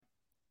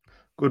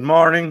Good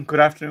morning, good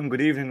afternoon,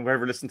 good evening,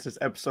 wherever you listen to this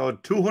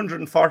episode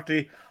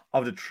 240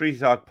 of the Tree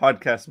Talk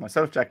podcast.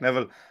 Myself, Jack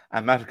Neville,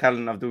 and Matt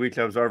Callan of the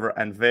Weekly Observer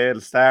and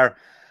Vale Star.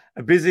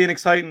 A busy and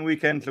exciting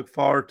weekend to look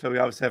forward to. We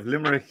obviously have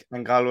Limerick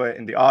and Galway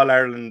in the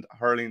All-Ireland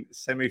hurling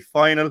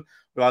semi-final.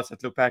 We also have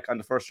to look back on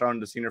the first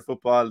round of senior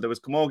football. There was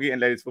camogie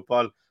and ladies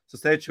football, so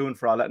stay tuned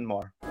for all that and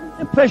more.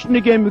 The impression of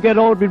the game you get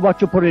out with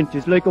what you put into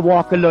it's like a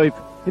walk of life.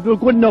 If you're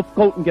good enough,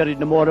 go out and get it,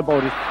 no more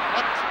about it.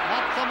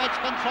 Not so much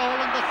control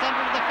in the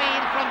centre of the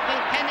field from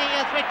Kilkenny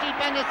as Richie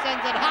Bennett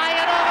sends it high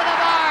and over the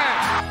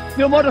bar.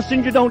 Your mother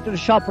sends you down to the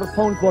shop for a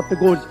pound's worth of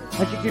goods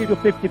and she gives you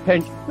 50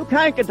 pence. You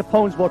can't get the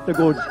pound's worth of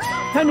goods,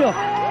 can you?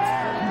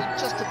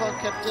 Just about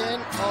kept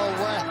in. Oh,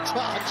 well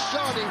done,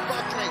 Shawnee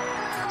Buckley.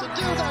 To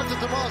do that to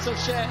Tomas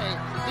O'Shea,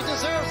 he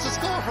deserves to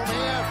score from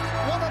here.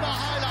 One of the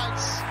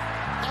highlights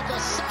of the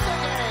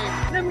Sunday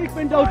game. Limerick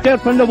went out there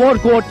from the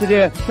word go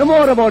today. No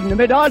more about it. They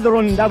made all the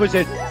running, that was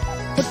it.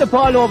 Put the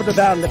ball over the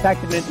bar and the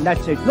back of it, and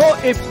that's it. No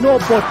ifs, no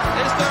buts. Is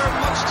there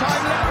much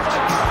time left?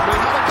 We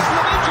have a couple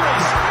of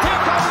injuries. Here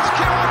comes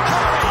Kieran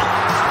Curry.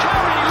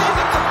 Curry leading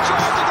the charge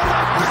of the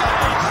right brigade.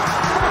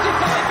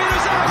 45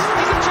 metres out.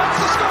 He's a chance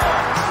to score.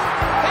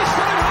 He's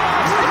put it hard. He's put it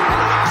over.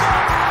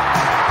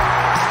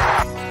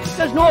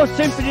 There's no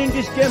sympathy in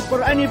this game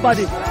for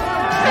anybody.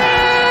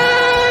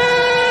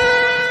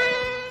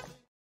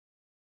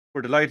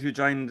 We're delighted to be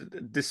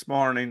joined this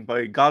morning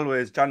by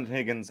Galway's Jonathan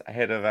Higgins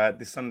ahead of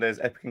this Sunday's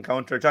epic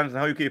encounter. Jonathan,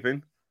 how are you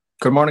keeping?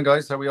 Good morning,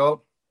 guys. How are we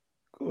all?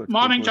 Good.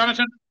 Morning,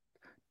 Jonathan.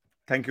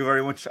 Thank you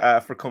very much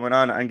for coming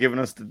on and giving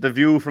us the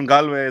view from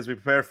Galway as we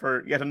prepare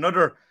for yet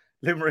another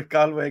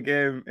Limerick-Galway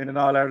game in an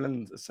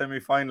All-Ireland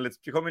semi-final. It's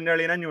becoming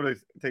nearly an annual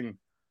thing.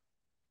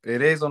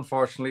 It is,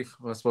 unfortunately.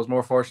 I suppose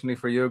more fortunately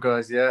for you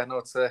guys. Yeah,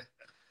 no,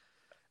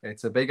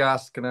 it's a big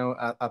ask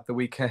now at the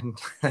weekend.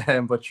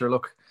 But sure,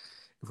 look,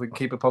 if we can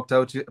keep it poked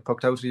out to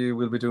you,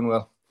 we'll be doing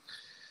well.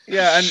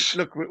 Yeah, and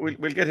look,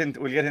 we'll get into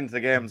the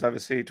games.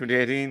 Obviously,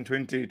 2018,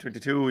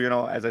 2022. You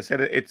know, as I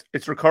said,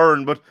 it's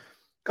recurring. But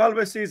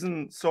Galway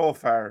season so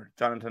far,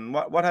 Jonathan,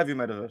 what have you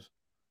made of it?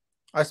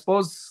 I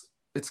suppose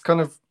it's kind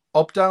of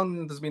up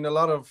down. There's been a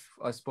lot of,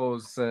 I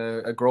suppose,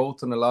 a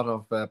growth and a lot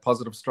of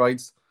positive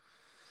strides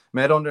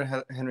made under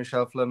Henry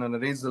Shelflin, and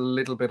it is a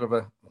little bit of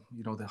a,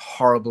 the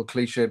horrible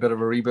cliche bit of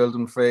a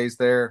rebuilding phase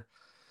there.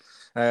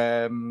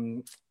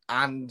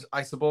 And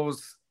I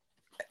suppose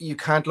you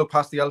can't look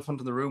past the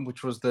elephant in the room,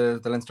 which was the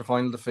Leinster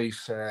final defeat.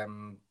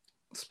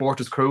 Sport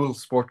is cruel.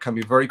 Sport can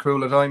be very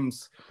cruel at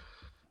times.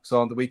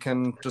 So on the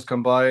weekend just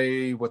come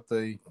by with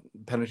the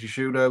penalty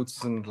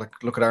shootouts, and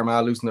look at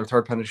Armagh losing their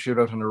third penalty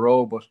shootout in a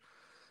row. But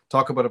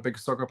talk about a big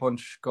sucker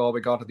punch Galway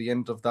got at the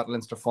end of that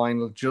Leinster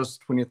final,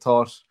 just when you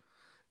thought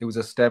it was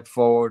a step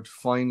forward,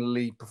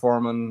 finally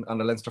performing on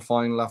the Leinster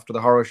final after the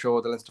horror show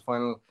of the Leinster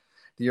final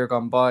the year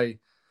gone by.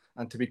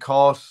 And to be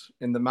caught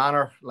in the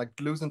manner, like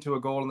losing to a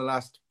goal in the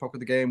last puck of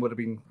the game would have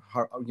been,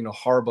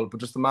 horrible. But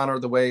just the manner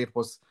of the way it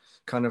was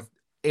kind of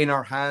in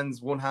our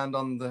hands, one hand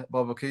on the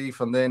Bob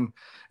O'Keefe, and then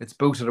it's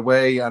booted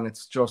away, and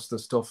it's just the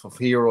stuff of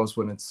heroes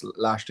when it's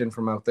lashed in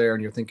from out there,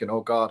 and you're thinking,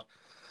 oh God.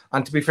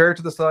 And to be fair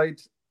to the side,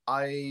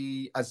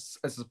 I, as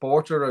a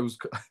supporter,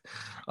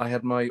 I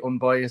had my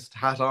unbiased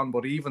hat on,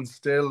 but even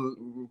still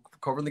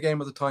covering the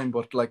game at the time,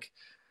 but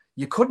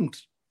you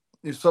couldn't.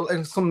 So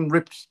someone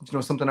ripped,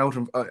 something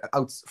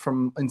out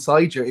from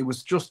inside you. It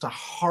was just a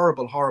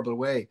horrible, horrible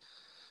way.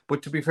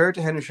 But to be fair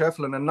to Henry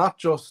Shelflin, and not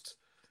just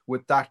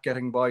with that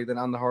getting by then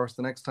on the horse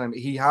the next time,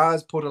 he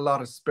has put a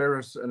lot of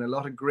spirit and a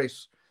lot of grit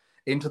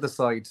into the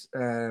side.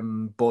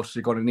 But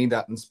you're going to need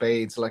that in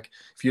spades.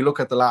 If you look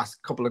at the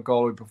last couple of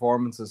Galway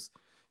performances,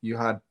 you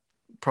had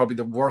probably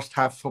the worst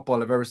half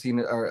football I've ever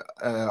seen,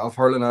 of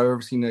hurling I've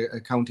ever seen a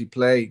county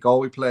play,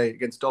 Galway play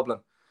against Dublin.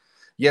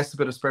 Yes, a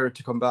bit of spirit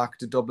to come back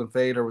to Dublin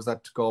fade, or was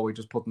that Galway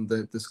just putting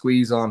the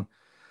squeeze on?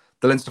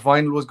 The Leinster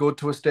final was good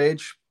to a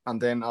stage,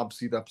 and then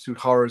obviously the absolute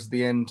horrors at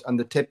the end. And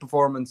the Tip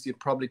performance, you'd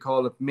probably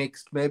call it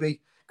mixed, maybe.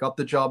 Got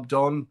the job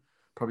done.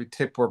 Probably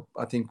Tip were,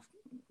 I think,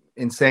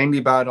 insanely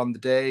bad on the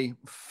day.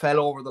 Fell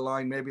over the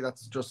line. Maybe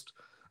that's just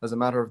as a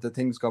matter of the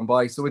things gone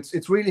by. So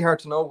it's really hard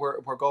to know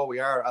where Galway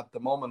are at the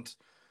moment.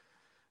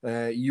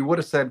 You would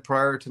have said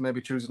prior to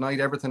maybe Tuesday night,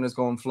 everything is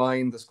going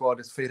flying, the squad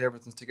is fit,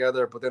 everything's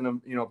together. But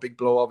then, a big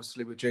blow,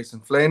 obviously, with Jason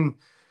Flynn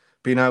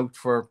being out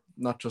for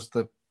not just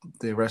the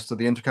rest of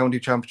the Inter-County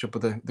Championship,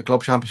 but the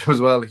club championship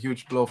as well. A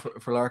huge blow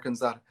for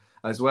Larkins that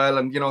as well.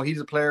 And, he's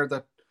a player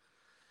that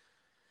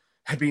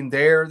had been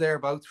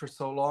thereabouts for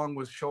so long,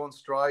 was showing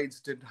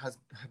strides,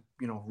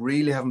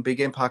 really having big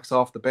impacts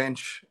off the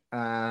bench.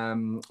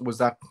 Was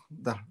that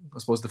I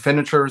suppose the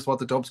finisher is what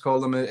the Dubs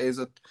call them, is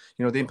it,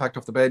 the impact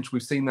off the bench.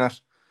 We've seen that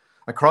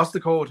across the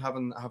code,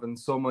 having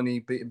so many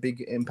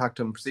big impact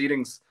on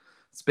proceedings.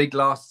 It's a big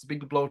loss, it's a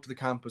big blow to the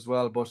camp as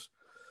well. But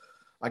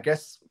I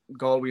guess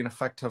Galway in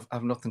effect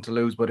have nothing to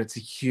lose, but it's a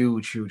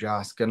huge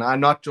ask. And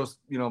I'm not just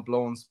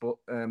blowing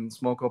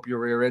smoke up your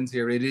rear ends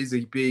here. It is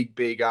a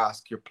big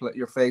ask.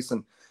 You're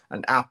facing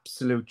an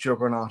absolute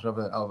juggernaut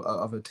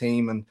of a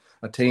team, and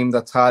a team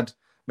that's had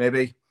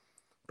maybe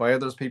by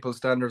others people's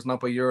standards, not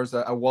by yours,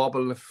 a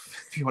wobble,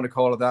 if you want to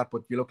call it that.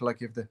 But you look like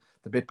you have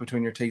the bit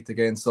between your teeth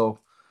again. So,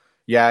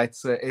 yeah,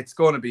 it's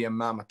going to be a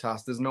mammoth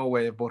task. There's no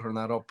way of buttering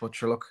that up. But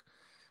sure, look,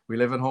 we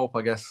live in hope,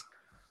 I guess.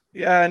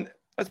 Yeah, and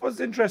I suppose it's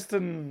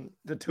interesting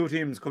the two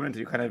teams coming into.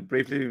 You kind of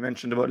briefly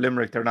mentioned about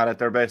Limerick; they're not at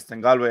their best,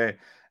 and Galway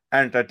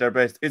aren't at their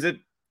best. Is it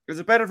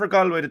better for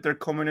Galway that they're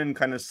coming in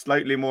kind of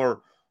slightly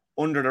more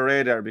under the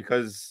radar?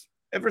 Because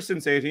ever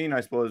since 18,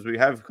 I suppose we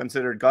have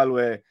considered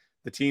Galway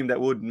the team that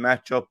would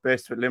match up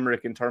best with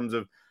Limerick in terms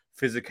of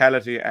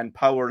physicality and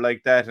power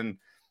like that. And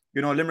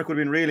Limerick would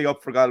have been really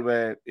up for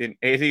Galway in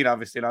 18,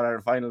 obviously not our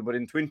final, but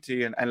in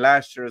 20 and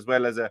last year as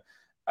well as a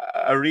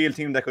real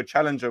team that could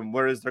challenge them.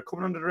 Whereas they're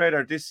coming under the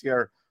radar this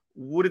year.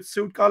 Would it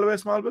suit Galway a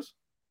small bit?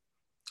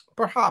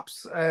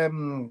 Perhaps.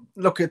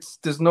 Look,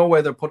 there's no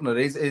way they're putting it.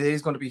 It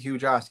is going to be a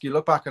huge ask. You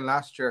look back in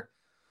last year,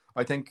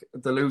 I think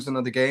the losing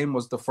of the game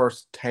was the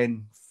first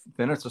 10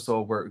 minutes or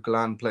so where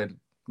Glenn played,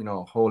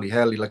 holy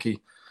hell. Like he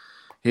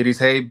had his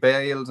hay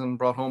bailed and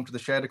brought home to the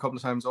shed a couple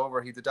of times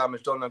over. He had the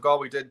damage done. Now,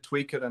 Galway did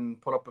tweak it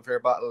and put up a fair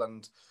battle.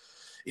 And,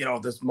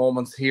 there's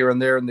moments here and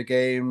there in the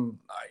game.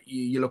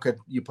 You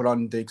put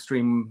on the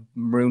extreme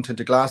maroon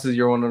tinted glasses.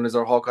 You're wondering, is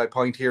there a Hawkeye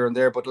point here and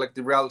there? But like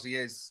the reality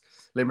is,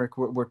 Limerick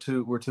were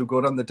too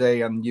good on the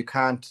day, and you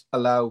can't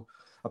allow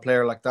a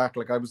player like that.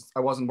 Like I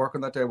wasn't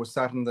working that day. I was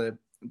sat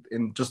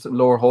in just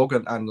Lower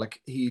Hogan, and like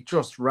he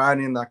just ran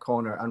in that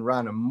corner and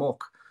ran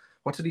amok.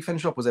 What did he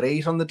finish up? Was it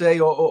 8 on the day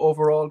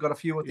overall? Got a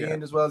few at the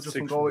end as well, just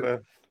from Galway.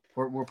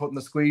 We're putting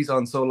the squeeze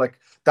on. So like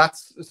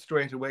that's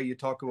straight away. You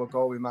talk about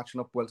Galway matching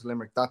up well to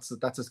Limerick. That's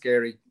a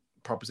scary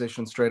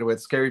proposition straight away.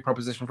 It's a scary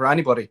proposition for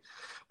anybody.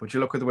 But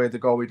you look at the way the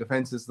Galway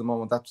defense is at the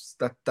moment.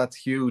 That's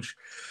huge.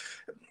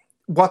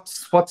 Is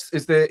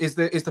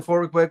the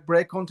 4-week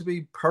break going to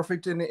be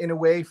perfect in a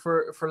way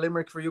for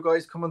Limerick, for you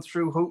guys coming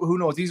through? Who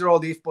knows? These are all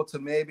the if buts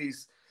and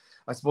maybes.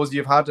 I suppose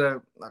you've had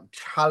a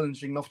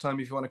challenging enough time,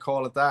 if you want to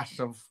call it that,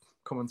 of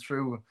coming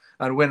through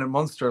and winning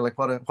Munster. Like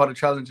what a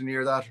challenging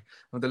year that,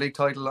 with the league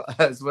title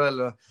as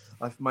well.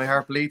 My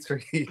heart bleeds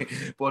for you.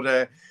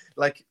 But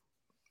like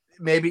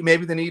maybe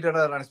they needed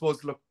that. And I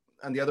suppose look,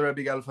 and the other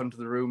big elephant in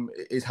the room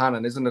is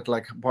Hannon, isn't it?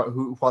 Like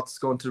what's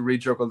going to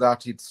rejuggle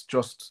that? It's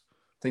just,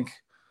 I think,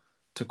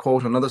 to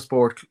quote another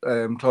sport,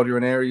 Claudio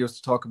Ranieri used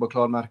to talk about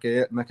Claude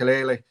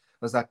Makelele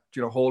as that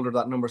holder,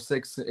 that number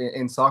 6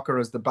 in soccer,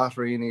 as the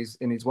battery in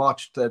his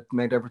watch that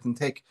made everything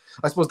tick.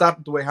 I suppose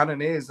that the way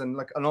Hannon is, and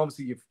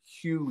obviously you've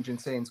huge,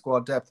 insane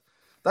squad depth.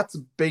 That's a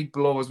big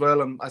blow as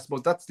well, and I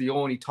suppose that's the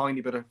only tiny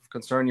bit of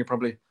concern you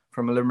probably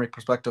from a Limerick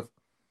perspective.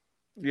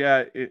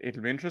 Yeah,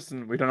 it'll be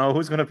interesting. We don't know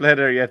who's going to play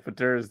there yet, but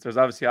there's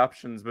obviously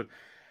options. But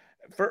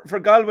for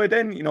Galway,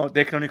 then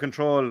they can only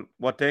control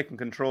what they can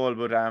control.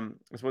 But I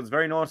suppose it's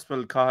very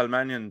noticeable. Cathal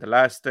Mannion, the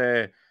last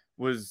day,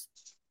 was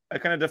a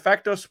kind of de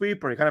facto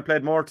sweeper. He kind of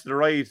played more to the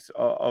right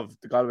of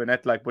the Galway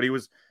net, but he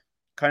was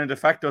kind of de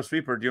facto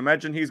sweeper. Do you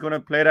imagine he's going to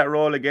play that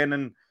role again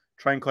and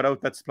try and cut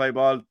out that supply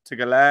ball to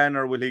Galan,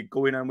 or will he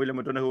go in on William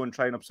O'Donoghue and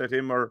try and upset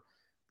him? Or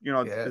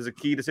there's a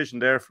key decision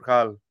there for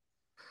Cathal.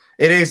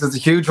 It's a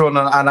huge one,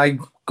 and I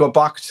go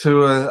back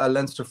to a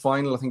Leinster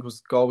final. I think it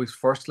was Galway's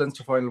first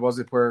Leinster final, was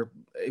it, where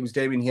it was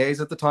Damien Hayes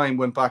at the time,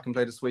 went back and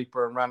played a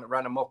sweeper and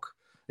ran amok.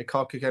 It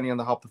caught Kilkenny on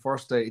the hop the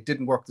first day. It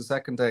didn't work the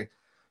second day.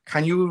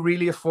 Can you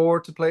really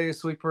afford to play a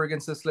sweeper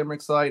against this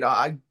Limerick side?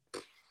 I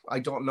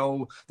don't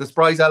know. The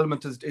surprise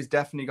element is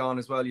definitely gone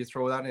as well. You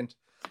throw that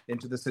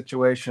into the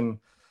situation.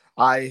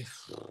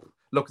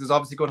 Look, there's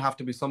obviously going to have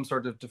to be some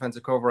sort of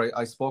defensive cover.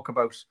 I spoke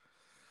about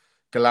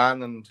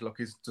Galan, and look,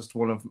 he's just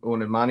one of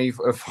many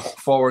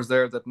forwards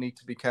there that need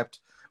to be kept.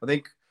 I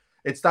think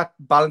it's that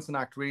balancing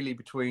act really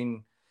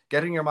between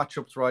getting your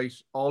matchups right,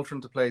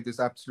 altering to play this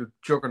absolute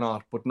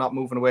juggernaut, but not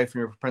moving away from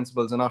your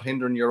principles and not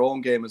hindering your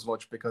own game as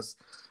much. Because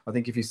I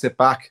think if you sit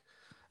back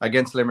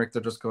against Limerick,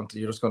 you're just going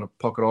to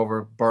puck it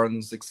over.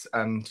 Burns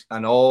and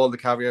all the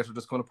caveats are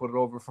just going to put it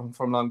over from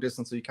long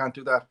distance. So you can't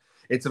do that.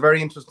 It's a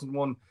very interesting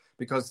one,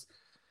 because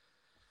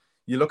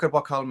you look at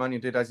what Cathal Mannion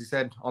did, as he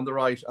said, on the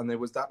right, and there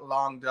was that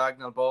long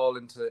diagonal ball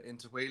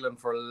into Whelan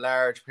for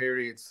large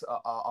periods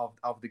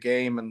of the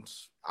game. And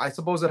I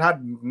suppose it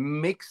had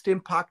mixed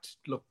impact.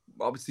 Look,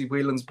 obviously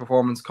Whelan's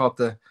performance caught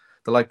the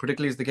light,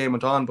 particularly as the game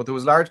went on, but there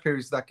was large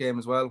periods of that game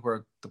as well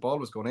where the ball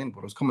was going in,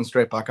 but it was coming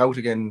straight back out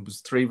again. It was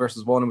 3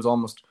 versus 1. It was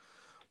almost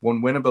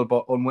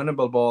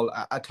unwinnable ball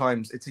at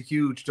times. It's a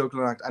huge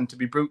juggling act, and to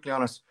be brutally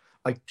honest,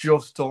 I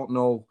just don't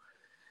know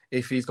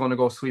if he's going to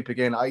go sweep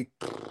again.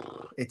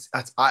 If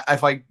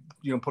I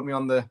put me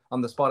on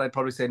the spot, I'd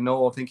probably say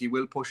no. I think he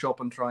will push up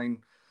and try and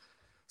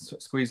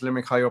squeeze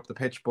Limerick higher up the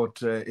pitch,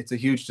 but it's a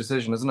huge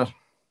decision, isn't it?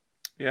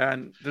 Yeah,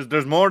 and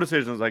there's more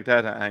decisions like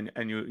that,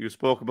 and you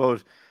spoke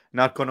about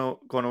not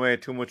going away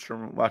too much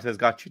from what has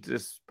got you to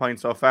this point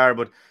so far.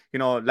 But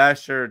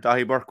last year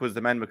Dahi Burke was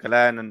the man with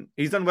Galan, and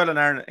he's done well in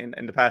Ireland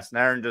in the past.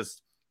 And Aaron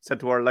just said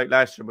to her like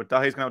last year, but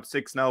Dahi's gone out to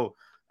 6 now,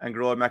 and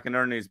Grow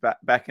McInerney's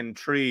back in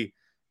 3.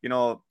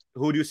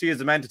 Who do you see as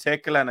the man to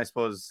take Galan, I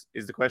suppose,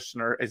 is the question,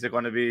 or is it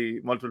going to be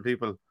multiple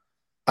people?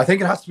 I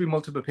think it has to be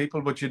multiple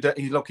people, but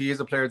he is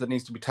a player that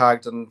needs to be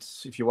tagged. And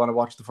if you want to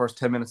watch the first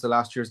 10 minutes of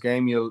last year's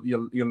game,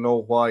 you'll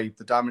know why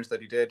the damage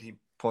that he did. He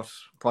put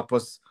what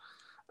was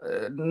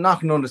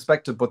not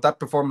unexpected, but that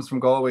performance from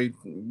Galway,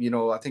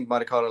 I think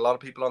might have caught a lot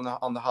of people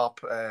on the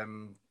hop.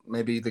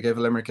 Maybe they gave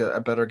Limerick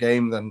a better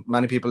game than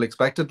many people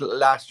expected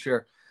last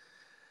year.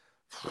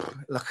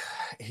 Look,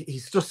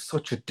 he's just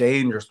such a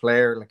dangerous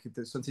player. Like,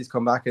 since he's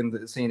come back in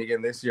the scene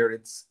again this year,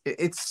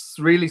 it's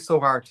really so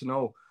hard to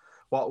know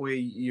what way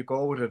you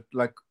go with it.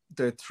 Like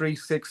the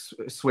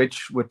 3-6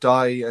 switch with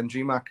Dye and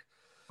GMAC,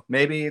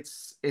 maybe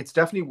it's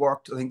definitely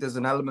worked. I think there's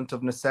an element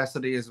of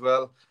necessity as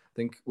well. I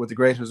think, with the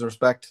greatest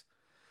respect,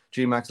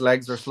 GMAC's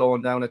legs are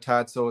slowing down a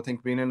tad, so I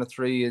think being in a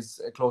 3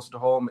 is closer to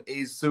home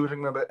is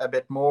suiting him a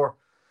bit more.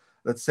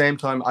 At the same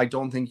time, I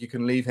don't think you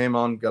can leave him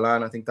on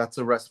Galan. I think that's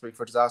a recipe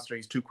for disaster.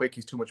 He's too quick.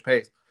 He's too much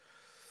pace.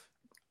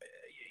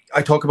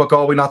 I talk about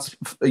Galway not,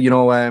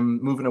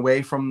 moving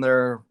away from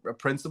their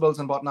principles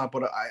and whatnot,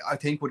 but I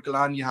think with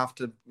Galan, you have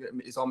to.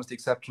 It's almost the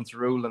exception to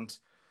the rule, and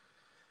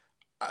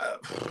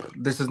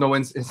this is no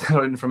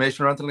inside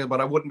information or anything,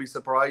 but I wouldn't be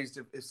surprised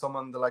if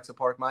someone the likes of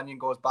Park Mannion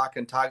goes back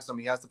and tags him.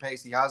 He has the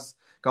pace. He has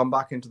gone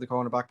back into the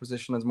cornerback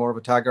position as more of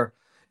a tagger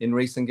in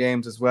recent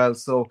games as well.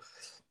 So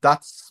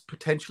that's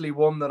potentially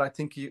one that I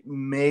think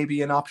may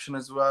be an option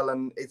as well,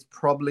 and it's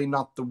probably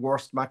not the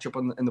worst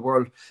matchup in the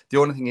world. The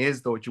only thing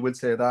is, though, what you would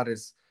say that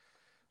is,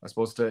 I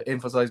suppose, to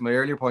emphasise my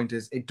earlier point,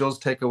 is it does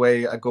take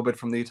away a good bit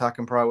from the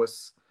attacking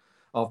prowess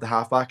of the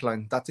half-back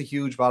line. That's a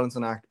huge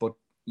balancing act, but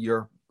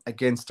you're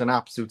against an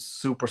absolute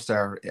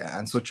superstar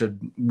and such a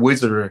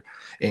wizard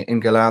in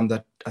Galan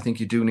that I think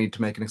you do need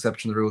to make an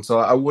exception to the rule. So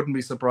I wouldn't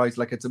be surprised.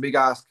 Like, it's a big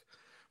ask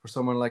for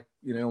someone like,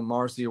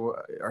 Morrissey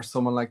or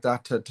someone like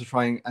that to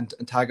try and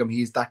tag him.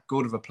 He's that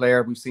good of a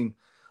player. We've seen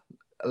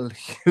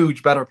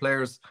huge better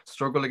players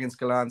struggle against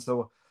Galan.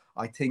 So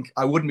I think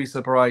I wouldn't be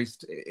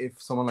surprised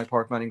if someone like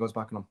Park Manning goes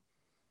back on him.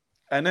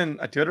 And then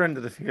at the other end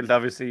of the field,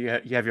 obviously,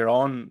 you have your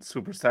own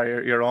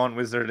superstar, your own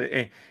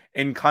wizard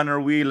in Conor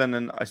Whelan.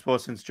 And I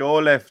suppose since Joe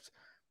left,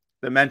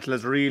 the mental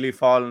has really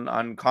fallen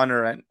on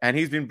Conor, and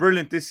he's been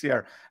brilliant this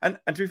year. And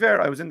to be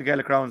fair, I was in the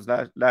Gaelic rounds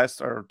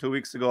last or 2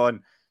 weeks ago, and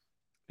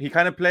he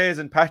kind of plays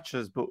in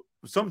patches, but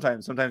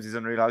sometimes he's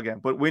unreal all game.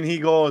 But when he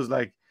goes,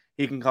 like,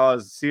 he can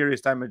cause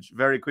serious damage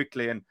very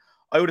quickly. And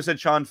I would have said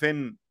Sean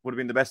Finn would have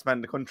been the best man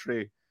in the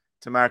country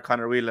to mark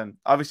Conor Whelan.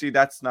 Obviously,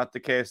 that's not the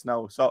case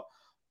now. So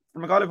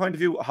from a Galway point of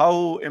view,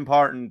 how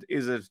important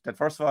is it that,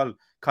 first of all,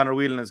 Conor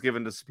Whelan is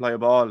given the supply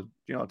of ball,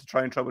 to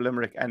try and trouble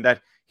Limerick, and that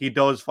he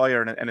does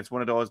fire, and it's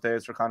one of those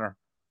days for Conor?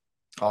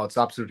 Oh, it's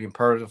absolutely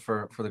imperative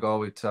for the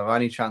Galway to have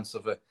any chance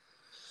of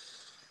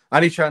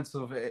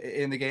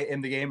in the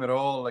game at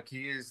all. Like,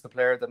 he is the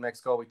player that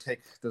makes Galway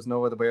tick. There's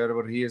no other way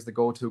about it. He is the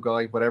go-to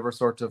guy, whatever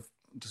sort of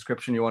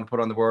description you want to put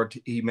on the word.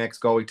 He makes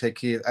Galway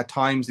tick. At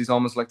times, he's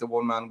almost like the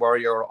one-man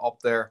warrior up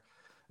there.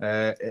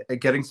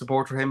 Getting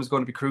support for him is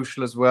going to be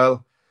crucial as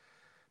well.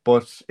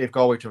 But if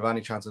Galway to have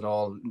any chance at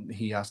all,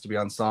 he has to be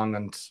on song.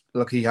 And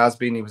look, he has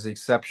been. He was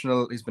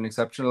exceptional. He's been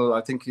exceptional.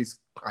 I think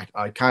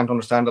I can't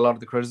understand a lot of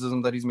the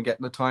criticism that he's been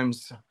getting at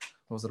times.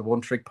 Was it a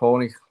one-trick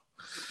pony?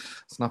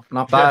 It's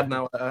not bad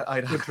now.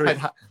 I'd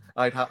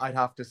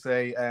have to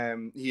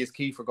say he is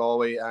key for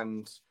Galway.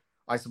 And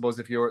I suppose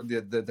if you're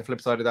the flip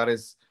side of that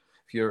is,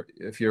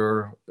 if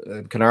you're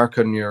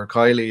Canarkin, you're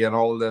Kiley, and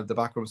all the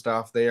backroom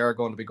staff, they are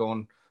going to be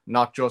going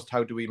not just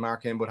how do we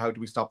mark him, but how do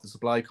we stop the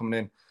supply coming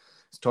in.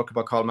 Let's talk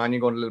about Colin Mannion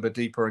going a little bit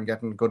deeper and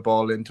getting good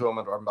ball into him,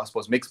 or I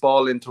suppose mixed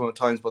ball into him at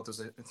times, but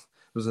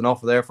there's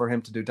enough there for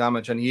him to do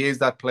damage. And he is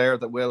that player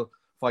that will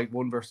fight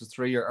 1 versus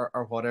 3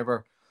 or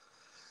whatever.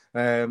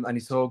 And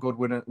he's so good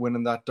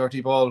winning that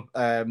dirty ball.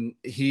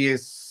 He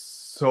is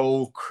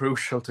so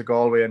crucial to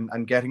Galway,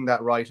 and getting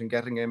that right and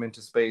getting him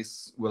into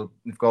space will,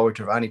 if Galway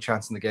to have any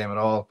chance in the game at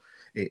all,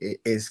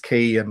 is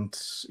key. And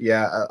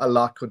yeah, a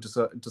lot could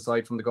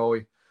decide from the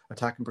Galway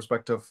attacking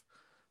perspective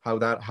how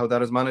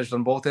that is managed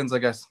on both ends, I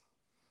guess.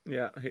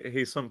 Yeah,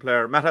 he's some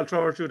player. Matt, I'll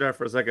throw you there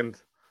for a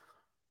second.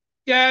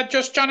 Yeah,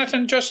 just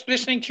Jonathan, just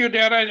listening to you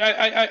there,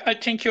 I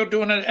think you're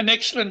doing an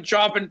excellent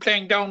job in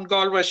playing down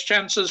Galway's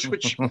chances,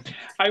 which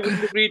I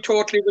wouldn't agree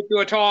totally with you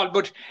at all.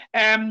 But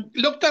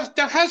look,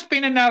 there has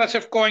been a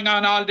narrative going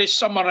on all this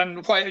summer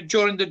and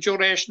during the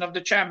duration of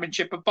the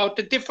championship about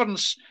the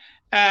difference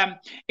in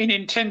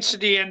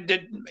intensity and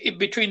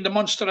between the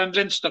Munster and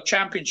Leinster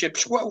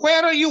championships.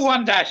 Where are you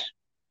on that?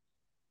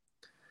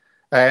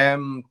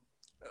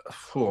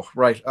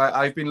 Right.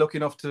 I've been lucky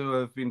enough to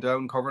have been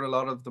down covering a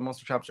lot of the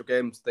Munster Championship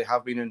games. They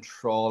have been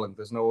enthralling.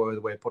 There's no other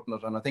way of putting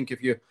it. And I think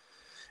if you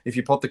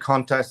put the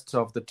contests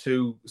of the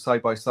two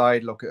side by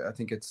side, look, I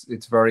think it's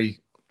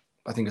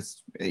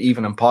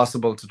even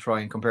impossible to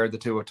try and compare the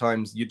two at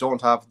times. You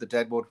don't have the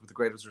deadwood, with the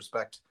greatest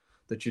respect,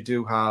 that you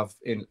do have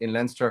in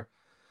Leinster.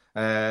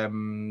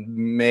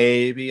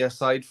 Maybe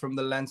aside from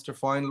the Leinster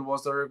final,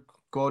 was there a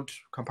good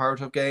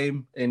comparative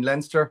game in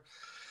Leinster?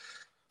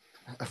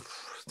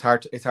 It's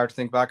hard to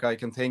think back. I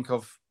can think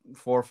of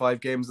 4 or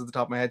 5 games at the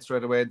top of my head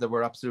straight away that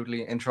were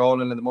absolutely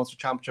enthralling in the Munster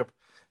Championship.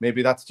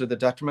 maybe that's to the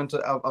detriment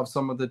of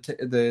some of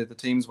the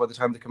teams. By the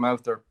time they come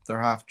out,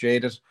 they're half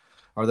jaded,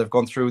 or they've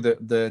gone through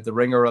the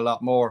ringer a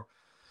lot more.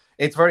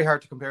 It's very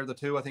hard to compare the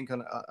two, I think,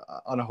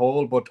 on a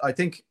whole. But I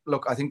think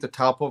the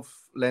top of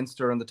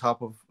Leinster and the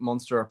top of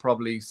Munster are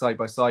probably side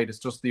by side. It's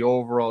just the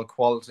overall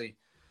quality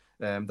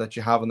that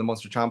you have in the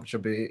Munster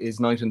Championship is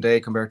night and day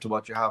compared to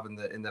what you have in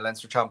the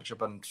Leinster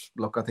Championship. And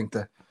look, I think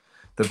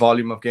the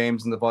volume of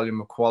games and the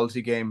volume of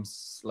quality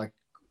games, like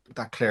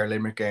that Clare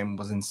Limerick game,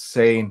 was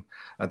insane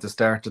at the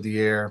start of the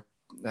year.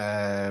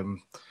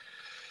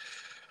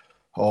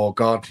 Oh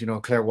God,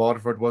 Clare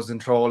Waterford was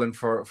enthralling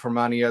for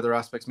many other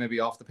aspects,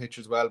 maybe off the pitch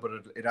as well, but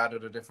it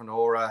added a different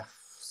aura.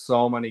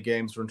 So many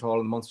games were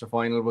enthralling. The Munster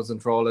final was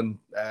enthralling.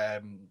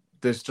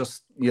 There's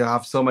just, you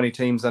have so many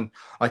teams, and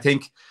I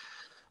think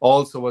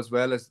also as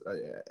well as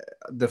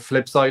the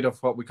flip side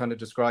of what we kind of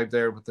described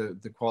there with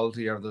the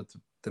quality, or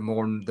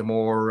the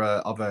more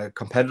of a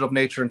competitive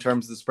nature in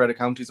terms of the spread of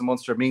counties in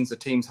Munster, means that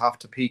teams have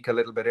to peak a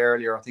little bit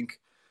earlier. I think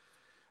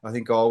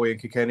Galway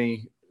and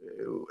Kilkenny,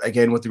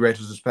 again with the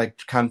greatest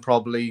respect, can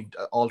probably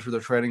alter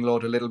their training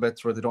load a little bit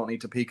so they don't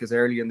need to peak as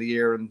early in the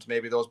year, and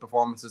maybe those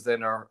performances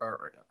then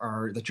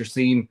are that you're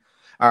seeing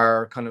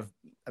are kind of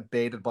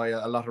abated by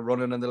a lot of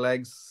running in the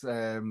legs.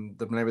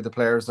 That maybe the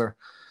players are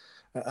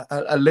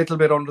a little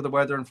bit under the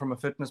weather and from a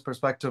fitness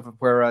perspective,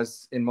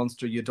 whereas in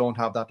Munster you don't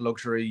have that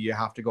luxury. You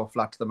have to go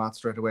flat to the mat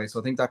straight away, so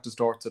I think that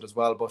distorts it as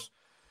well. But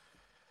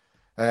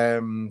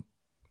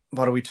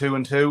what are we,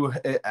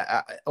 2-2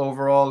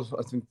 overall?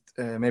 I think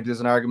maybe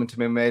there's an argument to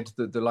be made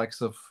that the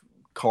likes of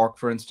Cork,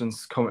 for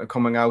instance,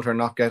 coming out are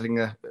not getting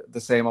the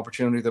same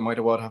opportunity they might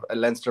have had at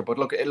Leinster. But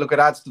look, it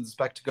adds to the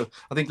spectacle.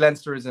 I think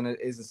Leinster is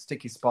a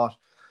sticky spot,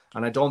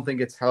 and I don't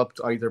think it's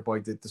helped either by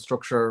the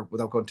structure,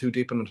 without going too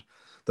deep in it.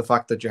 The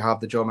fact that you have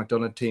the Joe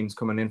McDonagh teams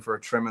coming in for a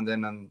trim,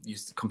 and you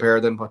compare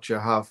them what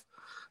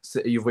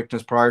you've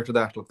witnessed prior to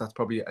that. Look, that's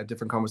probably a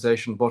different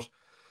conversation. But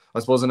I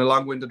suppose in a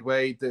long-winded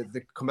way,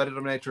 the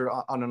competitive nature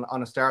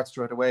on a start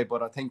straight away.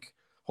 But I think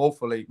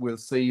hopefully we'll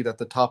see that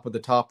the top of the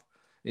top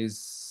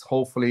is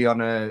hopefully on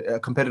a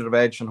competitive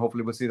edge, and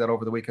hopefully we'll see that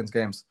over the weekend's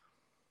games.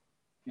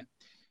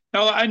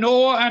 Now, I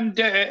know, and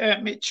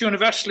it's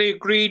universally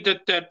agreed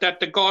that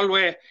the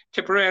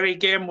Galway-Tipperary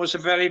game was a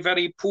very,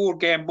 very poor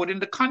game. But in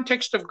the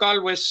context of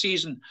Galway's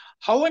season,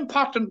 how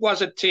important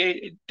was it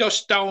to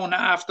dust down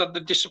after the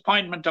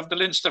disappointment of the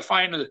Leinster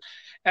final?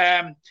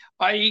 I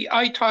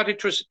thought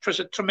it was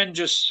a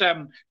tremendous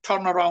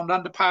turnaround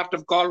on the part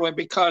of Galway,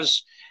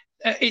 because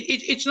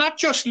it's not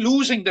just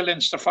losing the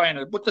Leinster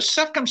final, but the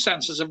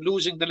circumstances of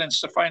losing the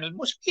Leinster final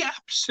must be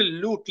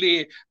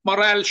absolutely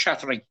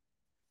morale-shattering.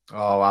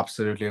 Oh,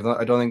 absolutely.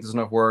 I don't think there's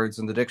enough words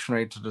in the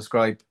dictionary to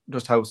describe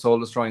just how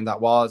soul-destroying that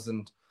was.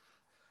 And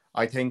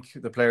I think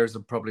the players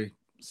are probably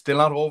still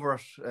not over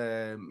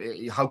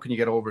it. How can you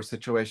get over a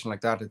situation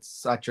like that?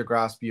 It's at your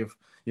grasp. You've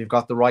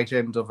got the right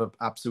end of an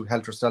absolute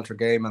helter-skelter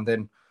game, and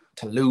then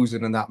to lose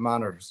it in that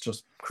manner, it's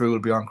just cruel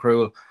beyond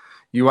cruel.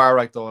 You are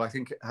right, though. I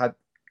think had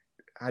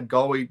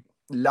Galway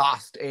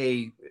lost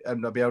and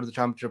be out of the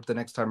championship the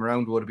next time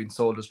around, would have been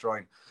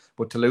soul-destroying.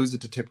 But to lose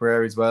it to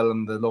Tipperary as well,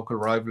 and the local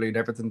rivalry and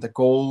everything that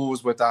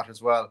goes with that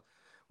as well,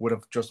 would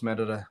have just made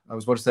it I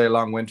was about to say a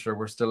long winter.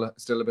 We're still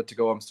a bit to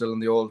go. I'm still in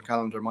the old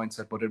calendar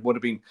mindset, but there would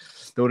have been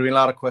a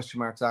lot of question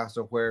marks asked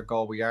of where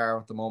Galway are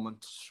at the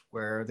moment,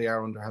 where they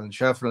are under Helen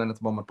Shefflin at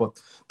the moment.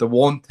 But the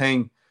one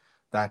thing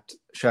that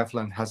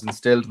Shefflin has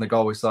instilled in the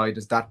Galway side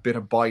is that bit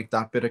of bite,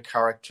 that bit of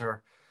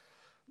character.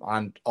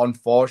 And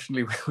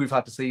unfortunately, we've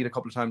had to see it a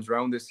couple of times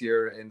around this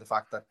year, in the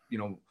fact that,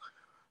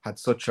 had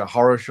such a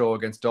horror show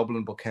against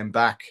Dublin, but came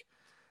back.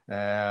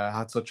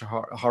 Had such a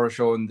horror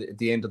show in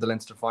the end of the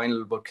Leinster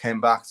final, but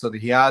came back. So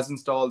that he has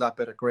installed that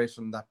bit of grit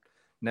and that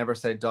never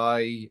say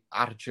die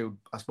attitude,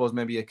 I suppose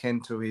maybe akin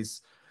to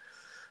his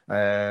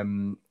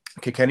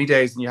Kilkenny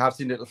days. And you have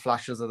seen little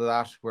flashes of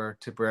that, where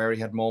Tipperary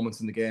had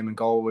moments in the game and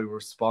Galway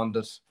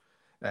responded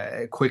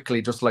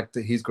quickly, just like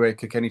his great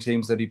Kilkenny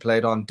teams that he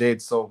played on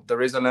did. So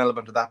there is an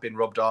element of that being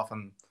rubbed off,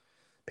 and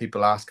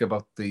people ask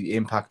about the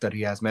impact that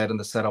he has made in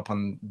the setup,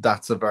 and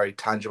that's a very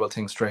tangible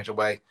thing straight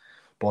away.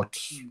 But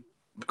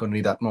we're going to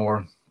need that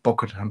more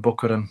bucket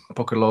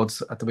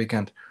loads at the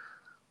weekend.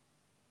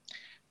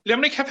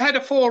 Limerick have had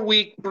a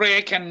 4-week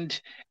break, and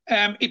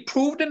it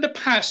proved in the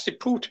past,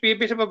 to be a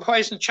bit of a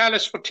poison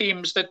chalice for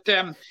teams that,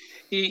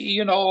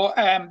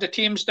 the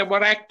teams that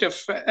were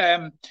active,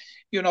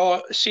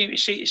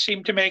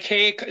 seem to make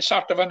hay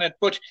sort of on it.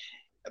 But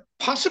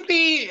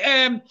possibly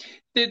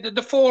the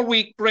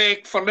 4-week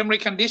break for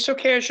Limerick on this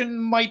occasion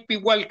might be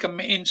welcome,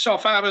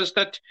 insofar as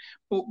that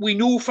we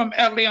knew from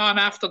early on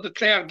after the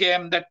Clare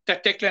game that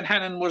Declan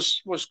Hannon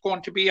was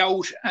going to be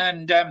out,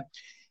 and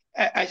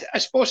I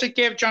suppose it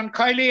gave John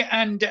Kiley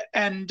and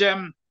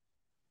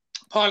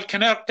Paul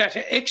Kinnerk that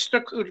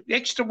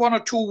extra 1 or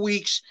 2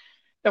 weeks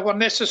that were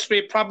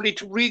necessary probably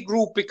to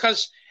regroup,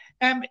 because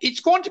it's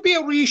going to be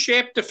a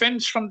reshaped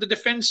defence from the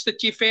defence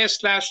that you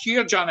faced last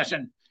year,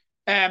 Jonathan.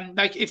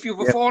 Like if you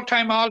have a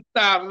four-time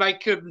All-Star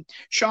like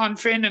Sean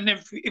Finn, and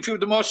if you're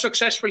the most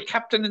successful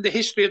captain in the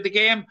history of the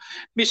game,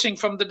 missing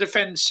from the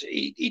defence,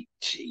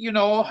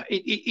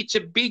 it's a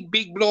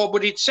big blow.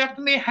 But it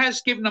certainly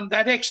has given them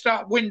that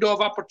extra window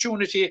of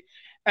opportunity,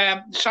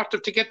 sort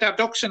of to get their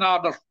ducks in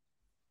order.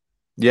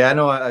 Yeah,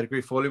 no, I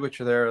agree fully with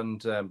you there.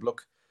 And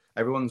look,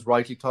 everyone's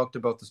rightly talked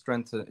about the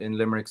strength in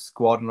Limerick's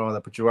squad and all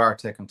that, but you are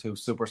taking two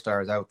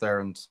superstars out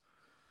there, and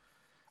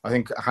I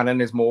think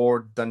Hannon is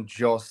more than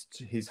just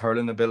his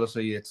hurling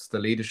ability. It's the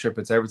leadership.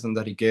 It's everything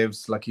that he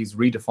gives. Like, he's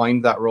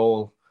redefined that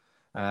role,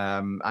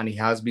 and he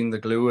has been the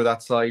glue of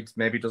that side.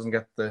 Maybe he doesn't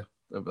get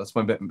that's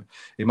my bit.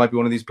 He might be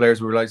one of these players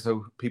who realize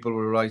how people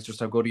will realize just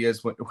how good he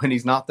is when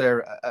he's not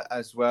there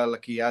as well.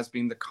 Like, he has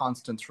been the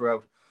constant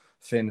throughout.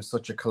 Finn is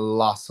such a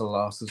colossal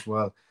loss as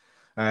well.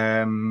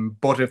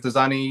 But if there's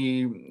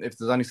any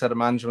set of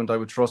management, I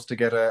would trust to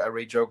get a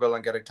rejuggle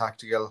and get a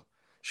tactical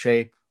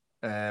shape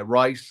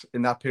right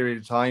in that period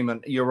of time.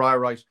 And you're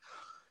right.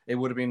 It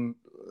would have been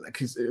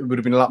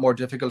a lot more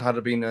difficult had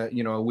it been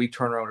a week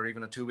turnaround or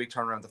even a 2 week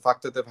turnaround. The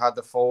fact that they've had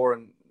the 4,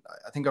 and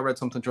I think I read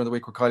something during the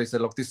week where Kylie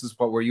said, look, this is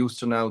what we're used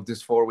to now,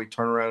 this 4 week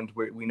turnaround.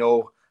 We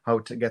know how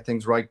to get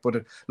things right. But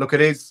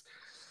it is.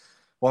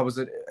 What was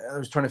it? I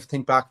was trying to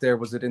think back there.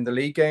 Was it in the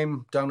league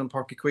game down in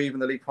Páirc Uí Chaoimh in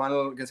the league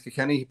final against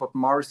Kilkenny? He put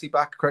Morrissey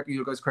back.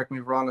 You guys correct me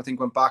if I'm wrong. I think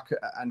went back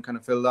and kind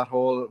of filled that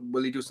hole.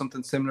 Will he do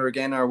something similar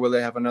again, or will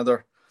they have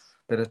another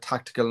bit of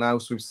tactical now?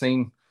 So we've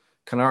seen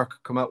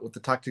Connacht come out with the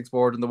tactics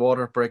board in the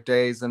water, break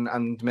days,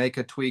 and make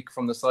a tweak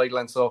from the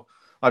sideline. So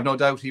I've no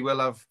doubt he will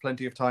have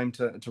plenty of time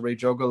to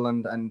rejuggle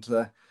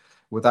and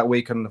with that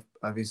week, and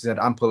obviously had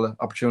ample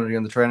opportunity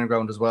on the training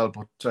ground as well.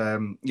 But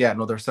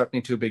there's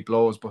certainly 2 big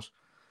blows, but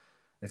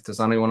if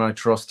there's anyone I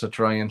trust to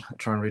try and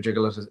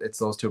rejiggle it, it's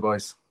those 2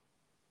 boys.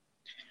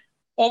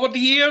 Over the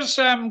years,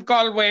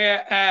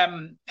 Galway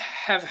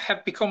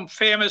have become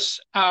famous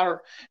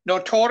or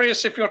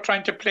notorious, if you're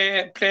trying to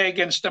play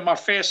against them or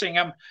facing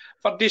them,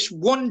 for this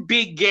one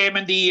big game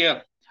in the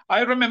year.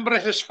 I remember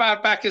it as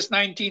far back as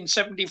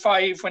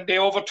 1975 when they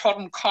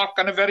overturned Cork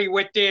on a very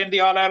wet day in the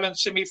All-Ireland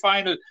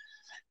semi-final.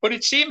 But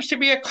it seems to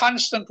be a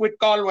constant with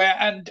Galway,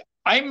 and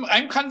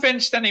I'm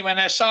convinced anyway, and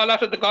I saw a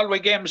lot of the Galway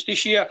games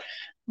this year,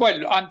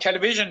 well, on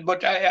television,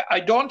 but I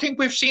don't think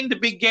we've seen the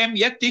big game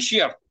yet this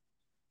year.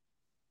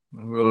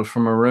 Well,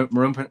 from a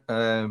room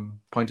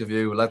point of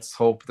view, let's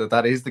hope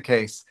that is the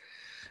case.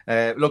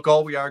 Look,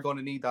 we are going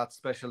to need that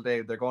special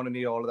day. They're going to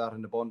need all of that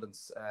in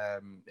abundance.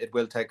 It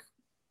will take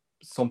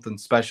something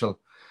special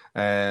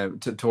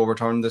to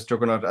overturn this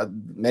juggernaut.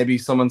 Maybe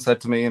someone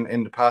said to me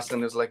in the past,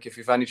 and it's like, if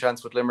you've any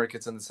chance with Limerick,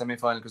 it's in the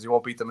semi-final because you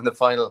won't beat them in the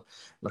final.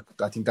 Look,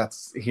 I think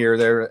that's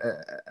there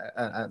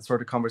a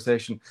sort of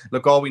conversation.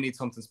 Look, we need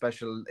something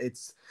special.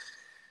 It's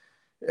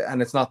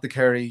not the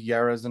Kerry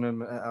Yarras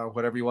and or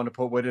whatever you want to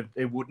put with it.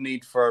 It would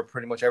need for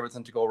pretty much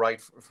everything to go right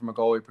from a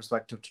Galway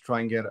perspective to try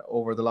and get it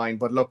over the line.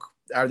 But look,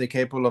 are they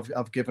capable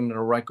of giving it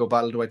a right go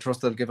battle? Do I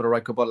trust they'll give it a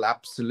right go battle?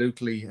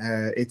 Absolutely.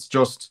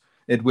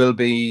 It will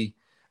be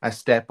a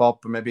step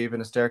up, or maybe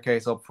even a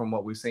staircase up from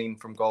what we've seen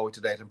from Galway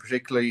to date. And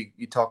particularly,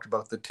 you talked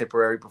about the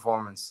Tipperary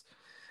performance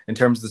in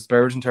terms of the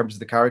spirit, in terms of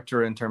the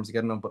character, in terms of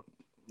getting them. But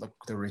look,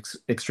 they were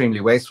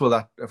extremely wasteful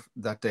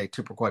that day.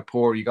 Tipper quite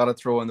poor. You got to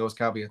throw in those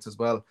caveats as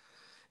well.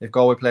 If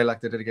Galway play like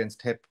they did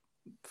against Tip,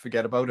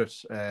 forget about it.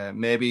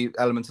 Maybe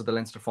elements of the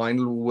Leinster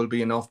final will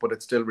be enough, but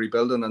it's still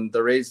rebuilding. And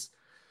there's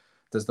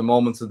the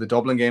moments of the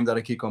Dublin game that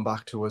I keep going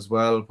back to as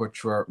well,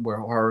 which were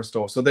horror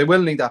stuff. So they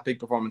will need that big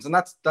performance. And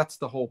that's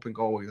the hope in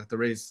Galway, that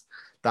there is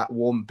that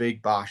one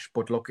big bash.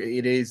 But look,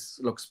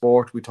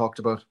 sport, we talked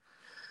about,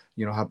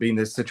 have been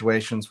these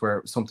situations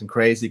where something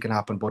crazy can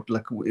happen. But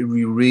look,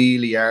 we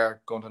really are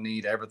going to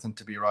need everything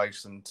to be right.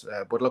 And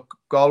but look,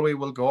 Galway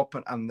will go up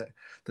and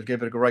they'll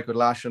give it a right good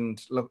lash.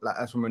 And look,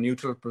 as from a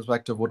neutral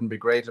perspective, wouldn't be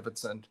great if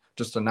it's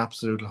just an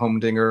absolute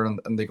humdinger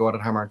and they go out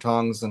at hammer and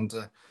tongs. And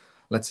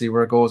let's see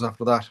where it goes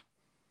after that.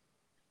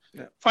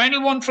 Yeah.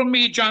 Final one from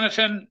me,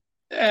 Jonathan.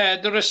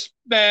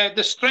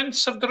 The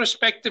strengths of the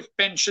respective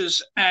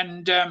benches,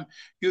 and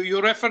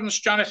you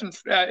referenced Jonathan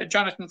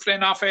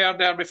Flynn off air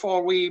there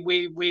before we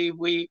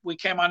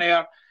came on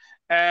air.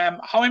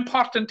 How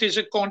important is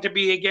it going to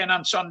be again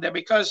on Sunday?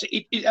 Because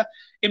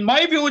in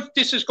my view,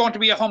 this is going to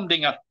be a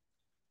humdinger.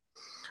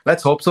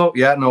 Let's hope so.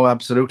 Yeah, no,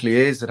 absolutely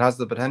is. It has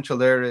the potential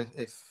there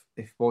if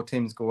both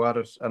teams go at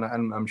it, and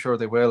I'm sure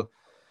they will.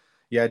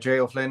 Yeah, Jay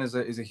O'Flynn is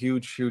a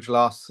huge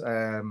loss.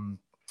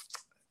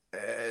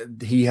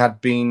 He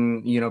had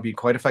been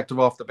quite effective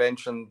off the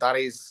bench, and that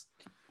is,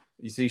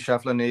 you see,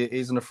 Shefflin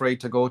isn't afraid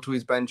to go to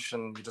his bench,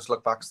 and you just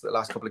look back to the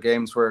last couple of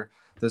games where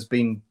there's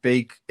been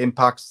big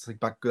impacts, like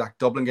back that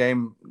Dublin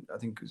game. I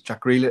think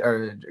Jack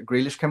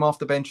Grealish came off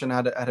the bench and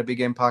had a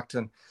big impact,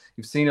 and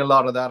you've seen a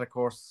lot of that, of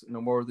course,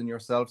 more than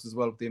yourselves as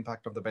well, with the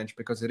impact of the bench,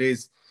 because it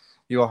is,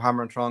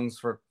 hammer and tongs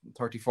for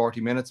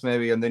 30-40 minutes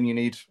maybe, and then you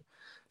need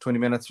 20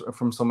 minutes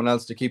from someone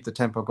else to keep the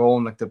tempo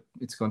going.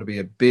 It's going to be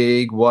a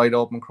big, wide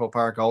open Croke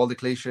Park, all the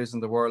cliches in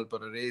the world,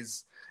 but it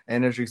is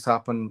energy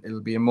sapping. It'll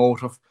be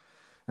emotive.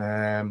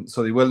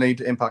 So they will need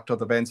to impact on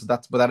the bench. So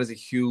that is a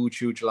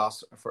huge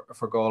loss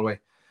for Galway.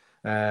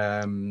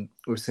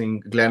 We've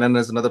seen Glennon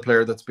as another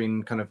player that's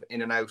been kind of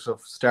in and out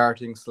of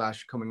starting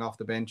 / coming off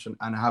the bench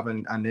and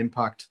having an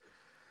impact.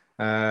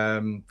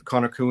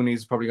 Conor Cooney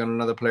is probably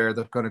another player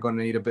that's going to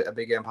need a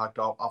big impact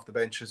off the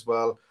bench as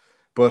well.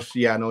 But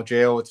yeah, no,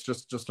 Jo, it's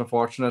just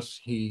unfortunate.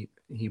 He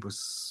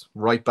was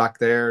right back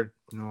there,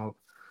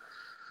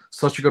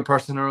 such a good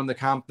person around the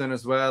camp then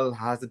as well,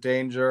 has a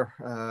danger,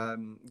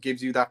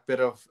 gives you that bit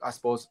of, I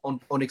suppose,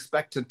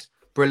 unexpected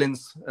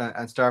brilliance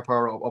and star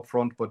power up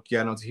front. But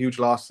yeah, no, it's a huge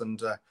loss,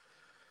 and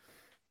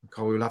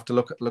we'll have to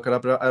look at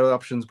other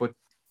options. But I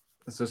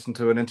was listening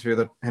to an interview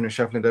that Henry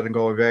Shefflin did in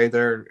Galway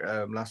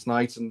there last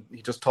night, and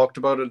he just talked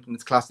about it, and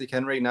it's classic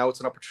Henry. Now it's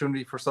an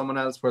opportunity for someone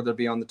else, whether it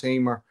be on the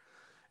team or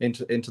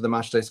into the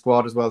matchday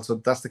squad as well. So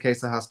that's the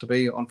case. It has to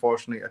be,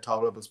 unfortunately, a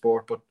top-level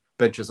sport, but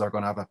benches are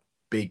going to have a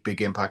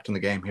big impact in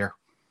the game here.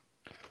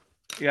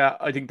 Yeah,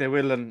 I think they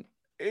will, and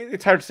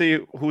it's hard to see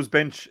whose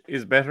bench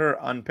is better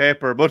on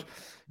paper. But a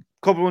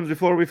couple of ones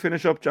before we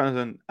finish up,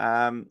 Jonathan.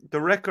 The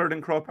record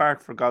in Croke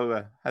Park for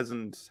Galway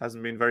hasn't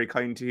been very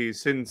kind to you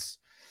since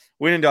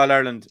winning the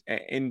All-Ireland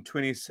in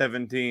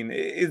 2017.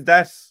 Is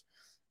that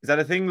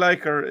a thing,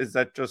 or is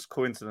that just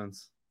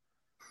coincidence?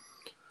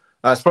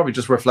 It's probably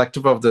just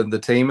reflective of the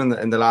team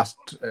in the last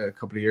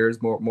couple of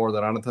years, more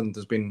than anything.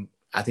 There's been,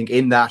 I think,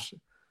 in that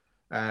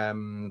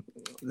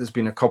there's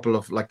been a couple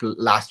of, like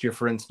last year,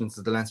 for instance,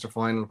 the Leinster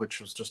final,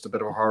 which was just a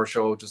bit of a horror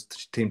show. Just the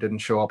team didn't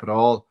show up at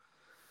all.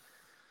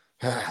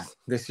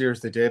 This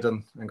year's they did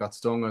and got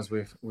stung, as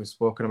we've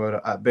spoken about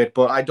it a bit.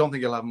 But I don't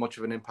think it'll have much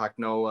of an impact.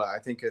 No, I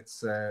think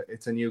it's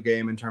a new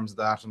game in terms of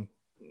that. And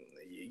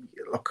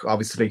look,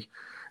 obviously,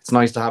 it's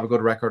nice to have a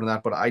good record on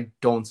that, but I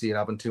don't see it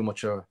having too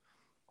much of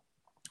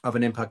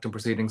an impact on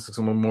proceedings.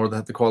 Someone more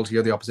that the quality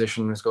of the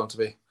opposition is going to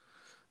be,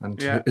 and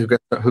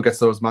who gets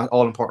those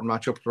all important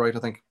matchups right, I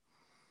think.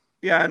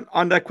 Yeah, and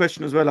on that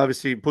question as well,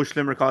 obviously pushed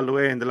Limerick all the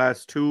way in the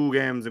last two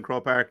games in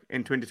Croke Park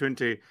in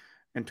 2020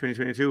 and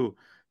 2022.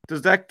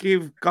 Does that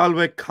give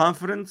Galway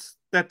confidence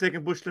that they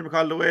can push Limerick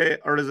all the way,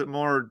 or is it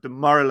more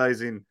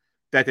demoralising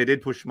that they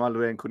did push them all the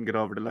way and couldn't get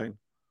over the line?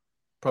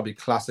 Probably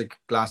classic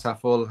glass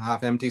half full,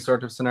 half empty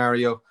sort of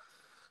scenario.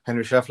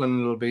 Henry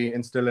Shefflin will be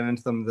instilling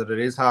into them that it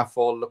is half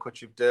full. Look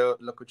what you've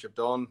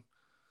done.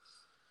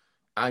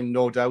 And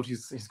no doubt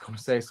he's going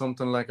to say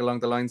something like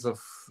along the lines of,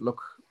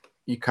 look,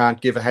 you can't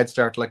give a head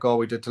start like all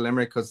we did to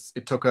Limerick, because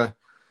it took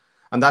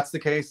and that's the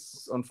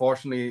case.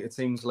 Unfortunately, it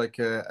seems like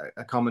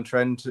a common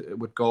trend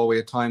with Galway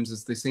at times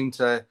is they seem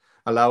to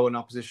allow an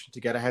opposition to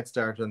get a head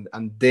start and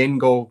then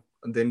go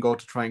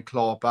to try and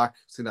claw it back.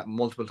 I've seen that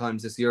multiple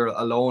times this year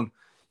alone.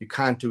 You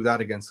can't do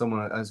that against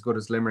someone as good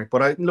as Limerick.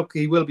 But look,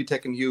 he will be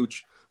taking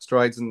huge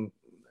strides and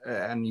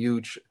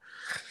huge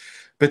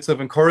bits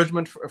of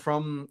encouragement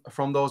from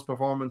those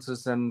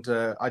performances, and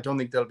I don't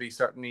think there'll be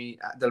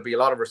a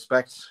lot of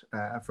respect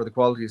for the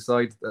quality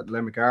side that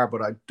Limerick are,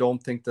 but I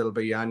don't think there'll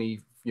be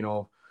any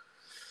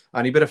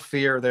bit of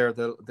fear there.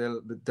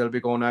 They'll be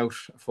going out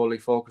fully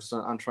focused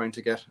on trying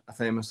to get a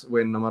famous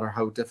win, no matter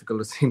how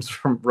difficult it seems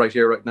from right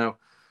here, right now.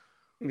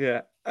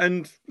 Yeah,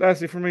 and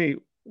lastly for me,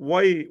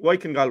 why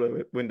can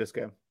Galway win this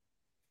game?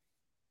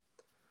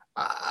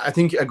 I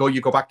think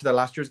you go back to the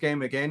last year's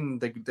game again.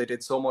 They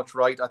did so much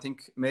right. I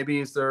think maybe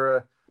is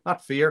there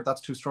not fear, that's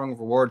too strong of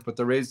a word, but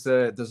there's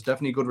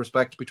definitely good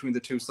respect between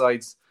the two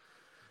sides.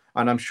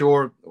 And I'm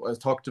sure, as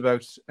talked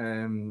about,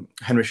 Henry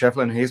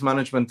Shefflin and his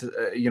management,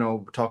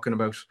 talking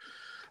about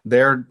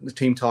their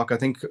team talk. I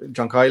think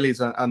John Kiley's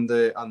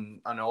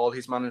and all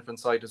his management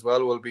side as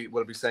well will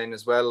be saying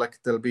as well, like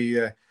they'll be.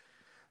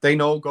 They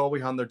know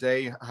Galway on their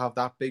day have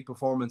that big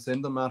performance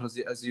in them, Matt,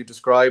 as you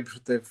described.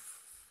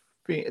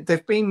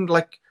 They've been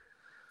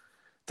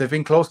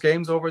close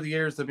games over the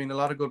years. There've been a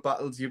lot of good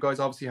battles. You guys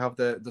obviously have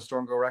the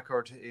stronger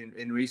record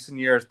in recent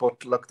years,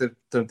 but look,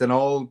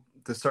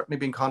 there's certainly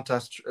been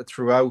contests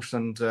throughout,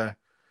 and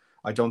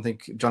I don't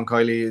think John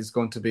Kiley is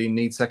going to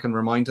need second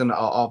reminding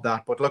of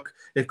that. But look,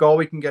 if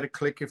Galway can get a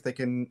click, if they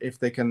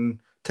can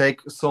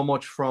take so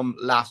much from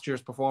last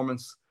year's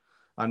performance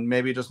and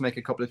maybe just make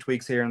a couple of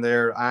tweaks here and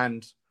there,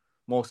 and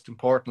most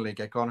importantly,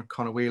 get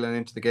Conor Whelan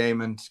into the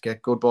game and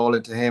get good ball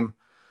into him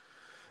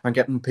and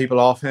getting people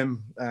off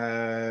him,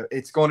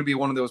 it's going to be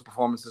one of those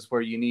performances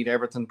where you need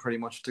everything pretty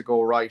much to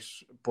go right,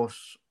 but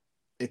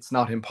it's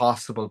not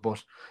impossible.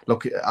 But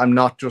look, I'm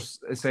not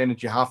just saying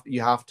that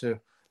you have to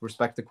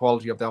respect the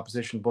quality of the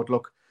opposition, but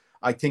look,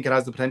 I think it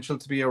has the potential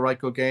to be a right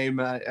good game,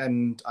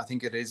 and I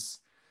think it is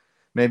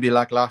maybe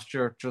like last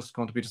year, just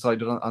going to be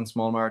decided on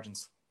small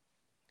margins.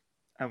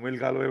 And will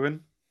Galway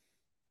win?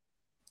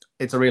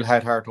 It's a real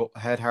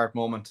head-heart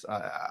moment.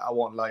 I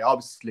won't lie.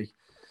 Obviously,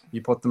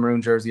 you put the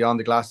maroon jersey on,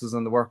 the glasses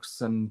and the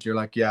works, and you're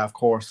like, yeah, of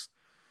course.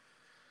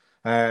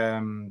 They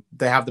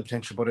have the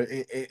potential, but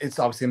it's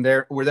obviously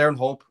we're there in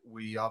hope.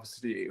 We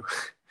obviously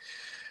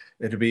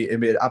it'd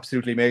be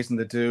absolutely amazing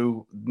to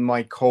do.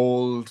 My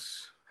cold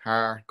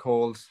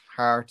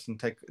heart and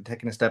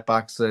taking a step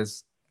back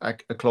says a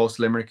close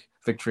Limerick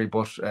victory,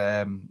 but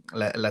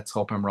let's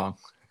hope I'm wrong.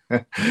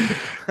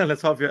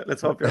 Let's hope you're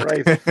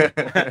right.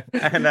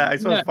 And I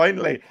suppose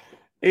finally,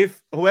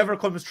 if whoever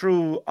comes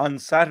through on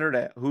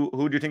Saturday,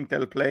 who do you think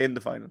they'll play in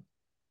the final?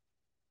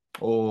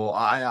 Oh,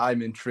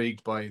 I'm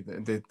intrigued by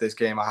this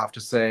game, I have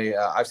to say.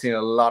 I've seen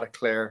a lot of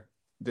Clare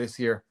this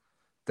year.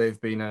 They've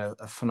been a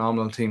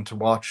phenomenal team to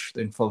watch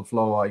in full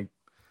flow. I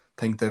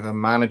think they've a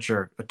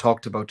manager. I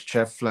talked about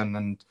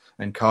Shefflin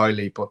and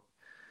Kylie, but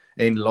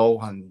in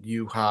Lohan,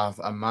 you have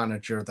a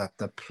manager that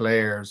the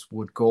players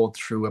would go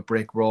through a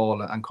brick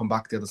wall and come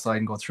back the other side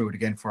and go through it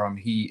again for him.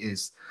 He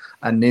is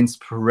an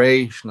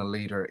inspirational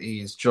leader.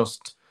 He is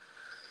just...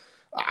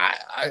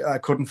 I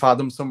couldn't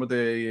fathom some of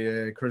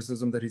the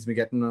criticism that he's been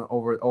getting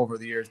over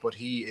the years, but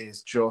he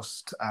is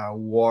just a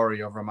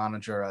warrior of a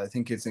manager. I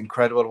think it's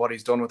incredible what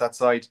he's done with that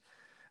side.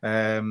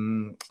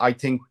 I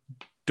think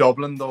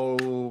Dublin,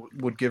 though,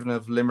 would give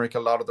Limerick a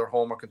lot of their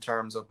homework in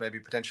terms of maybe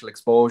potential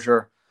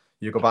exposure.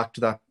 You go back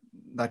to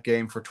that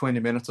game for 20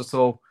 minutes or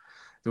so.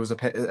 There was a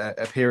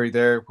period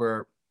there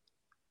where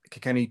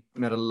Kilkenny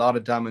made a lot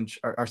of damage,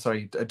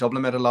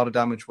 Dublin made a lot of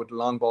damage with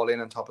long ball in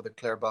on top of the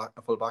Clare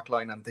full back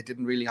line, and they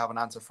didn't really have an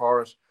answer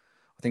for it.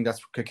 I think that's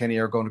what Kilkenny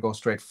are going to go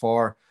straight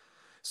for.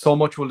 So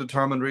much will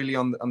determine really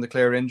on the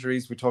Clare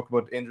injuries. We talk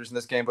about injuries in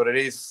this game, but it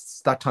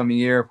is that time of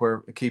year where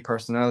key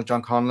personnel,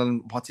 John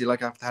Conlon, what's he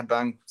like after that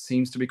bang,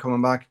 seems to be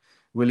coming back.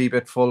 Willie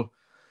bit full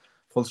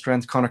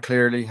strength. Connor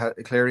Cleary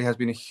has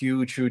been a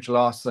huge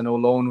loss. I know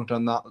Lone went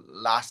on that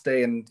last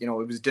day, and it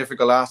was a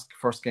difficult ask,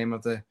 first game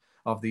of the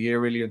year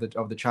really,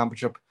 of the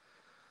championship.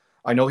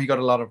 I know he got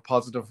a lot of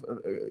positive,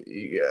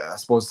 I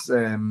suppose,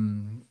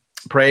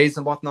 praise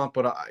and whatnot,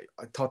 but I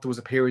thought there was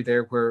a period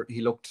there where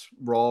he looked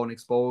raw and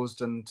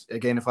exposed. And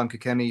again, if I'm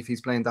Kilkenny, if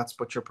he's playing, that's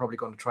what you're probably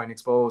going to try and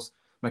expose.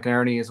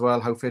 McInerney as well,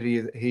 how fit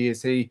he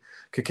is.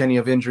 Kilkenny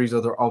have injuries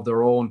of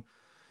their own.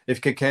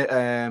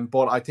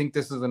 But I think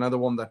this is another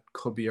one that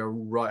could be a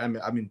right.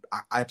 I mean,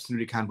 I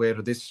absolutely can't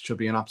wait. This should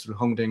be an absolute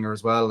humdinger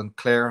as well. And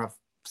Clare have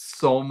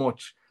so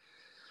much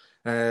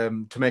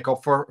to make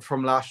up for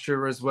from last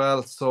year as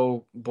well.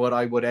 So, but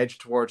I would edge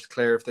towards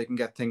Clare if they can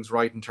get things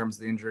right in terms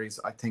of the injuries.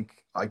 I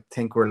think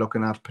we're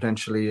looking at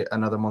potentially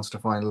another Munster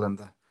final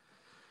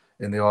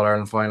in the All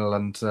Ireland final,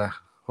 and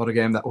what a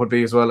game that would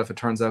be as well if it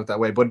turns out that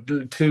way.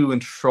 But two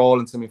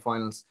enthralling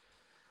semi-finals.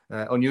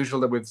 Unusual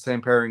that we have the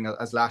same pairing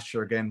as last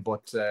year again,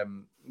 but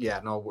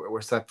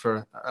we're set for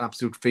an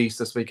absolute feast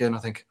this weekend, I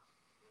think.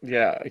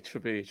 Yeah, it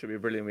should be a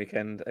brilliant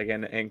weekend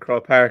again in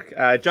Croke Park.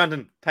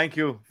 Jonathan, thank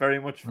you very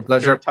much for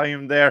your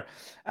time there.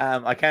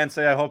 I can't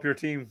say I hope your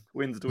team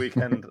wins the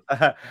weekend.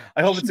 I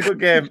hope it's a good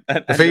game.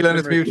 The feeling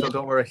is mutual,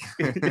 don't worry.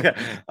 Yeah,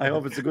 I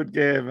hope it's a good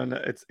game, and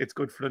it's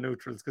good for the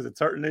neutrals, because it's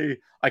certainly,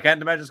 I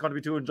can't imagine it's going to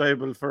be too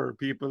enjoyable for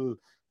people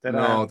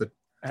that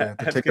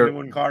the ticket in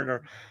one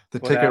corner.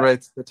 Ticket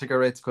rates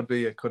could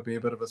be a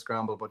bit of a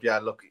scramble, but yeah,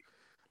 look,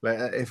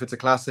 if it's a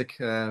classic,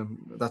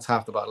 that's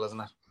half the battle, isn't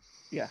it?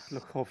 Yeah,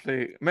 look,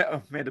 hopefully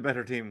may the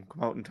better team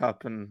come out on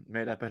top, and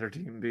may that better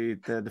team be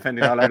the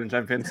defending All-Ireland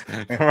champions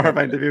from our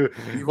point of view.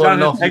 You've won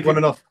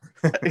enough.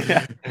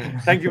 Yeah.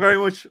 Thank you very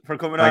much for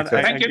coming on.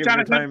 Thank you,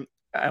 Jonathan.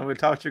 And we'll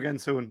talk to you again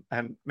soon,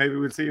 and maybe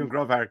we'll see you in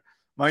Croke Park.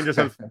 Mind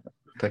yourself.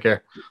 Take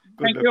care.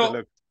 Thank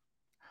you.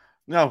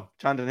 Now,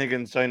 Jonathan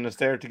Higgins joining us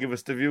there to give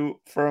us the view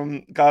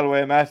from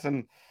Galway, Matt,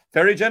 and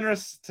very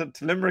generous to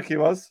Limerick he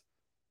was.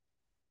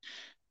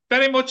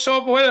 Very much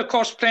so. Well, of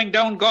course, playing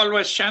down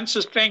Galway's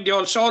chances, playing the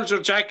old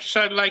soldier, Jack.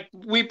 So,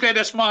 we played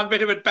a small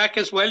bit of it back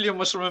as well, you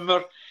must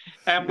remember.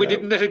 We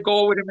didn't let it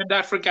go with him in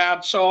that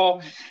regard.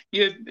 So,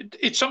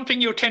 it's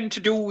something you tend to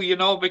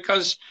do,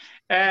 because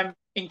in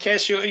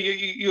case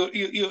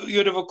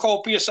you'd have a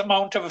copious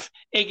amount of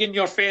egg in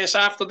your face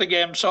after the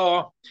game.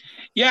 So,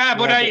 yeah,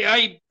 but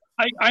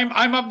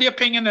I'm of the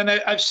opinion, and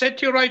I've said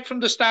to you right from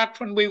the start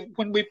when we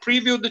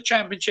previewed the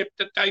championship,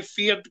 that I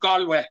feared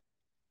Galway.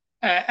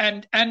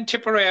 And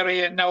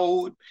Tipperary.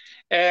 Now,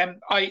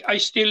 I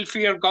still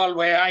fear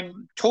Galway.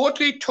 I'm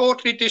totally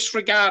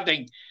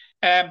disregarding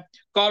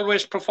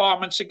Galway's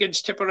performance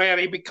against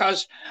Tipperary,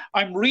 because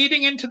I'm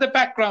reading into the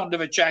background of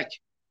it, Jack.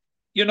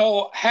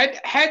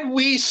 Had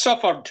we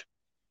suffered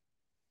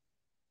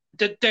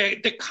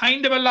the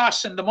kind of a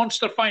loss in the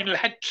Munster final,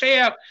 had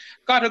Clare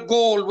got a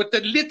goal with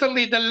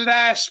literally the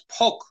last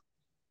puck,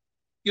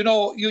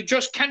 you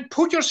just can't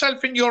put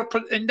yourself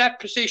in that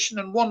position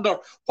and wonder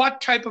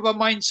what type of a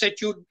mindset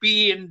you'd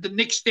be in the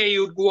next day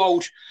you'd go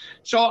out.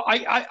 So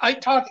I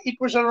thought it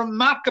was a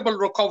remarkable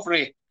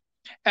recovery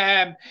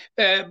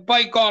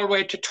by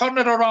Galway to turn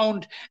it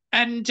around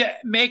and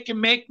make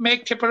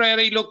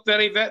Tipperary look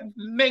very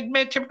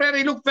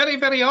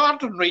very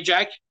ordinary,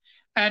 Jack.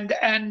 And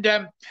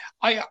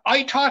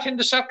I thought in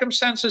the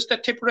circumstances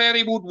that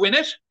Tipperary would win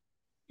it,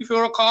 if you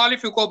recall,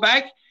 if you go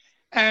back,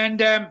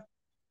 and.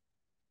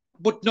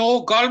 But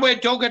no, Galway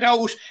dug it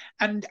out,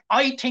 and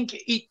I think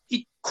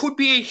it could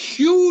be a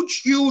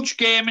huge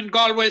game in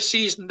Galway's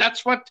season.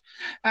 That's what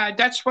I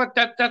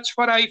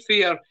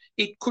fear.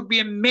 It could be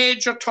a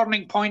major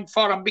turning point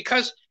for them,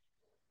 because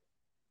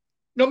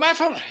no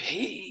matter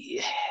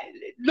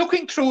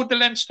looking through the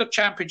Leinster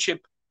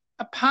Championship,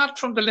 apart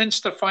from the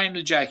Leinster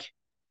final, Jack,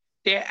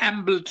 they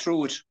ambled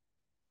through it.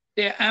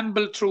 And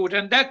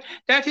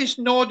that is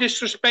no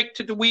disrespect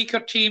to the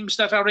weaker teams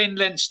that are in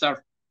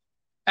Leinster.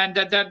 And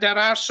that there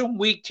are some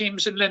weak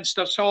teams in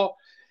Leinster. So,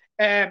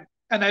 and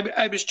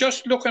I was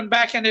just looking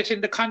back at it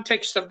in the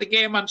context of the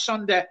game on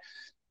Sunday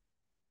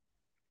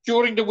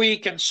during the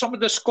week, and some of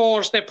the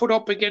scores they put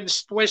up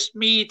against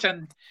Westmeath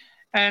and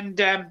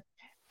Antrim,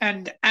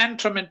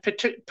 and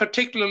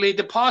particularly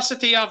the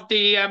paucity of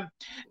the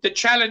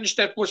challenge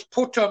that was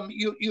put to them.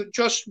 You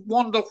just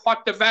wonder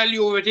what the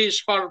value of it is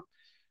for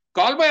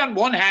Galway on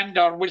one hand,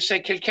 or we'll say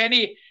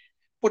Kilkenny,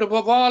 but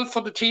above all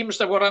for the teams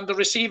that were on the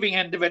receiving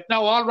end of it.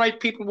 Now, all right,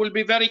 people will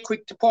be very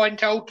quick to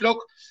point out,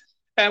 look,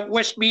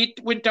 Westmeath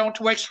went down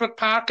to Wexford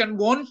Park and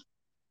won.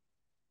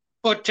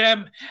 But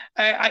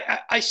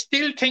I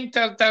still think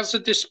that there's a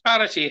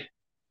disparity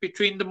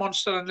between the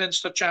Munster and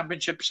Leinster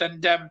championships,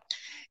 and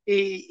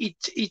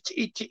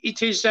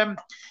it is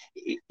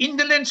in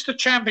the Leinster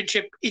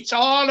championship. It's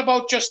all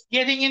about just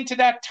getting into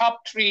that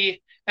top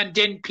three and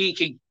then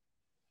peaking.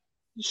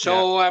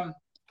 So I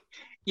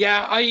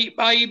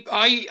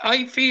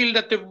feel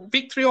that the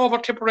victory over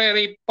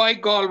Tipperary by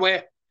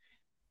Galway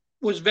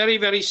was very,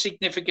 very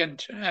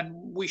significant, and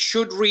we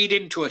should read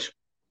into it.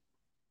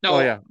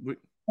 No,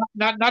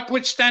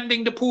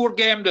 notwithstanding the poor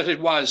game that it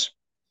was.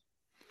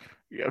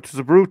 Yeah, it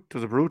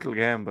was a brutal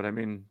game, but I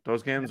mean,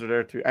 those games are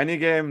there too. Any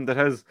game that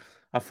has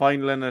a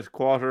final in it,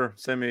 quarter,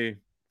 semi,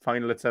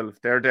 final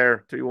itself, they're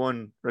there to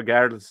win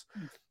regardless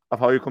of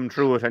how you come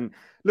through it. And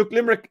look,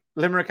 Limerick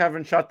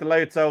haven't shot the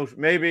lights out.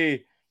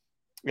 Maybe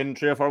in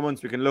 3 or 4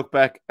 months we can look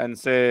back and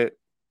say,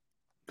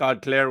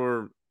 God, Clare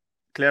were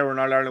an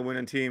All-Ireland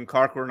winning team,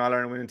 Cork were an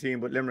All-Ireland winning team,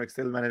 but Limerick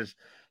still managed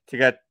to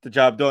get the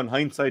job done.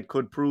 Hindsight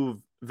could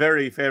prove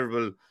very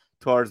favourable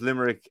towards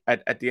Limerick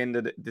at the end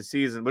of the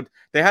season, but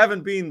they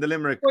haven't been the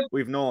Limerick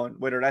we've known,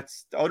 whether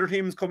that's the other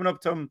teams coming up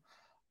to them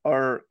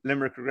or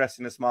Limerick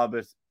regressing a small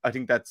bit. I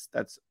think that's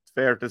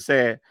fair to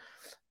say.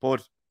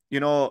 But you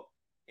know,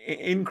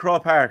 in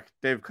Croke Park,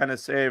 they've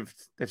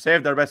saved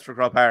their best for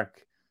Croke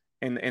Park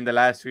in the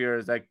last few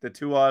years. Like the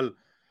three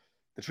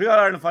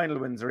All-Ireland final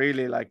wins,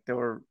 really, like they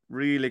were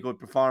really good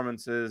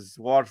performances.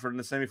 Waterford in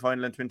the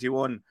semi-final in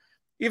 21,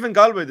 even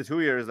Galway the 2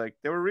 years, like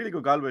they were really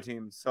good Galway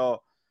teams.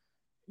 So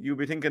you'll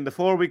be thinking the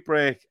 4-week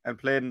break and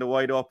played in the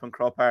wide open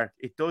Croke Park,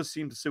 it does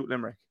seem to suit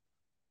Limerick.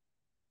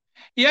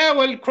 Yeah,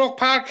 well, Croke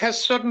Park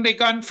has suddenly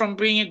gone from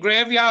being a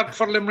graveyard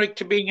for Limerick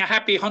to being a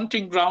happy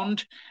hunting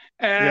ground.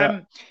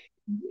 I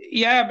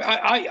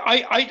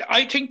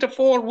think the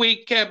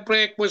 4-week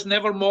break was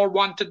never more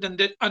wanted than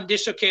on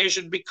this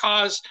occasion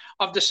because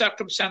of the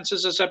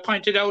circumstances, as I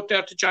pointed out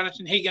there to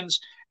Jonathan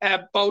Higgins,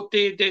 about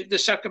the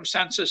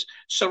circumstances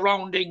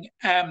surrounding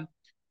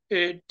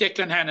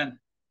Declan Hannon.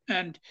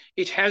 And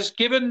it has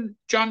given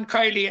John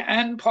Kiley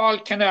and Paul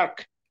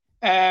Kinnerk,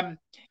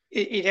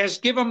 it has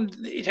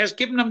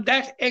given them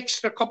that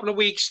extra couple of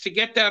weeks to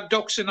get their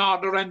ducks in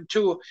order and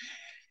to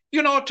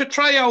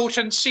try out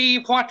and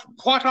see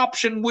what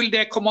option will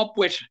they come up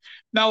with.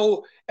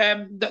 Now,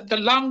 the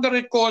longer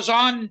it goes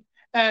on,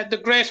 the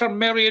greater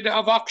myriad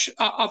of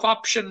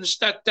options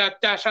that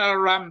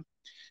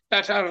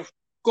are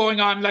going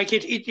on. Like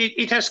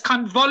it has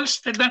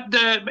convulsed.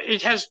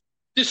 It has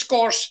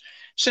discourse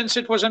since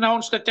it was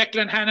announced that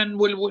Declan Hannon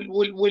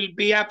will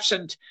be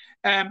absent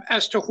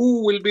as to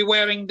who will be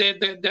wearing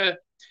the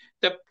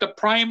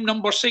prime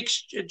number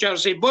 6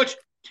 jersey. But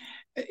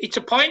it's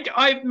a point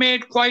I've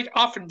made quite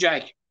often,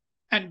 Jack,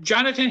 and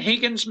Jonathan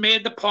Higgins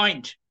made the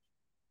point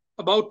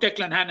about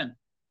Declan Hannon.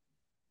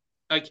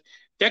 Like,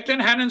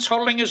 Declan Hannon's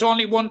hurling is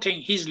only one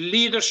thing. His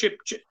leadership,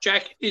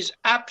 Jack, is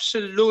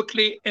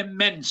absolutely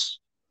immense.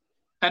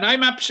 And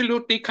I'm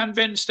absolutely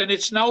convinced, and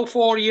it's now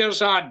 4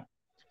 years on,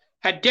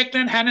 had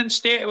Declan Hannon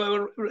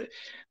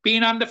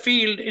been on the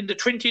field in the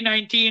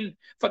 2019,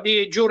 for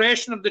the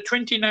duration of the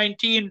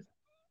 2019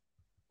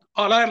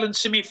 All-Ireland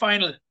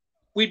semi-final,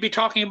 we'd be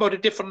talking about a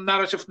different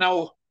narrative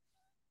now.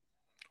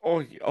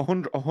 Oh,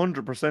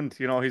 100%.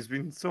 You know, he's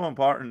been so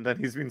important and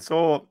he's been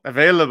so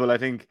available. I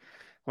think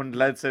when the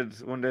lad said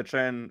one day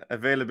train,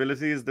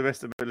 availability is the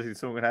best ability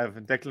someone can have.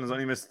 And Declan has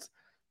only missed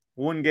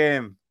one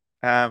game,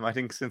 I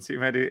think, since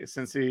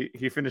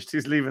he finished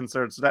his leaving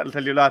cert. So that'll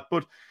tell you a lot.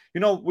 But you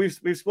know,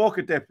 we've spoke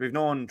at depth. We've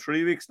known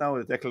 3 weeks now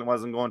that Declan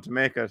wasn't going to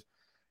make it.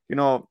 You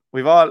know,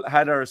 we've all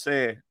had our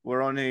say.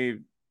 We're only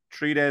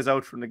 3 days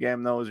out from the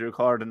game now as you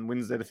record on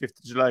Wednesday, the 5th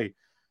of July.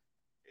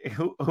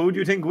 Who do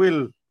you think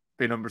will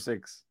be number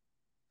 6?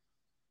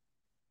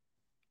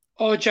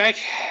 Oh, Jack,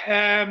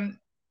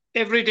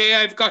 every day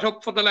I've got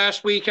up for the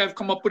last week, I've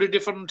come up with a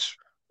different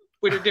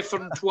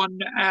one.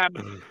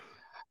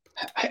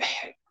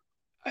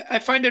 I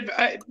find it,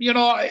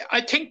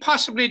 I think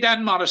possibly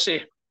Dan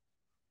Morrissey,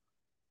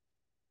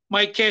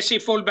 Mike Casey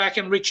fullback,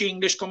 and Richie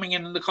English coming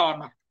in the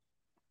corner.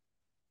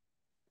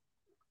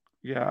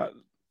 Yeah,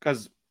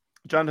 because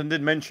Jonathan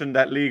did mention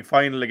that league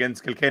final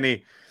against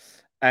Kilkenny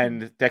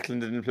and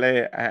Declan didn't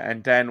play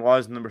and Dan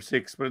was number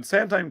 6. But at the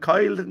same time,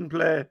 Kyle didn't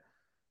play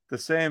the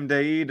same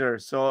day either.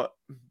 So,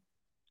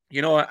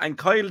 you know, and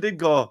Kyle did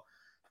go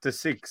to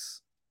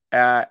 6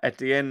 at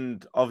the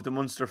end of the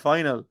Munster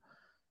final,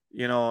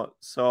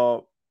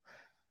 so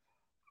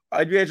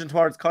I'd be edging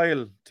towards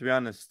Kyle, to be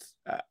honest,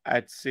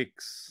 at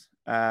 6,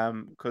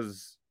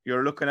 because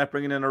you're looking at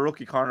bringing in a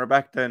rookie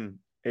cornerback then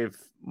if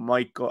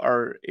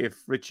if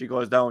Richie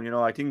goes down.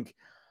 I think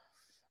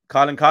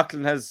Colin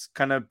Coughlin has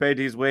kind of bed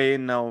his way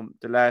in now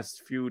the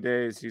last few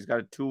days. He's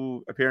got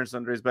 2 appearances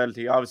under his belt.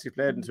 He obviously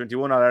played in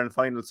 21 All-Ireland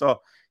final,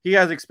 so he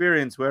has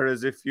experience,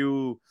 whereas if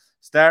you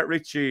start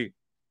Richie,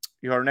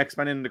 your next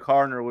man in the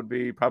corner would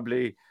be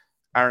probably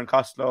Aaron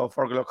Costello,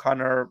 Fergal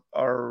O'Connor,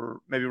 or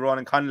maybe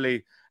Ronan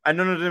Connolly, and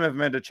none of them have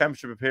made a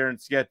championship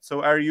appearance yet.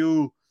 So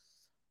you're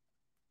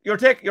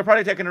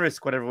probably taking a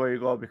risk whatever way you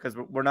go, because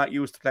we're not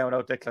used to playing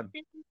without Declan.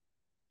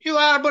 You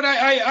are, but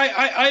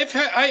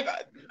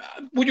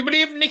would you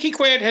believe Nicky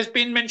Quaid has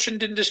been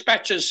mentioned in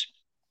dispatches?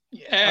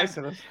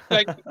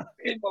 Like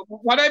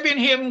what I've been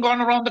hearing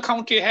going around the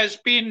county has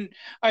been,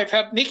 I've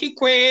heard Nicky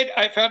Quaid,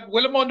 I've heard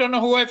Willem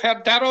O'Donoghue, I've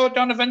heard Darragh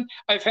O'Donovan,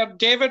 I've heard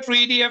David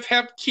Reedy, I've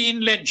heard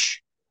Keane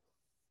Lynch.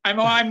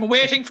 I'm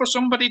waiting for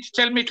somebody to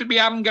tell me it'll be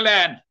Aaron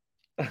Gillane.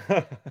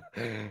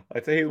 I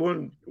tell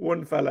you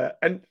one fella,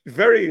 and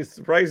very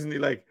surprisingly,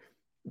 like,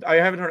 I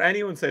haven't heard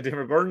anyone say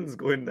David Burns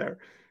go in there,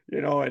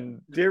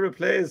 and David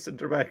plays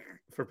centre back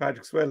for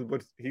Patrick Swell,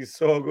 but he's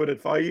so good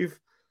at 5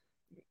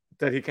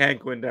 that he can't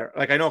go in there.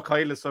 Like, I know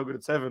Kyle is so good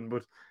at 7,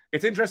 but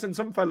it's interesting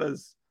some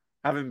fellas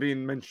haven't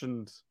been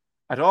mentioned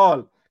at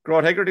all.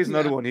 Grant Hegarty's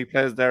another one. He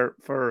plays there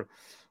for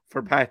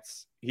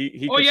Pats.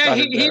 He's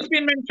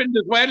been mentioned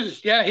as well.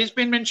 Yeah, he's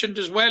been mentioned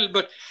as well.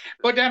 But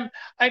I'm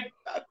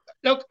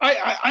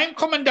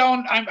coming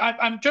down.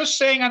 I'm just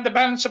saying, on the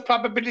balance of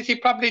probability,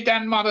 probably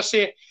Dan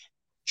Morrissey,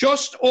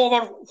 just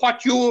over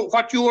what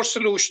your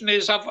solution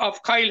is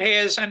of Kyle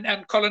Hayes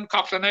and Colin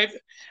Coughlin.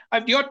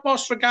 I've the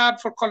utmost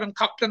regard for Colin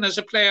Coughlin as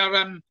a player,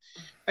 and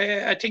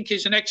I think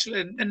he's an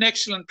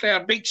excellent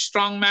player, big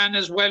strong man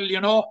as well.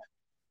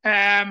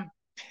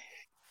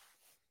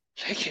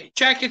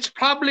 Jack, it's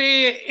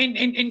probably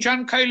in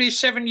John Kiley's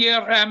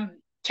 7-year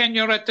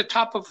tenure at the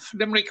top of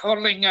Limerick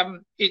hurling.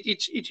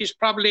 It is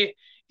probably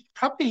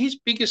his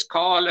biggest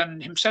call,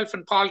 and himself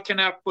and Paul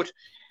Kennard. But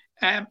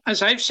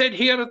as I've said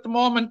here at the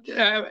moment,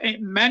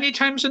 many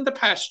times in the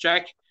past,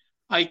 Jack,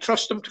 I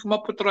trust them to come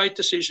up with the right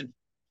decision.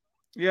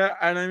 Yeah,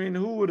 and I mean,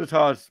 who would have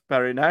thought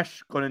Barry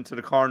Nash going into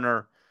the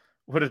corner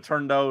would have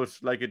turned out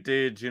like it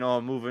did,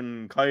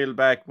 moving Kyle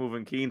back,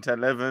 moving Keane to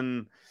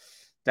 11,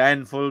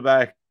 Dan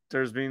fullback.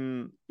 There's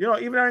been,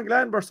 even Aaron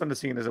Glenn burst on the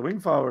scene as a wing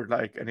forward,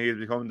 and he's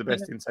become the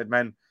best inside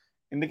man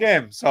in the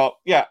game. So,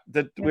 yeah,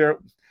 we're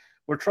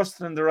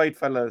trusting in the right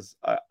fellas,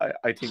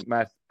 I think,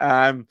 Matt.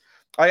 I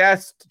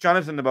asked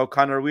Jonathan about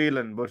Conor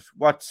Whelan, but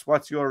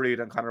what's your read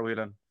on Conor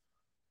Whelan?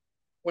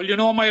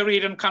 Well, my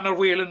read on Conor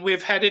Whelan,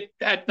 we've had it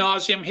ad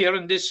nauseum here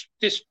in this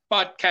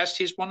podcast.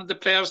 He's one of the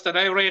players that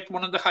I rate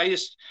one of the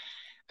highest.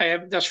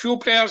 There's few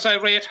players I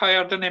rate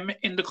higher than him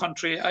in the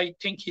country. I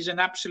think he's an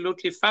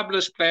absolutely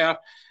fabulous player.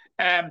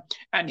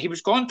 And he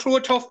was going through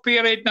a tough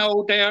period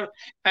now there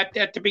at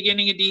the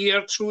beginning of the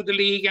year through the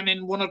league and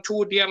in 1 or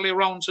 2 of the early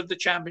rounds of the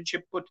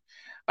championship. But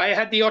I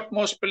had the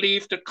utmost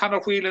belief that Conor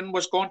Whelan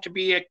was going to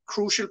be a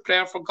crucial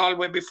player for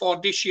Galway before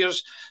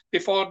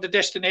the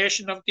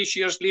destination of this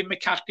year's Liam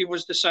McCarthy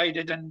was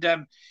decided. And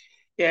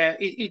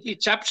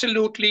it's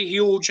absolutely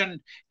huge and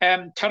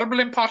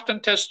terrible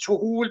important as to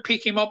who will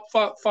pick him up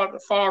for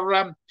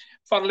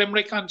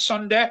Limerick on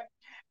Sunday.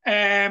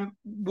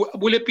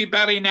 Will it be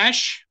Barry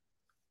Nash?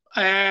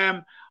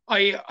 I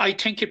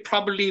think it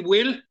probably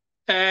will.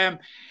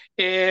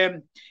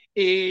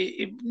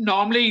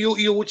 Normally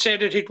you would say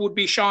that it would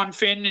be Sean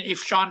Finn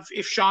if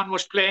Sean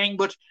was playing,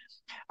 but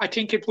I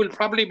think it will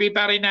probably be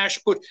Barry Nash.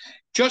 But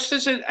just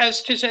as it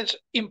is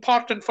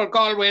important for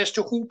Galway as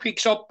to who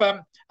picks up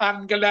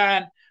Aaron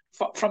Gillane,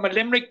 from a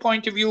Limerick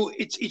point of view,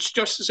 it's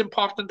just as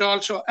important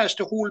also as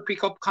to who will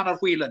pick up Conor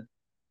Whelan.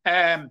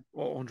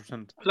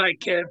 100%.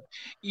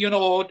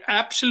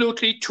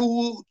 Absolutely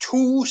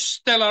two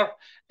stellar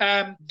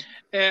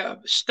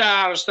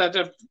stars that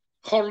are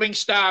hurling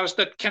stars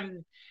that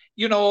can,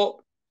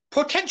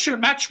 potential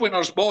match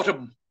winners, both of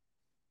them.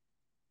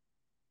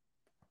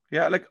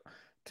 Yeah,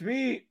 to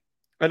me,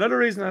 another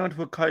reason I want to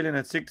put Kyle in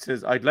at 6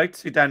 is I'd like to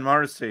see Dan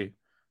Morrissey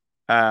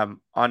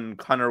on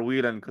Conor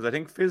Whelan, because I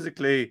think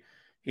physically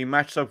he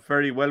matched up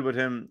very well with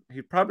him.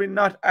 He's probably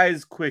not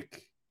as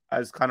quick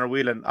as Conor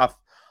Whelan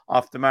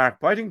off the mark,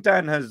 but I think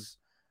Dan has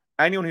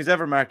anyone he's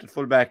ever marked at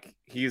fullback,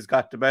 he's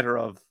got the better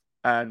of,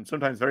 and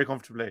sometimes very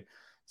comfortably.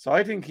 So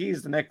I think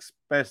he's the next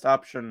best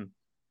option.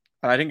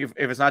 And I think if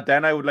it's not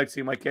Dan, I would like to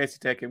see Mike Casey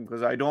take him,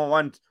 because you don't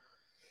want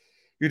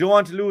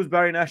to lose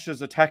Barry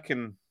Nash's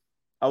attacking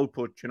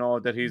output,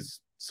 that he's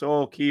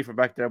so key for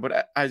back there.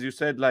 But as you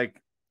said, they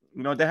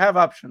have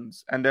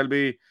options, and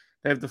they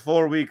have the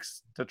 4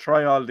 weeks to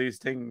try all these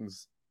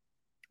things,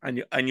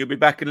 and you'll be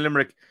back in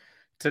Limerick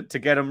to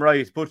get them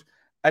right. But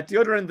at the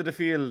other end of the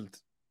field,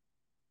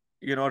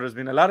 there's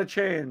been a lot of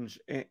change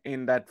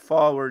in that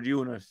forward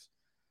unit.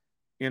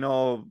 Do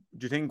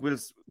you think will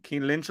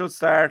Keane Lynch will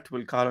start?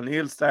 Will Colin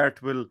Neal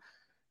start? Will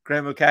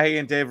Graham Mulcahy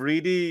and Dave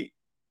Reedy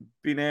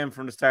be named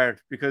from the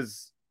start?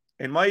 Because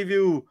in my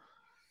view,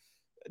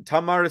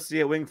 Tom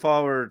Morrissey at wing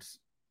forward,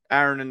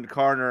 Aaron in the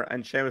corner,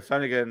 and Seamus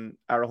Flanagan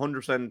are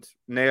 100%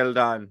 nailed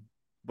on.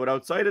 But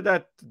outside of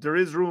that, there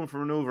is room for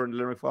manoeuvre in the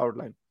Limerick forward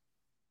line.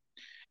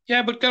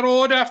 Yeah, but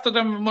Garrod after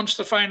the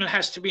Munster final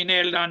has to be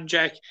nailed on,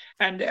 Jack,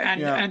 and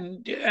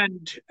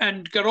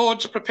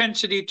Garrod's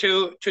propensity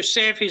to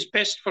save his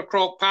best for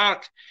Croke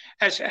Park.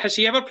 Has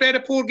he ever played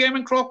a poor game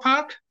in Croke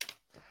Park?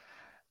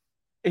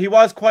 He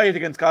was quiet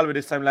against Galway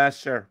this time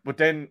last year, but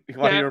then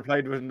what he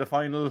replied with in the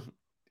final,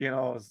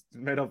 was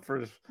made up for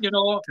it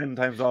 10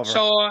 times over.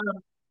 So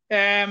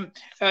I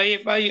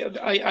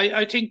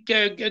think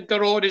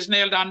Garrod is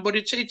nailed on, but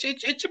it's a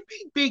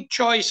big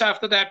choice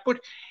after that. But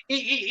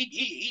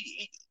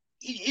in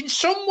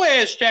some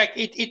ways, Jack,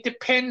 it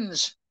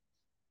depends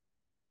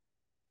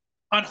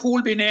on who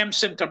will be named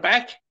centre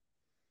back.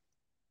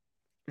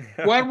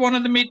 Were one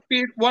of the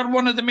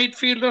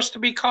midfielders to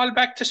be called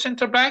back to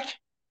centre back?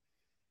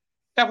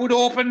 That would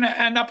open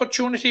an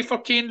opportunity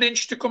for Cian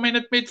Lynch to come in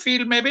at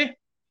midfield, maybe.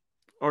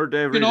 Or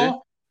Dave Reedy.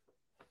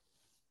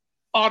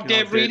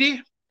 Dave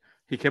Reedy.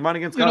 He came on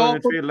against Galway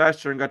midfield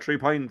last year and got 3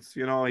 points.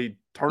 He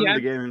turned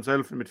the game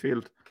himself in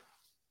midfield.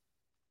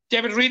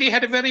 David Reedy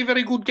had a very,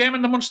 very good game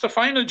in the Munster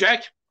final,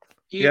 Jack.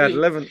 He had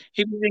 11.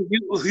 He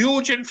was a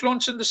huge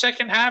influence in the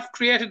second half,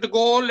 created the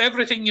goal,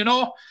 everything,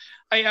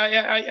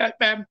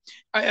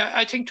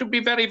 I think it would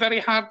be very, very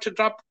hard to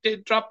drop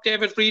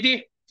David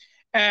Reedy.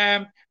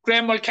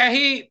 Graham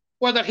Mulcahy,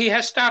 whether he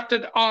has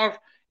started or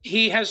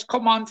he has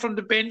come on from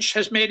the bench,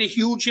 has made a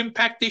huge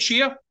impact this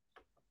year,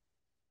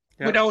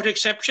 without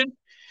exception.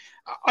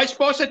 I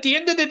suppose at the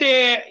end of the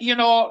day,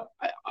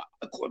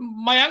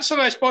 my answer,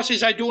 I suppose,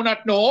 is I do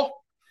not know.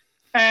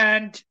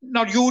 And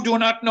now you do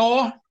not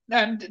know.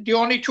 And the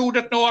only two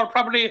that know are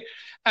probably,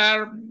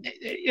 I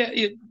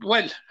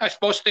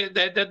suppose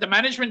the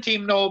management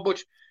team know,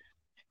 but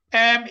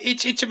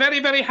it's a very,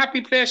 very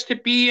happy place to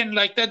be in.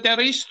 Like that, there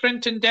is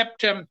strength and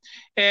depth,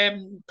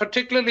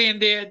 particularly in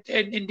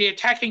the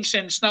attacking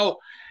sense now.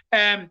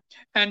 And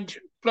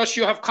plus,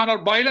 you have Conor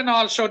Boylan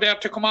also there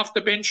to come off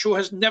the bench, who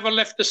has never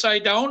left the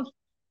side down.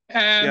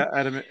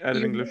 Adam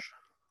English.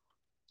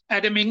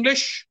 Adam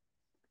English.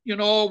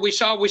 We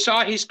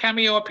saw his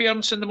cameo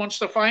appearance in the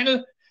Munster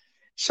final.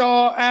 So,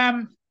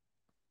 and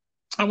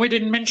we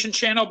didn't mention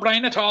Shane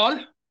O'Brien at all.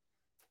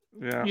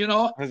 Yeah.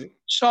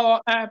 So,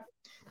 I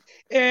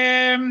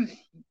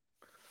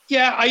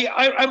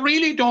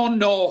really don't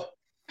know.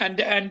 And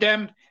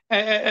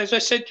as I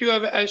said to you,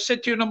 I've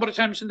said to you a number of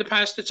times in the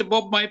past, it's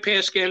above my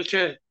pay scale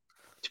to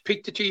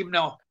pick the team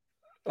now.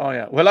 Oh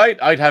yeah. Well,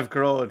 I'd have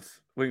Garrod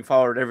wing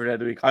forward every day of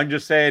the week. I'm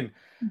just saying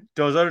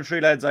those other 3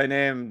 lads I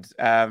named,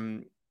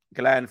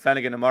 Gillan,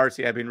 Flanagan, and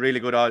Morrissey, have been really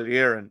good all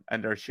year,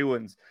 and they're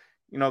shoo-ins.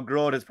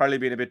 Garrod has probably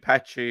been a bit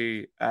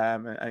patchy,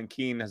 and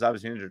Keane has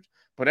obviously injured.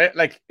 But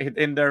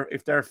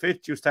if they're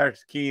fit, you start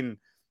Keane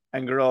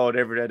and Garrod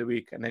every day of the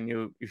week, and then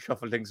you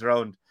shuffle things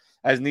around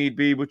as need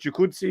be. But you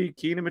could see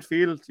Keane in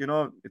midfield.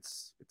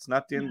 It's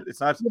not the end. It's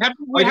not.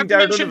 We haven't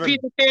mentioned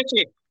Peter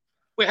Casey.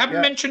 We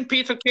haven't mentioned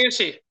Peter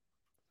Casey.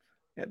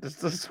 Yeah,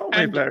 there's so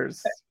many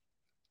players.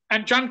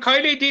 And John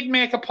Kiley did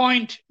make a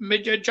point.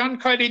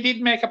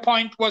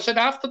 Was it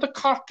after the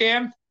Cork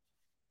game,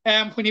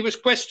 when he was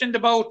questioned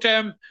about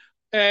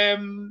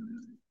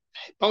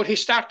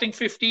his starting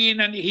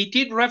 15, and he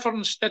did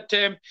reference that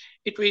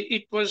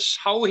it was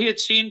how he had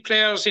seen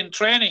players in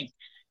training,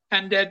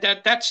 and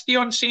that's the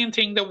unseen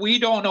thing that we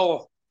don't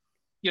know.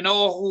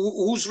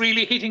 Who's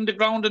really hitting the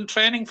ground in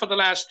training for the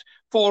last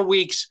 4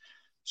 weeks.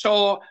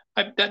 So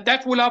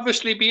that will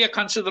obviously be a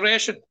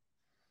consideration.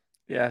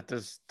 Yeah,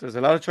 there's a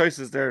lot of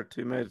choices there to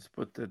be made,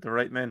 but the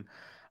right men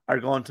are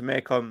going to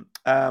make them.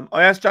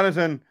 I asked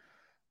Jonathan,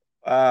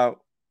 why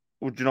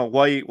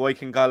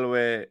can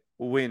Galway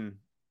win?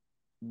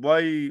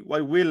 Why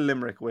will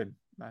Limerick win,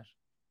 Matt?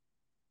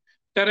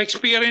 Their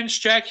experience,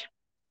 Jack.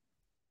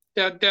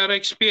 Their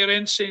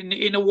experience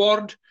in a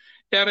word,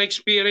 their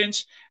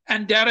experience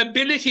and their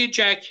ability,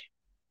 Jack,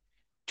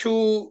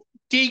 to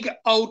dig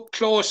out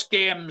close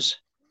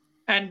games.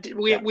 And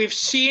we've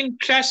seen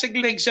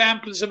classical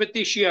examples of it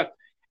this year.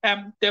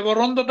 They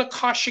were under the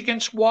cosh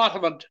against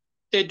Waterford.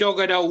 They dug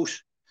it out.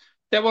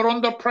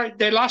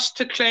 They lost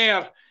to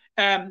Clare.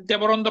 They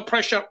were under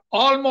pressure,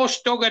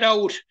 almost dug it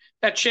out.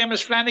 That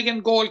Seamus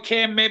Flanagan goal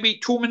came maybe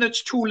 2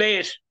 minutes too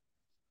late.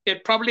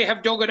 They'd probably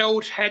have dug it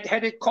out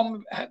had it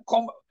come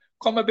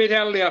a bit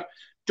earlier.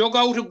 Dug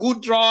out a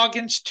good draw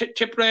against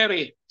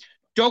Tipperary.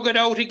 Dug it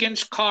out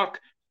against Cork.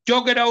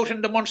 Dug it out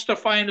in the Munster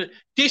final.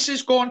 This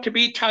is going to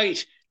be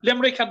tight.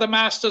 Limerick are the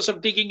masters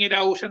of digging it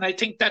out, and I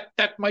think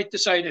that might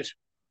decide it.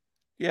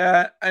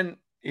 Yeah, and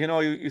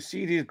you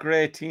see these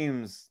great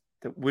teams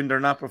that when they're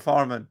not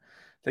performing,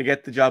 they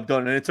get the job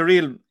done. And it's a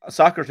real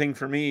soccer thing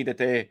for me that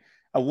a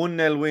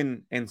 1-0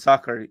 win in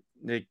soccer,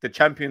 the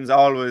champions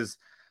always,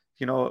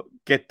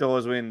 get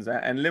those wins.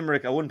 And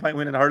Limerick, a 1-point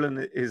win in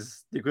hurling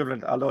is the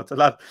equivalent, although it's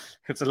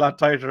a lot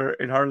tighter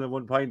in hurling,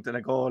 1 point than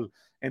a goal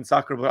in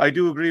soccer. But I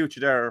do agree with you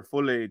there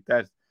fully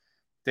that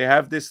they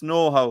have this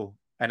know-how,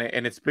 and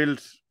it's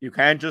built. You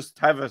can't just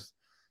have it.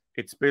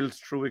 It's built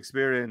through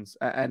experience.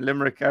 And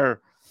Limerick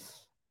are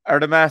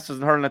the masters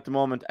in hurling at the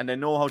moment, and they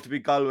know how to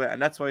beat Galway.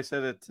 And that's why I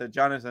said it to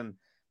Jonathan.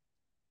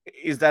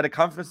 Is that a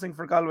confidence thing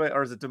for Galway,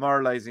 or is it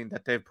demoralising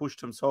that they've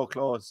pushed them so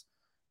close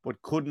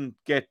but couldn't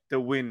get the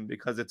win?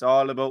 Because it's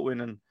all about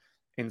winning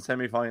in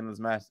semi-finals,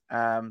 Matt.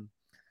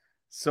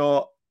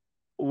 So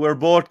we're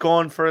both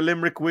going for a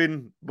Limerick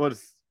win, but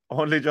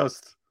only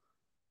just.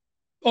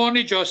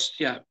 Only just,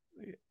 yeah.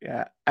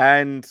 Yeah.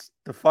 And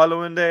the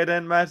following day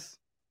then, Matt,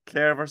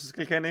 Clare versus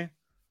Kilkenny.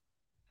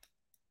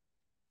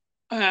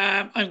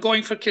 I'm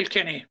going for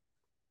Kilkenny.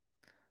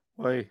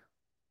 Why?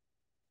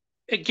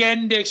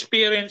 Again, the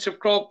experience of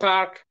Croke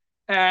Park,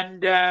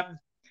 and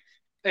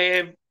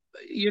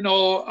you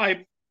know,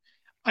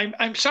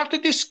 I'm sort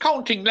of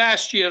discounting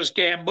last year's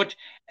game, but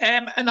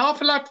an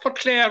awful lot for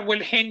Clare will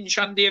hinge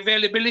on the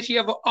availability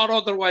of, or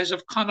otherwise,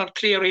 of Conor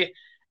Cleary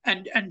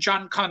and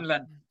John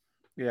Conlon.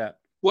 Yeah.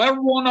 Were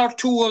one or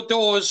two of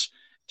those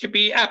to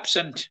be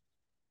absent,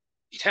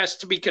 it has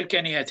to be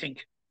Kilkenny, I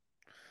think.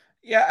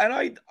 Yeah,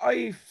 and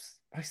I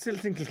still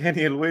think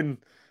Kilkenny will win,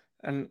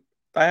 and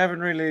I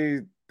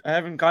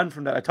haven't gone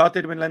from that. I thought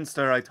they'd win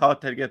Leinster. I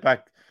thought they'd get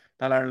back to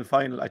the Ireland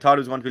final. I thought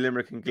it was going to be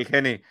Limerick and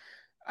Kilkenny,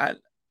 and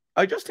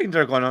I just think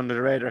they're going under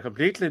the radar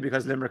completely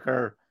because Limerick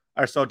are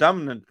so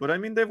dominant. But I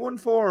mean, they've won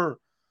four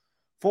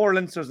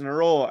Leinsters in a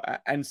row,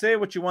 and say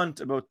what you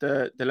want about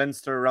the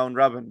Leinster round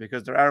robin,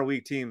 because there are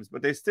weak teams,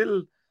 but they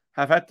still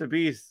have had to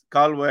beat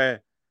Galway,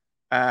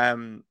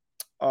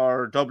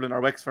 or Dublin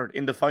or Wexford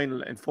in the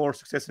final in 4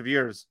 successive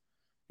years,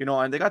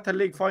 and they got the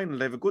league final.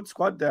 They have a good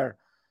squad there.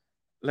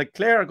 Like,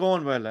 Clare are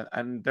going well,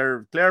 and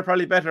Clare are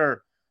probably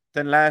better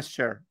than last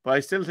year, but I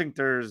still think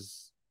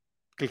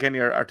Kilkenny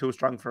are too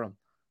strong for them.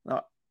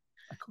 No,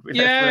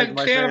 yeah,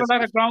 Clare have a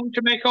lot of ground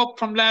to make up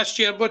from last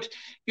year, but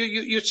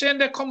you're saying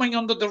they're coming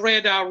under the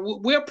radar.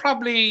 We're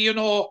probably,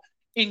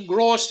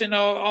 engrossed in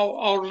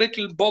our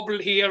little bubble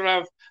here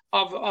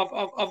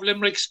of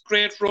Limerick's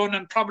great run,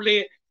 and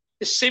probably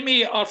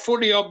semi or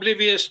fully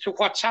oblivious to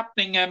what's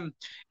happening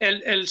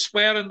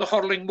elsewhere in the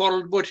hurling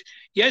world. But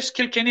yes,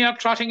 Kilkenny are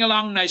trotting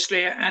along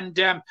nicely, and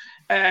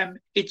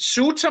it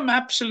suits them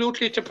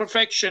absolutely to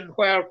perfection,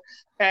 where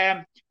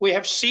we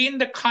have seen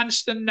the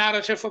constant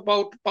narrative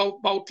about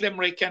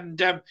Limerick,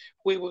 and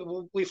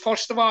we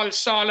first of all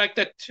saw like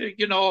that,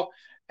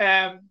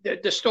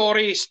 the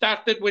story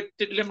started with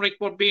Limerick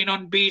were being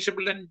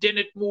unbeatable, and then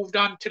it moved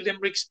on to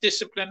Limerick's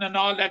discipline and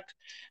all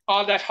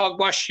that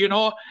hogwash,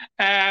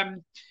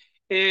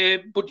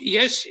 but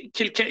yes,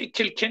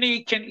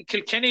 Kilkenny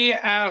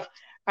are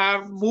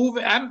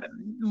moving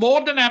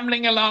more than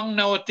ambling along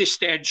now at this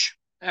stage.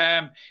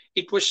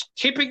 It was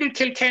typical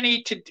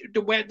Kilkenny to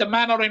the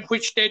manner in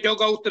which they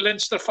dug out the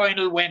Leinster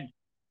final win.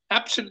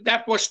 Absolutely,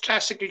 that was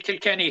classical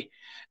Kilkenny,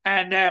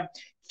 and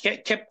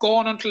kept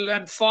going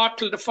and fought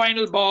till the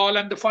final ball,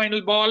 and the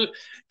final ball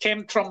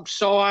came from.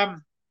 So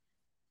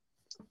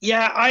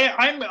yeah,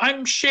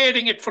 I'm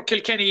shading it for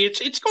Kilkenny.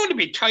 It's going to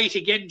be tight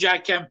again,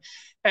 Jack.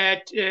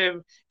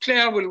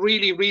 Clare will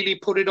really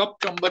put it up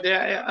to them, but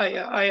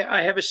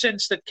I have a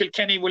sense that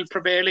Kilkenny will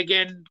prevail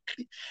again.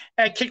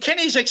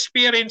 Kilkenny's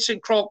experience in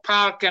Croke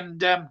Park,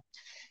 and an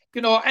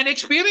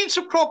experience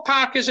of Croke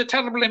Park is a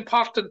terrible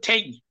important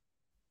thing,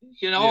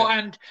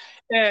 and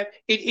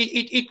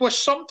it was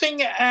something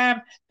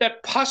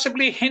that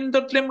possibly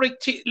hindered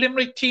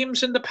Limerick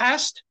teams in the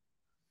past,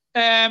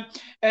 when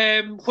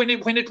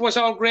it was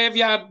our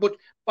graveyard, but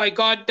by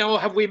God, now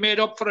have we made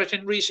up for it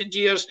in recent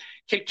years.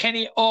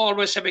 Kilkenny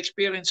always have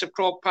experience of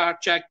Croke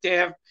Park, Jack. They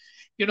have,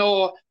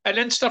 a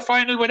Leinster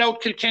final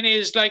without Kilkenny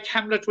is like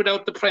Hamlet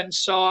without the prince.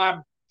 So,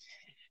 I'm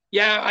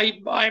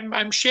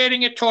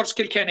shading it towards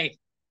Kilkenny.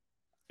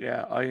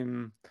 Yeah,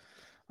 I'm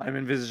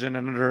envisaging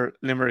another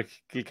Limerick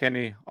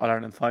Kilkenny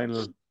All-Ireland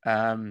final.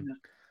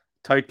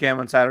 Tight game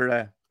on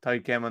Saturday,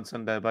 tight game on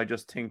Sunday, but I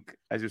just think,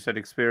 as you said,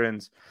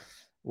 experience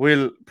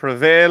will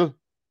prevail.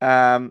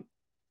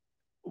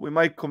 We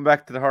might come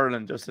back to the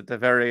hurling just at the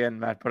very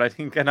end, Matt, but I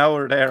think an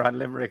hour there on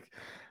Limerick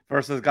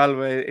versus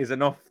Galway is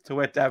enough to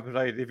whet the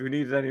appetite if you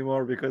need it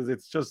anymore, because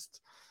it's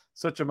just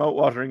such a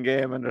mouth-watering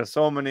game and there's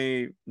so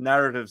many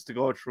narratives to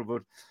go through.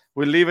 But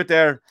we'll leave it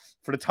there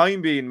for the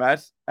time being,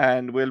 Matt,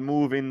 and we'll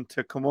move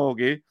into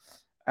Camogie.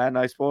 And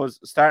I suppose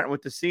starting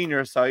with the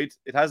senior side,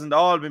 it hasn't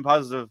all been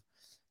positive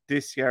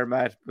this year,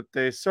 Matt, but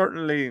they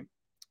certainly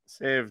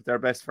saved their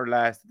best for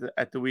last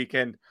at the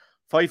weekend.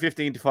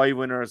 5-15-5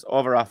 winners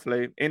over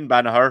Offaly in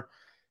Banagher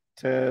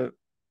to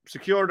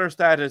secure their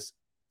status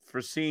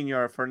for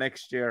senior for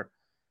next year.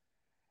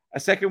 A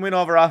second win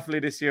over Offaly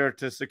this year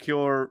to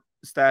secure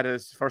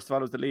status. First of all,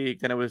 it was the league,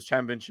 then it was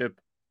championship.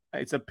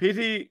 It's a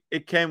pity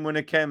it came when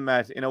it came,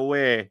 Matt, in a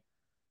way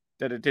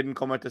that it didn't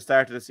come at the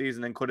start of the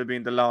season and could have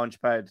been the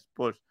launch pad.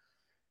 But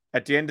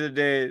at the end of the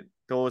day,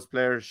 those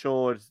players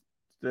showed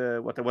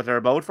what they're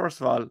about,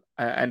 first of all,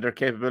 and their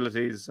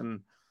capabilities.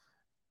 And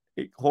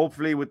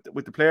hopefully with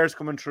the players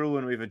coming through,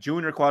 and we have a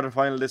junior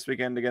quarterfinal this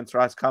weekend against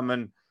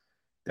Roscommon,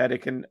 that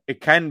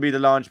it can be the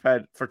launch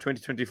pad for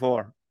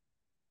 2024.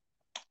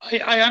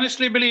 I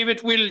honestly believe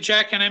it will,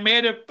 Jack. And I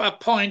made a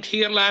point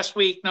here last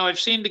week. Now, I've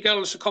seen the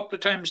girls a couple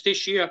of times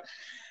this year,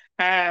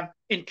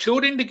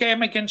 including the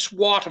game against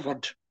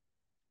Waterford.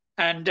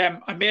 And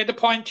I made the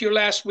point to you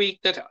last week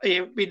that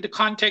in the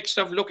context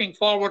of looking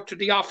forward to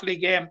the Offaly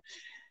game,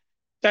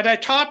 that I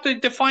thought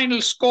that the final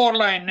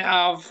scoreline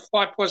of,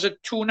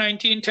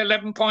 219 to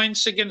 11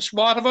 points against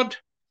Waterford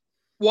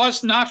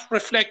was not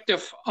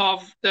reflective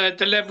of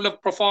the level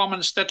of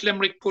performance that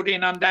Limerick put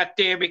in on that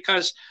day,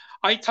 because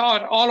I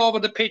thought all over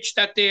the pitch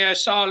that day I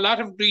saw a lot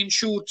of green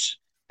shoots.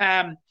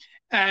 For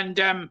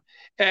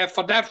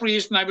that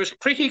reason, I was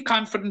pretty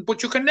confident.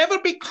 But you can never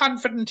be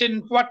confident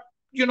in what,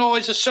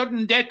 is a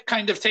sudden death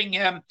kind of thing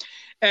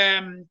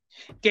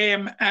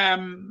game.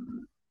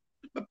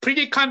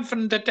 Pretty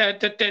confident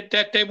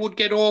that they would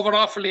get over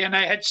Offaly. And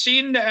I had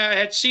seen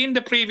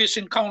the previous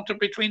encounter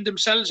between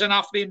themselves and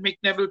Offaly in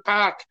McNeville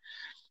Park.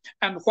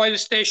 And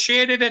whilst they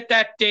shaded it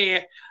that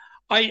day,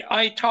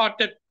 I thought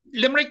that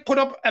Limerick put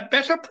up a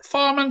better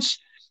performance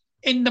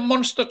in the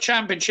Munster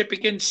Championship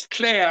against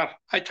Clare.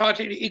 I thought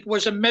it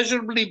was a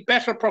measurably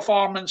better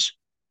performance.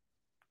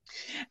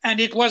 And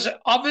it was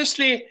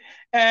obviously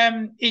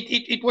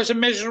it was a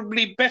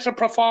measurably better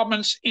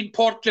performance in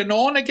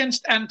Portglenone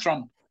against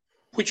Antrim,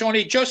 which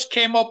only just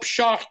came up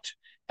short.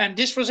 And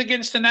this was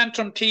against an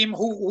Antrim team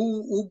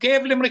who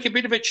gave Limerick a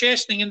bit of a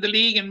chastening in the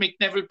league in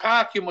McNeville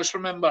Park, you must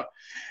remember.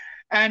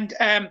 And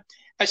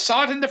I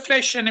saw it in the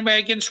flesh anyway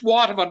against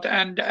Waterford,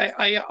 and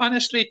I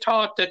honestly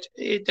thought that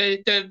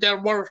there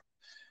were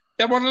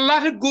a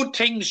lot of good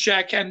things,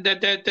 Jack, and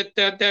that there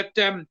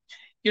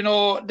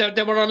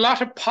were a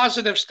lot of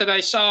positives that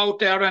I saw out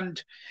there,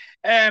 and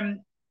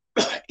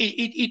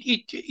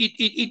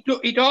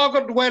it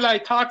augured well, I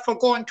thought, for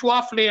going to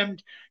Offaly.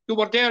 And you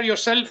were there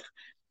yourself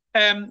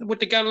with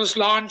the girls'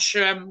 launch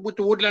with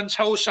the Woodlands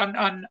House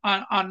on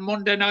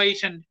Monday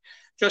night, and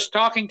just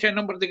talking to a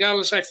number of the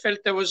girls, I felt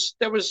there was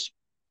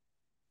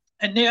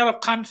an air of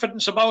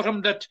confidence about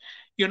them that,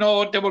 they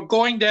were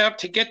going there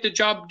to get the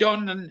job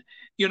done, and,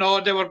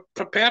 they were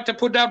prepared to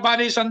put their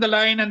bodies on the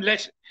line and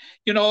let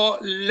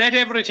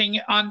everything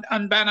on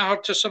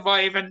Banagher to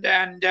survive. And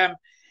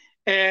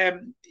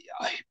I'm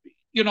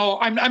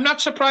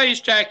not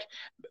surprised, Jack.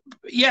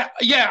 Yeah,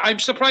 I'm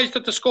surprised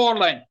at the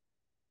scoreline.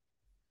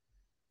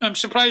 I'm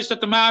surprised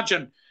at the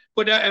margin.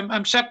 But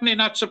I'm certainly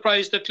not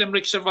surprised that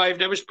Limerick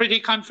survived. I was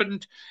pretty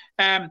confident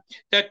that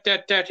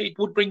it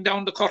would bring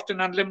down the curtain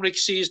on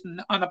Limerick's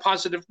season on a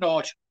positive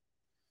note.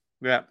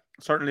 Yeah,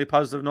 certainly a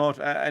positive note.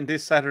 And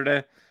this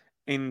Saturday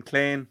in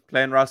Clane,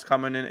 playing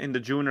Roscommon in the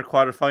junior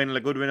quarter-final,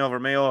 a good win over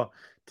Mayo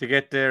to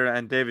get there.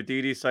 And David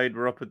Deedy's side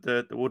were up at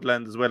the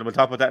Woodlands as well. And we'll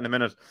talk about that in a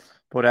minute.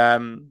 But,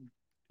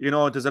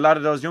 there's a lot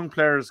of those young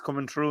players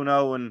coming through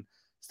now and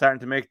starting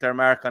to make their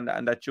mark on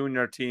that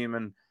junior team.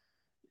 And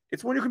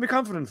it's one you can be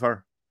confident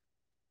for.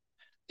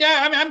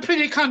 Yeah, I'm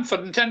pretty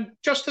confident. And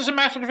just as a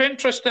matter of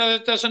interest,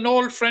 there's an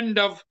old friend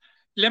of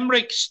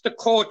Limerick's, the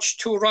coach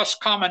to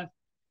Roscommon,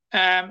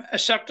 a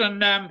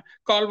certain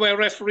Galway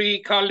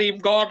referee called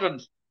Liam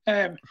Gordon,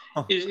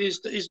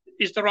 is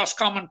the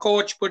Roscommon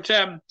coach. But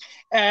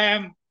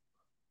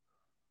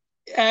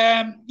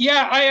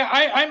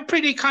I'm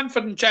pretty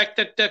confident, Jack,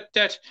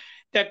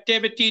 that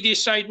David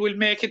Deedy's side will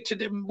make it to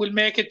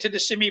the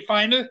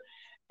semi-final.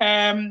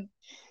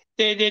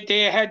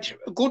 They had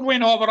a good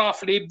win over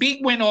Offaly,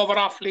 big win over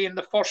Offaly in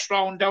the first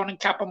round down in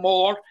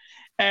Cappamore.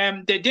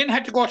 They then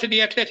had to go to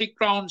the athletic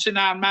grounds in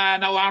Armagh.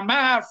 Now,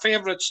 Armagh are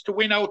favourites to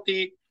win out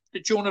the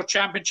junior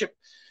championship.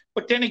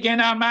 But then again,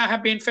 Armagh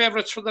have been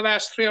favourites for the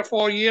last 3 or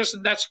 4 years,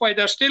 and that's why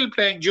they're still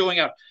playing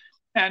junior.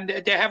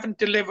 And they haven't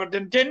delivered.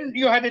 And then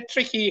you had a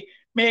tricky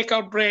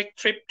make-or-break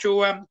trip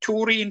to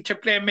Turin to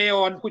play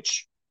Mayo, and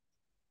which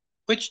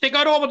they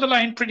got over the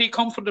line pretty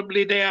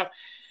comfortably there.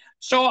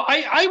 So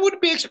I would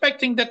be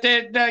expecting that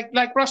they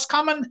like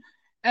Roscommon,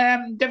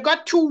 they've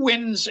got 2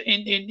 wins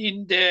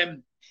in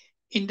the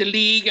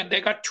league, and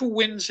they got 2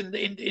 wins in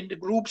the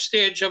group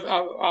stage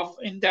of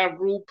in their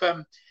group.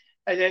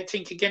 I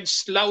think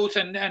against Louth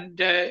and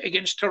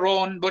against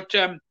Tyrone. But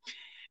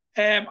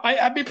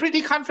I'd be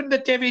pretty confident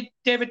that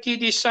David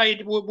Deedy's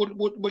side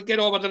would get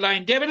over the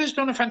line. David has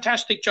done a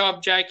fantastic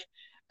job, Jack.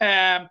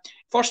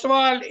 First of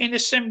all, in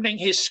assembling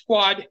his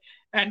squad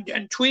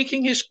and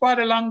tweaking his squad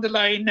along the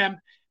line.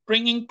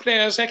 Bringing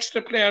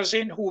extra players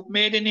in who've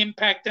made an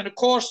impact. And of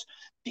course,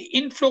 the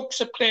influx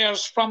of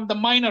players from the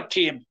minor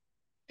team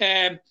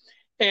who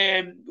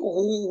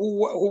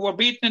were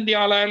beaten in the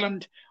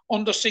All-Ireland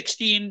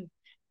under-16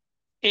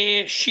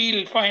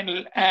 Shield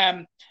final,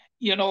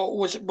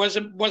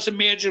 was a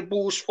major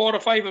boost. 4 or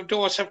 5 of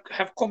those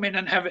have come in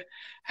and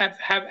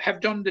have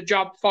done the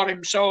job for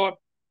him. So,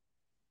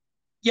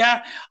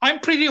 yeah, I'm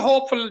pretty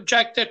hopeful,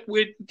 Jack, that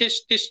with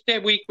this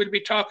week we'll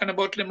be talking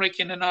about Limerick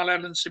in an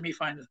All-Ireland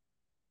semi-final.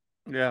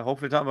 Yeah,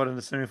 hopefully talking about it in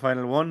the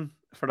semi-final, one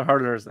for the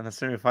hurlers and a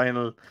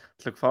semi-final to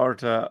look forward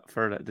to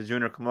for the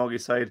junior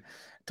camogie side.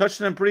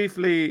 Touching on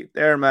briefly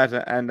there, Matt,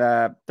 and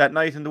that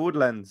night in the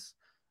Woodlands,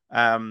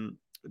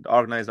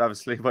 organised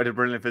obviously by the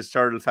brilliant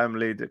Fitzgerald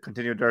family that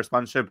continued their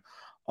sponsorship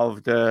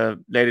of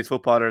the ladies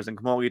footballers and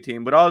camogie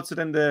team, but also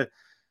then the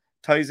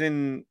ties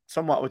in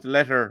somewhat with the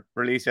letter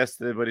released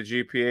yesterday by the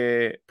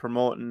GPA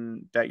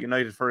promoting that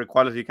United for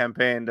Equality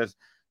campaign that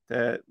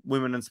the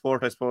women in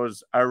sport, I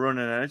suppose, are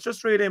running. And it's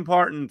just really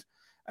important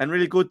and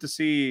really good to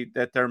see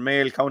that their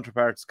male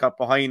counterparts got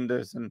behind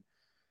it. And,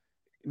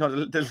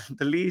 the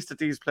least that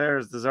these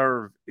players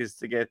deserve is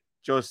to get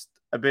just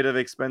a bit of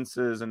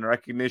expenses and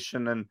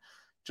recognition and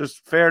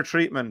just fair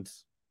treatment,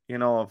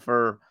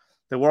 for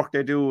the work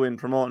they do in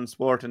promoting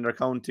sport in their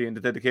county and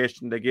the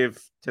dedication they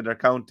give to their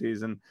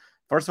counties. And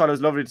first of all, it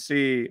was lovely to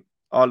see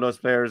all those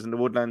players in the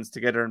Woodlands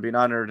together and being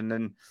honoured. And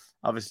then,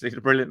 obviously, the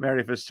brilliant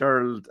Mary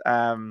Fitzgerald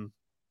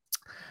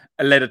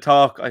led a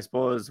talk, I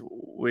suppose,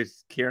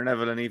 with Ciara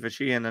Neville and Aoife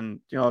Sheehan. And,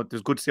 it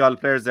was good to see all the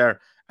players there.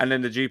 And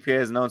then the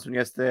GPA's announcement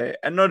yesterday,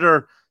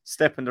 another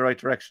step in the right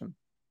direction.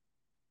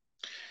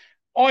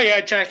 Oh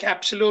yeah, Jack,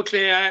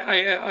 absolutely.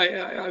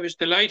 I was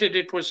delighted.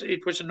 It was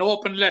an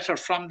open letter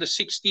from the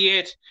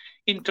 68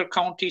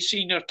 inter-county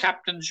senior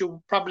captains.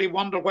 You probably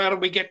wonder, where are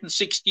we getting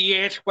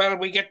 68? Where are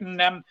we getting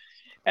them?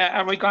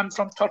 Are we gone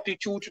from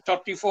 32 to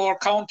 34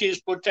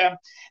 counties? But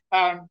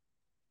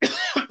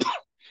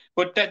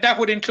but that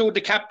would include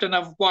the captain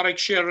of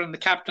Warwickshire and the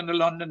captain of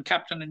London,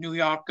 captain of New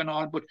York and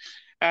all. But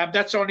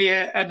that's only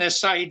an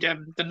aside.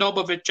 The nub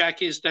of it,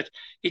 Jack, is that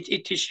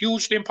it is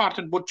hugely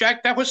important. But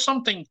Jack, that was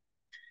something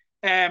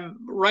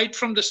right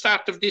from the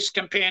start of this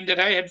campaign that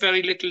I had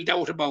very little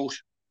doubt about.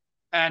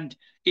 And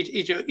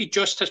it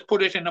just has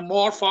put it in a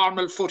more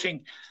formal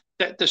footing,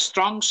 that the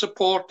strong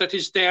support that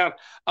is there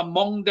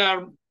among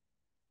their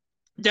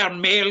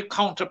male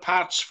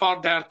counterparts for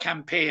their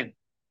campaign.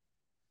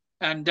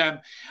 And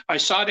I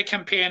saw the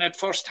campaign at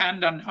first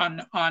hand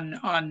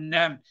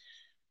on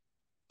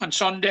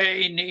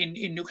Sunday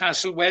in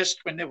Newcastle West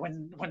when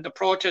the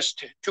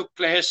protest took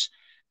place.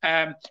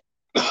 And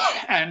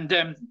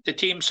the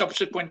team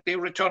subsequently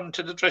returned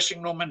to the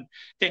dressing room and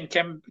then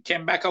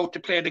came back out to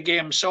play the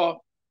game.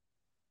 So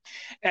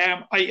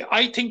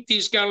I think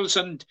these girls,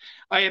 and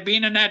I have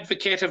been an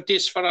advocate of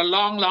this for a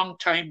long, long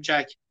time,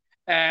 Jack,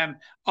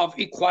 of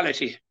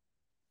equality.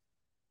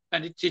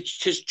 And it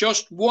is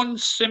just one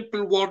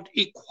simple word: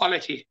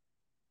 equality.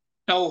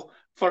 Now,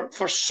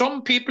 for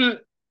some people,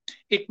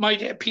 it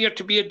might appear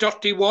to be a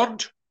dirty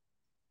word,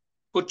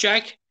 but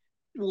Jack,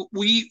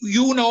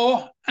 you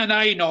know, and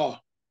I know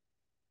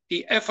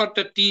the effort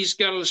that these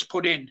girls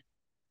put in.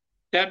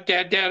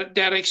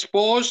 They're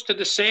exposed to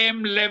the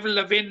same level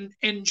of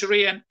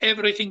injury and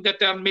everything that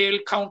their male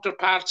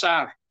counterparts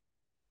are.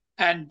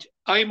 And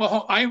I'm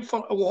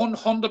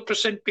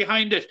 100%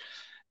 behind it.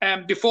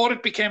 Before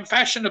it became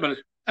fashionable,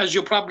 as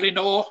you probably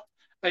know,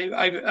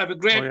 I have a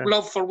great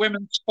love for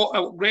women's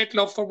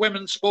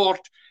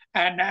sport,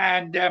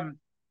 and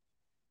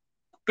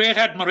great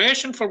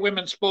admiration for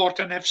women's sport,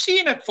 and I've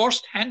seen it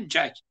firsthand,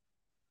 Jack.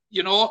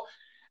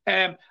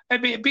 I've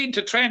been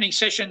to training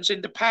sessions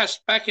in the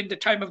past, back in the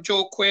time of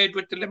Joe Quaid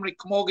with the Limerick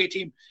Camogie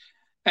team.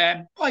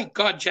 By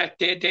God, Jack,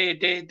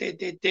 the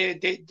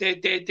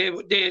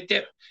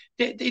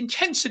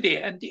intensity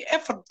and the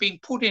effort being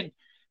put in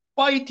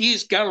by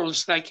these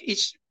girls, like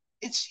it's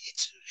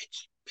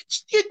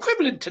the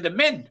equivalent to the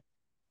men.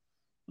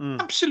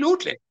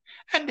 Absolutely.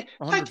 And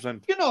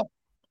 100%.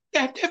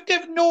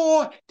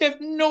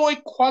 they've no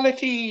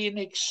equality in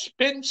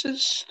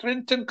expenses,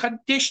 strength and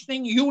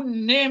conditioning, you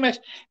name it,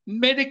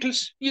 medical,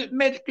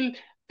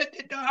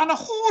 on a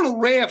whole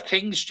array of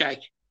things, Jack.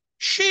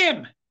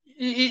 Shame.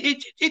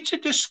 It's a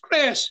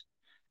disgrace.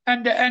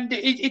 And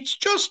it's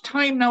just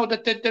time now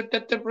that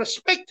the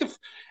respective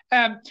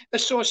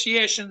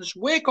associations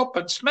wake up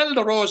and smell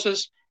the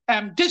roses.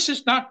 This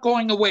is not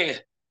going away,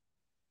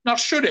 nor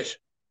should it.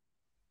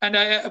 And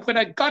when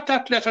I got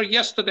that letter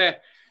yesterday,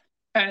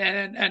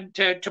 and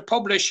to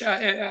publish,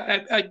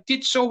 I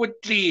did so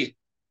with glee,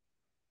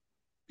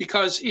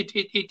 because it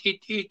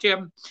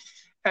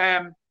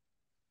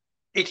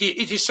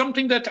is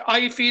something that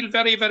I feel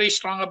very, very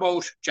strong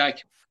about,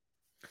 Jack.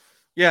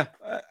 Yeah,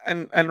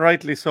 and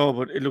rightly so.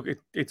 But look,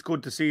 it's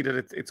good to see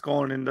that it's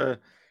going in the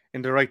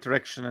right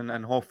direction,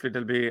 and hopefully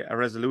there'll be a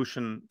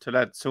resolution to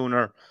that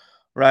sooner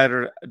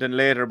rather than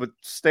later. But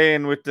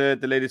staying with the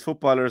ladies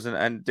footballers,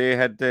 and they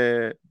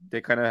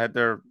kind of had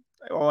their,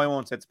 I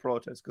won't say it's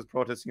protest, because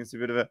protest seems to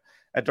be a bit of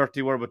a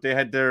dirty word, but they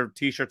had their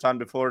t-shirts on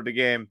before the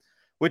game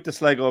with the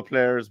Sligo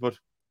players. But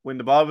when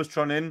the ball was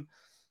thrown in,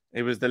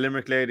 it was the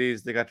Limerick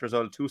ladies. They got the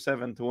result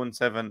 2-7 to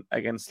 1-7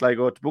 against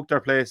Sligo to book their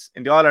place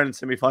in the All-Ireland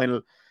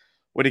semi-final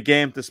with a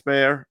game to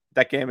spare.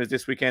 That game is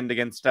this weekend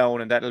against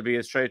Down, and that'll be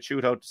a straight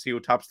shootout to see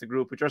who tops the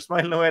group. But you're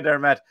smiling away there,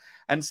 Matt.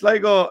 And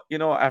Sligo,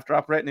 after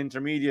operating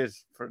intermediate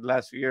for the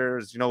last few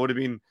years, would have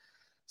been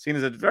seen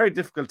as a very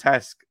difficult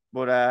task.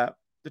 But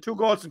the 2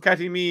 goals from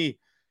Cathy Mee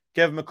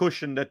gave them a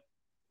cushion that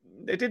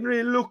it didn't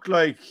really look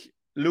like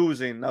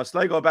losing. Now,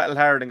 Sligo battled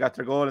hard and got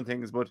their goal and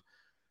things, but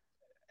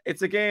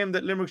it's a game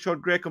that Limerick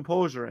showed great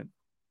composure in.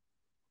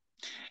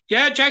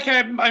 Yeah, Jack,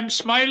 I'm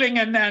smiling,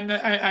 and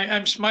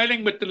I'm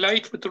smiling with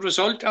delight with the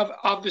result,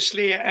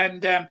 obviously.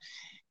 And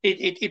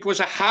it was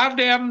a hard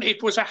earn.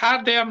 It was a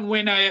hard earn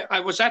when I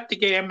was at the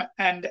game,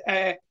 and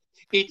it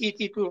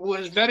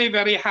was very,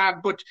 very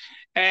hard. But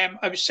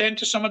I was saying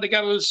to some of the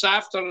girls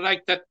after,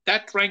 like,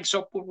 that ranks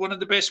up with one of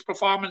the best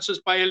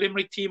performances by a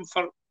Limerick team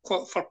for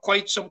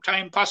quite some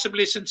time,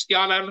 possibly since the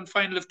All-Ireland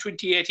final of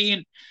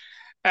 2018.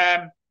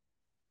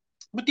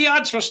 But the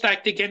odds were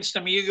stacked against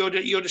them. You're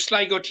the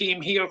Sligo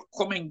team here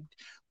coming,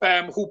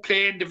 who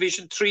play in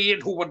Division 3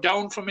 and who were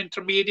down from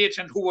intermediate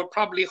and who were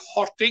probably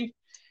hurting.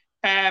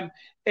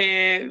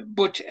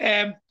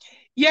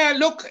 Yeah,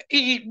 look,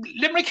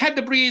 Limerick had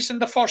the breeze in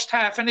the first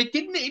half, and it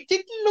didn't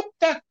look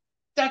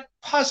that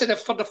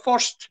positive for the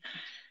first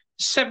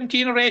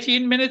 17 or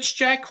 18 minutes,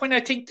 Jack, when I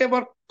think they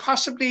were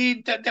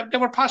possibly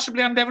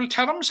on level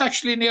terms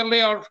actually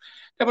nearly, or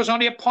there was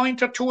only a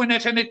point or two in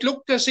it, and it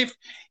looked as if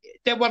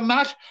they were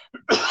not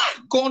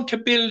going to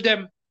build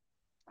the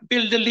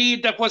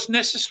lead that was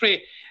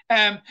necessary.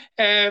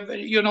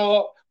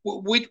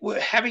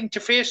 With having to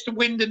face the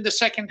wind in the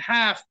second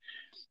half.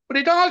 But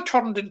it all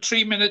turned in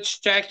 3 minutes,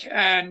 Jack,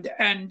 and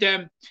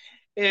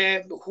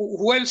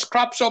who else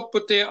crops up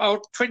with our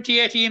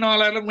 2018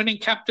 All-Ireland winning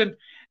captain,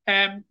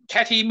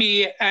 Cathy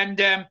Mee,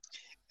 and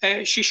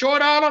she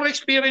showed all her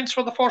experience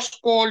for the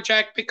first goal,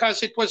 Jack,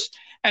 because it was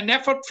an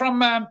effort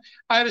from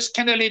Iris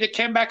Kennelly that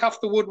came back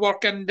off the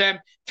woodwork, and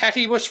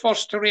Cathy was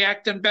first to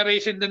react and bury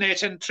it in the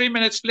net. And 3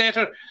 minutes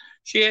later,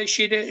 she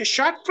had a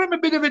shot from a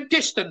bit of a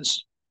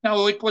distance.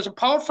 Now, it was a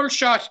powerful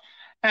shot,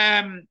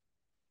 and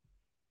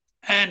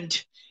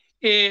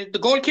the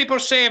goalkeeper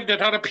saved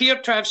it, or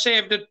appeared to have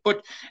saved it,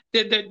 but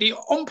the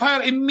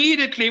umpire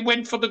immediately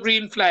went for the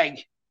green flag.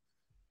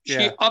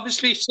 She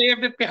obviously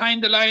saved it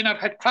behind the line, or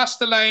had crossed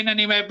the line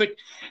anyway, but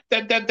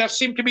there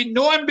seemed to be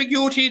no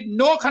ambiguity,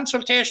 no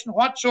consultation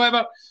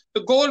whatsoever.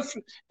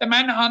 The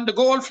man on the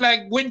goal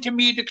flag went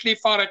immediately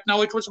for it.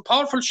 Now, it was a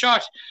powerful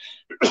shot,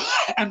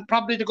 and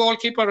probably the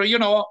goalkeeper,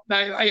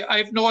 I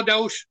have no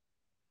doubt.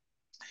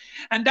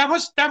 And that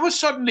was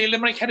suddenly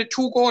Limerick had a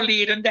 2-goal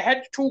lead, and they had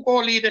a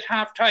 2-goal lead at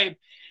half time.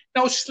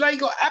 Now,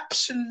 Sligo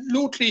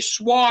absolutely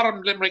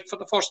swarmed Limerick for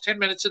the first 10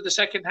 minutes of the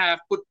second half.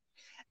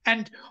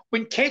 And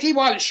when Katie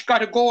Walsh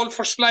got a goal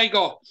for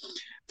Sligo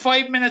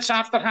 5 minutes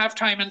after half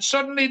time, and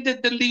suddenly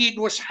the lead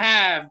was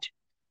halved,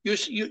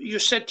 you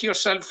said to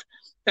yourself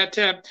that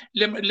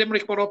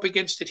Limerick were up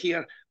against it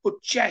here.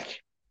 But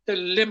Jack, the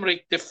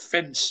Limerick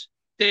defence,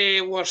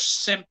 they were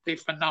simply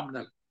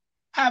phenomenal.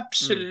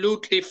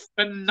 Absolutely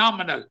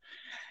phenomenal.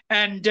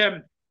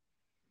 And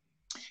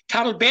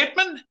Carol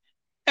Bateman,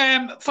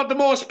 for the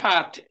most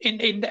part,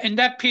 in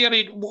that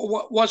period,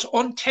 was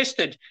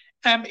untested.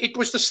 It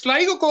was the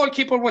Sligo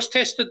goalkeeper was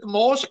tested the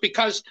most,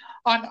 because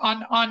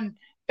on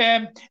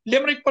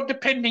Limerick were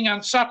depending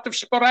on sort of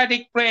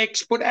sporadic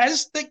breaks. But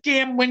as the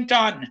game went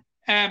on,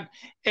 in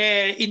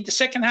the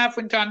second half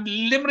went on,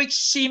 Limerick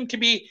seemed to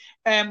be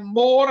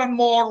more and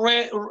more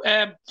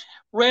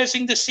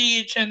raising the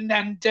siege and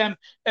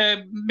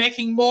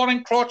making more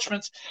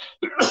encroachments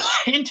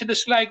into the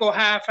Sligo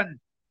half. And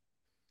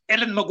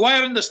Ellen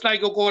Maguire in the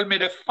Sligo goal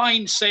made a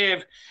fine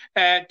save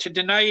to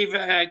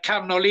deny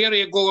Karen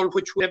O'Leary a goal,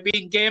 which would have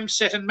been game,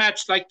 set and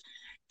match. Like,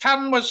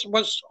 Karen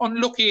was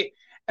unlucky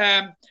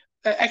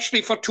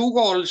actually for 2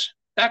 goals,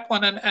 that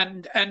one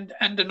and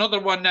another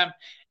one.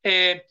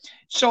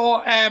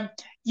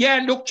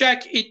 Look,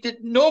 Jack,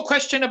 no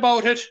question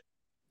about it.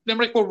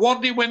 Limerick were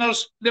worthy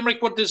winners.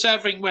 Limerick were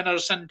deserving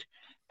winners. And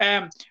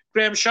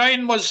Graham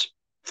Shine was,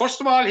 first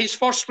of all, his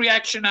first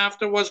reaction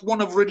after was one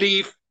of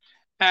relief,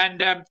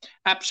 and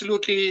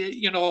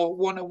absolutely,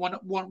 one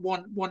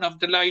of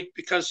delight,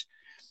 because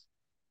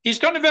he's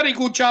done a very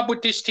good job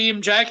with this team,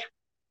 Jack.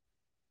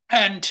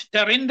 And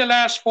they're in the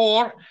last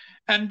 4,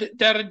 and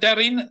they're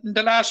in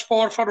the last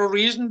 4 for a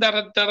reason.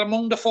 They're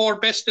among the 4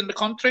 best in the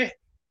country.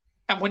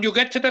 And when you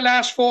get to the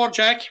last 4,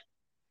 Jack,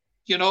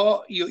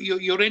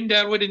 you're in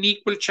there with an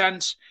equal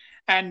chance.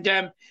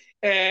 And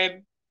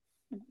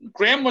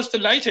Graham was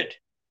delighted.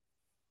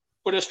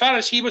 But as far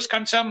as he was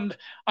concerned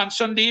on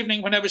Sunday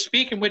evening when I was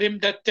speaking with him,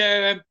 that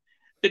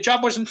the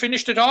job wasn't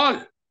finished at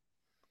all.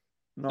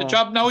 No. The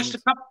job now is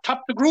to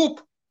top the group.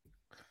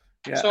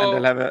 Yeah, so,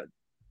 and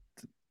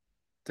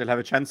they'll have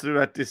a chance to do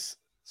that this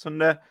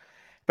Sunday.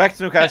 Back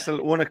to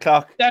Newcastle, 1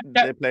 o'clock.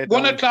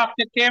 1 o'clock.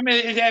 The game,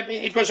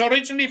 it was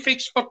originally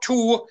fixed for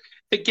 2.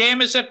 The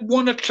game is at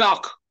 1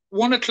 o'clock.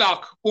 1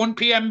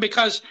 p.m.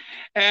 because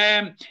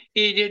the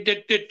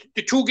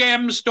 2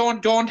 games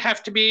don't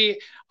have to be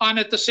on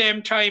at the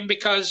same time,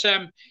 because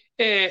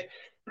they're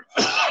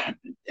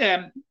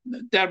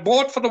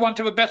both, for the want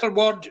of a better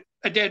word,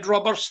 a dead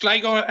rubber.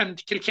 Sligo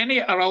and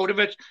Kilkenny are out of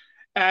it.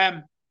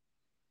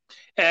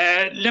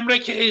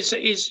 Limerick is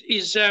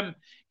a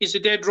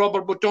dead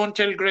rubber, but don't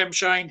tell Graham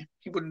Shine.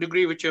 He wouldn't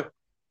agree with you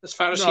as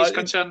far as he's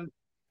concerned.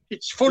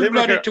 It's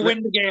full-blooded to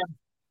win the game.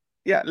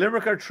 Yeah,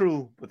 Limerick are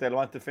true, but they'll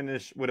want to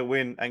finish with a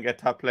win and get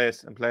top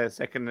place and play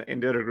second in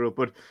the other group.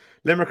 But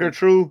Limerick are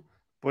true,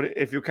 but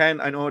if you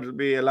can, I know it'll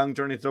be a long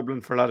journey to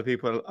Dublin for a lot of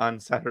people on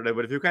Saturday,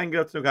 but if you can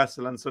get up to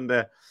Newcastle on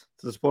Sunday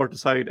to support the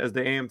side as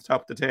they aim to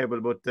top the table.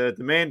 But the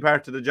main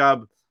part of the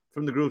job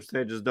from the group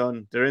stage is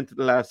done. They're into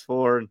the last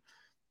 4 and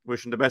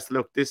wishing the best of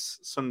luck this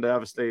Sunday,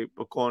 obviously,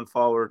 but going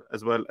forward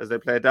as well as they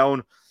play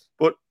down.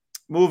 But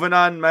moving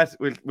on, Matt,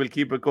 we'll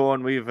keep it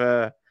going. We've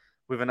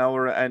an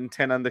hour and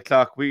 10 on the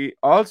clock. We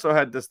also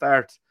had the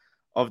start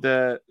of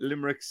the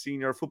Limerick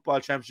Senior Football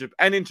Championship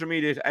and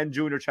Intermediate and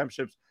Junior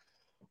Championships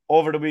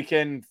over the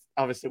weekend.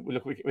 Obviously,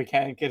 we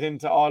can't get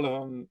into all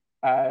of them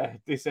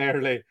this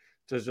early.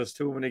 There's just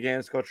too many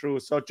games to go through.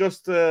 So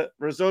just the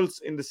results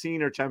in the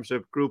Senior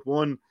Championship, Group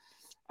 1.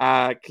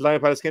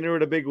 Kildare-Pallaskenry were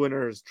the big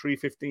winners,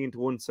 3-15 to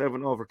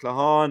 1-7 over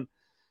Claghon.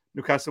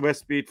 Newcastle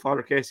West beat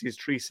Father Casey's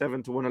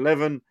 3-7 to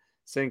 1-11.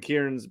 St.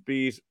 Kieran's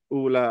beat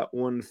Ula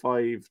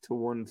 1-5 to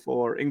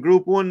 1-4. In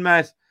Group 1,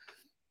 Matt,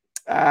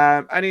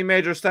 any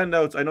major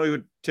standouts? I know you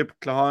would tip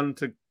Claghon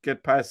to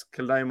get past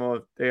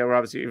Kildimo. They are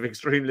obviously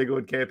extremely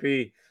good,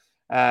 KP.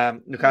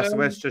 Newcastle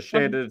West just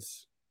shaded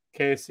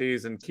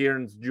Casey's, and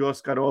Kieran's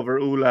just got over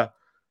Ula.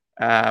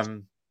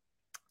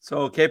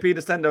 So KP,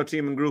 the standout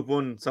team in Group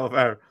 1 so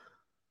far.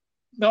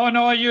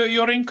 No,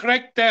 you're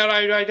incorrect there.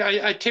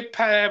 I tip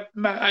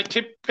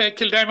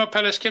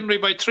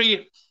Kildimo-Pallaskenry by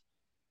 3.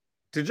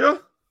 Did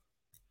you?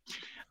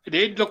 I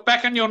did. Look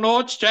back on your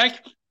notes,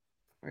 Jack.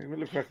 I will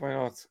look back at my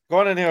notes. Go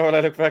on in here while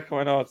I look back at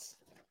my notes.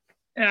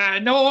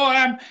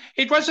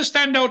 It was a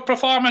standout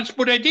performance,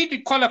 but I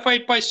did qualify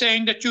it by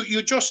saying that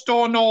you just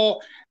don't know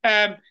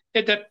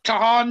that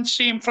Claghon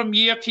seem from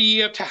year to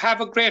year to have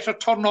a greater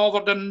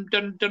turnover than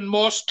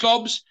most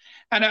clubs.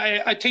 And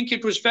I think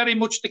it was very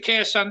much the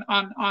case on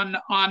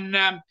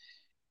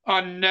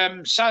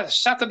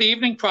Saturday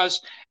evening.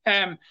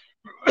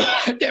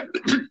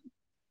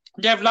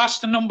 They've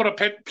lost a number of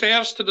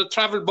players to the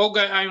travel bug,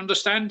 I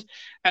understand,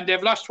 and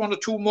they've lost 1 or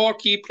 2 more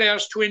key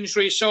players to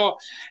injury. So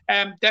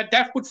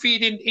that would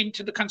feed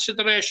into the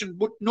consideration.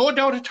 But no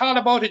doubt at all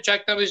about it,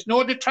 Jack. There is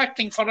no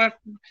detracting from it.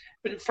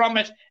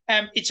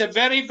 It's a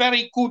very,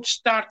 very good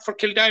start for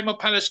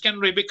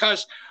Kildimo-Pallaskenry,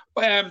 because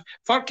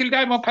for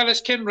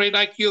Kildimo-Pallaskenry,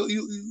 like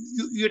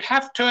you'd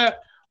have to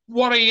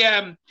worry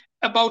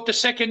about the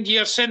second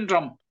year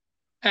syndrome.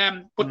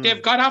 But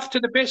they've got off to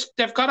the best.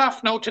 They've got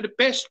off now to the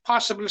best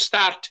possible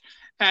start,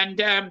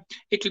 and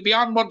it'll be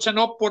onwards and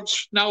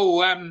upwards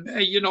now.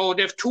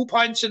 They've 2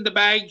 points in the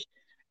bag,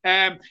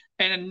 and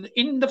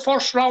in the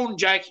first round,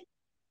 Jack,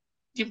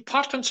 the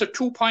importance of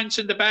 2 points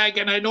in the bag.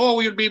 And I know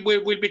we'll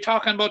be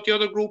talking about the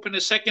other group in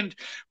a second,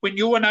 when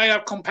you and I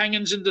are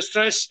companions in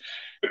distress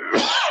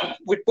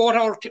with both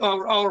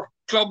our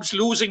clubs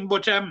losing.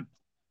 But a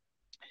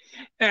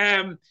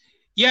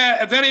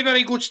very,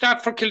 very good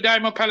start for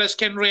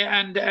Kildimo-Pallaskenry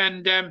and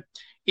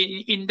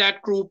in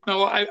that group.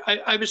 Now,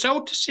 I was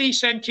out to see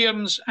St.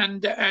 Kieran's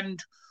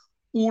and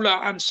Ula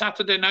on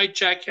Saturday night,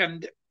 Jack,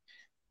 and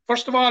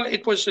first of all,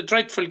 it was a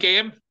dreadful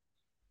game.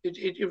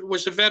 It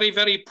was a very,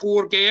 very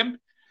poor game.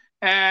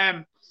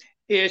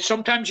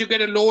 Sometimes you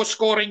get a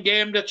low-scoring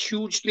game that's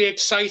hugely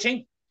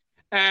exciting,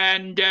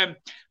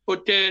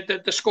 but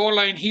the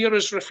scoreline here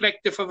is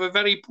reflective of a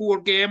very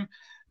poor game.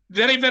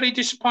 Very, very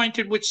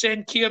disappointed with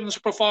St. Kieran's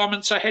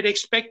performance. I had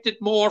expected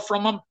more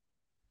from them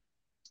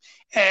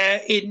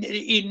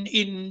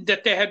in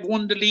that they had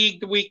won the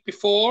league the week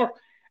before.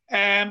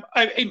 I'm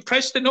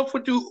impressed enough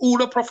with the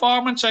Ula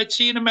performance. I'd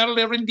seen them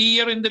earlier in the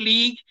year in the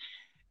league.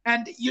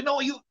 And, you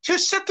to a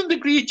certain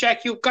degree,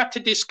 Jack, you've got to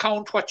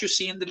discount what you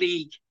see in the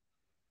league.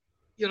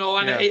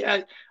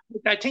 I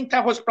think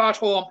that was brought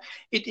home.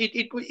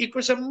 It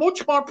was a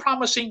much more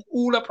promising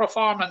Ula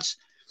performance.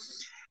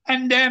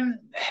 And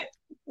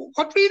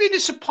what really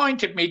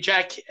disappointed me,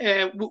 Jack,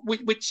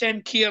 with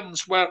St.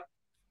 Kieran's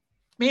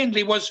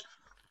was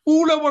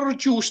Ula were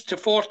reduced to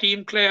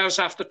 14 players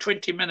after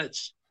 20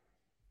 minutes.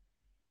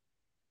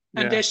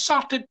 And they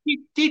sort of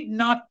did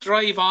not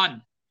drive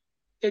on.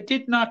 They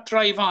did not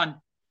drive on.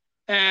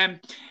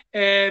 They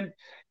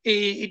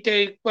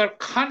were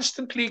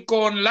constantly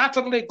going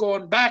laterally,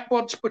 going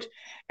backwards. But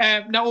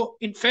now,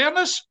 in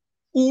fairness,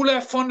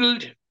 Ula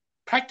funneled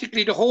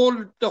practically the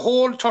whole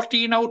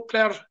 13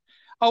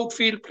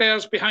 outfield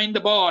players behind the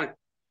ball,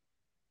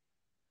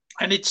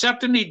 and it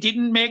certainly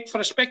didn't make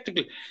for a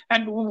spectacle.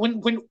 And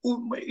when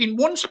in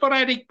one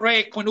sporadic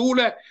break, when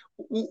Ula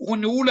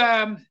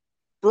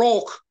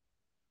broke,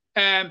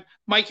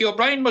 Mikey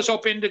O'Brien was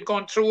upended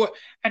going through,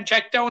 and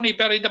Jack Downey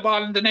buried the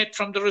ball in the net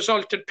from the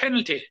resultant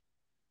penalty.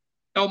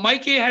 Now,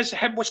 Mikey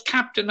was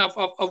captain of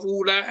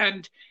Ula,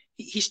 and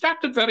he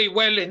started very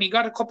well, and he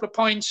got a couple of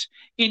points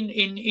in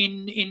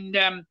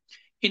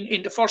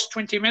the first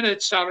 20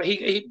 minutes. Or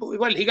he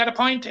got a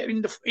point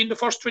in the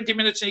first 20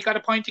 minutes, and he got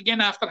a point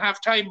again after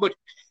half time. But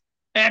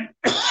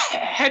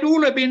had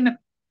Ula been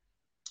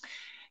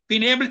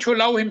able to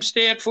allow him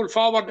stay at full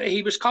forward,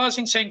 he was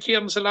causing St.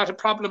 Kieran's a lot of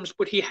problems,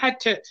 but he had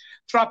to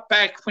drop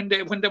back when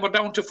they were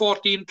down to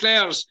 14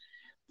 players.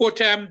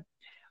 But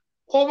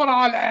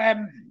overall,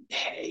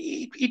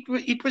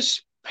 it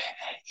was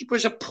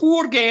a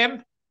poor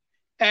game,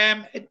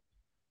 a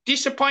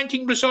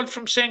disappointing result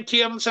from St.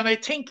 Kieran's, and I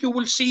think you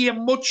will see a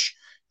much,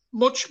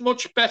 much,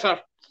 much better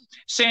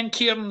St.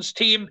 Kieran's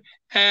team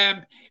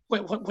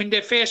when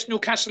they faced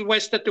Newcastle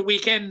West at the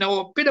weekend. Now,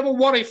 a bit of a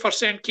worry for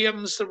St.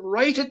 Kieran's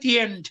right at the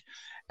end.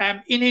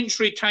 In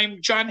injury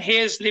time, John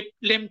Hayes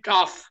limped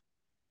off.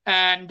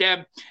 And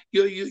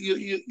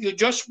you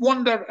just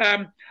wonder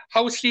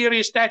how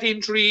serious that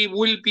injury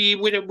will be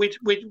with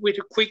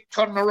a quick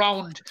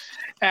turnaround.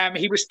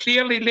 He was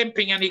clearly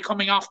limping and he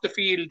coming off the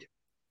field.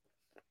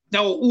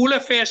 Now, Ula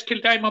faced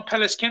Kildimo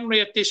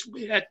Pallaskenry at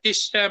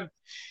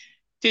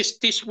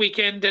this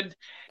weekend,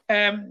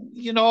 and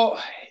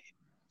Ula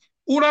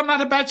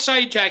not a bad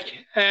side, Jack.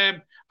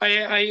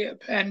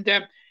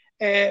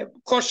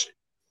 Of course,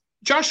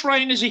 Josh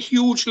Ryan is a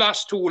huge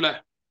loss to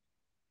Ula,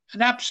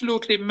 an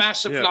absolutely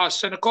massive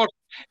loss. And of course,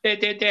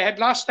 they had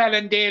lost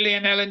Alan Daly,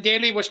 and Alan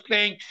Daly was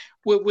playing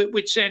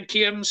with St.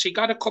 Kieran's. He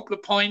got a couple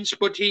of points,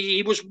 but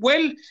he was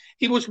well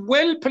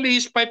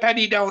policed by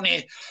Paddy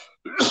Downey.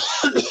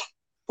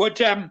 But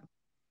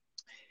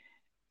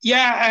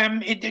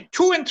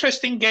two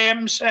interesting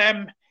games.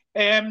 Ula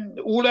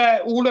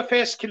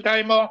faced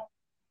Kildimo,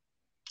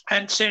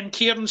 and St.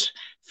 Kieran's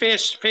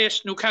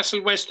faced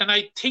Newcastle West, and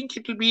I think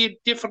it'll be a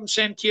different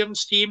St.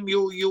 Kieran's team.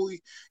 You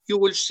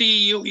will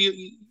see.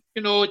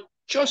 It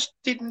just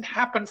didn't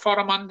happen for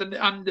them on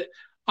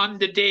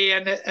the day.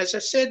 And as I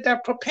said, their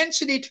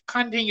propensity to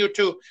continue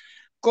to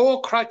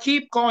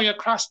keep going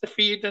across the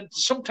field and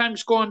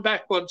sometimes going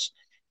backwards.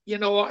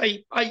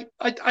 I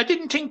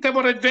didn't think they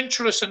were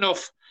adventurous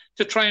enough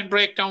to try and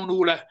break down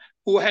Ula,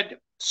 who had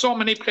so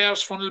many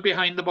players funneled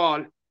behind the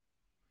ball.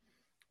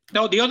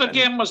 Now, the other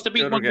game was the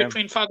big one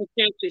between Father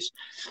Casey's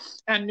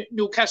and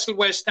Newcastle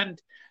West.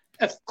 And,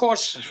 of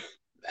course,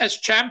 as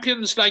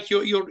champions, like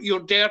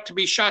you're there to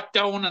be shot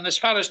down. And as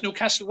far as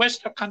Newcastle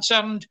West are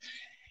concerned,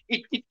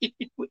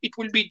 it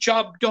will be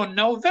job done.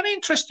 Now, very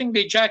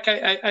interestingly, Jack,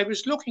 I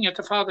was looking at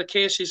the Father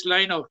Casey's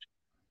line-out.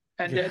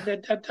 And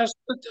there's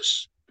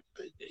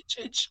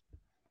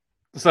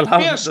a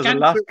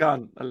lot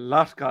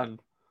gone.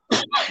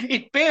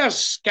 It bears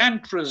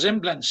scant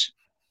resemblance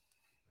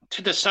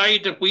to the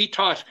side that we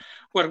thought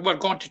were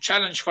going to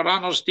challenge for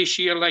honours this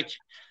year. Like,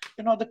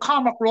 the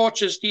Cormac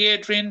Roaches, the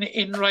Adrian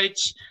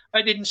Enrights.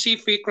 I didn't see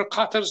Fikra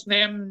Cotter's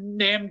name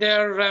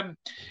there.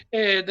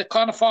 The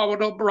corner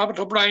forward, Robert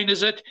O'Brien,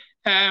 is it?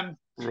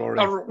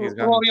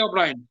 Rory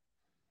O'Brien.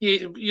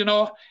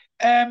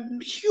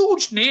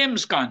 Huge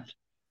names gone.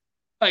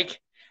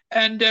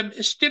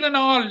 Still in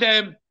all,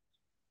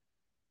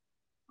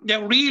 they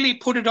really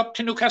put it up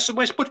to Newcastle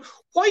West. But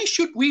why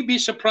should we be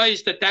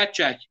surprised at that,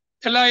 Jack?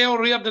 Eli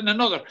O'Riordan,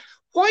 another.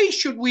 Why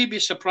should we be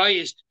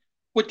surprised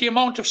with the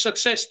amount of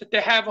success that they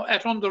have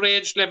at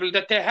underage level?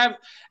 That they have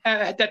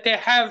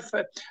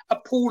a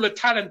pool of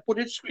talent. But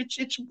it's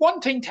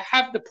one thing to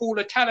have the pool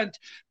of talent,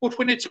 but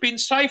when it's been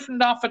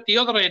siphoned off at the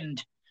other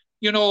end,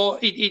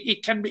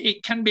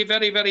 it can be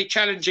very, very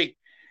challenging.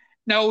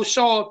 Now,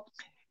 so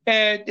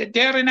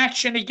they're in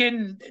action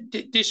again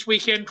this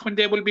weekend when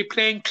they will be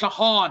playing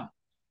Claghon.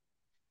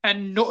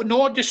 And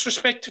no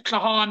disrespect to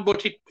Claghon,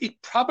 but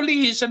it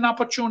probably is an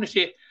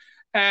opportunity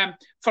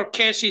for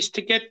Casey's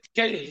to get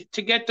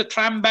the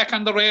tram back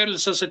on the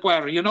rails, as it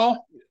were.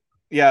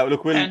 Yeah,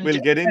 look,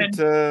 we'll get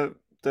into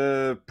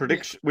the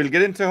prediction. We'll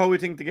get into how we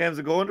think the games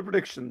will go into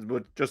predictions,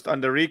 but just on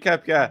the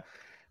recap,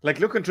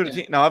 looking through the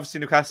team now.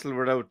 Obviously, Newcastle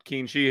without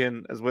Keane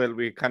Sheehan as well.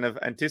 We kind of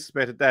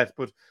anticipated that,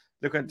 but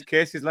looking at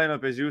Casey's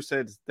lineup, as you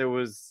said, there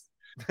was.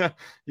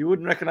 You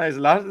wouldn't recognise a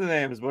lot of the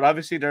names, but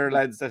obviously there are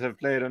lads that have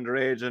played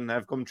underage and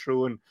have come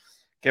through and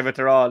give it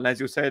their all. And as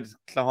you said,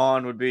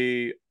 Claghon would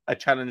be a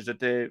challenge that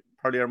they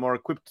probably are more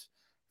equipped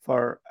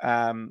for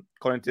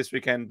going into this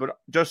weekend. But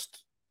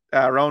just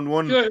round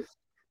one, if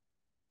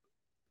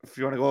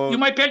you want to go, you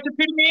might be able to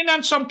fill me in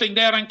on something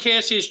there on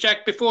Casey's,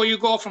 Jack, before you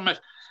go from it.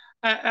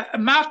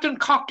 Martin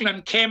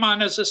Coughlin came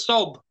on as a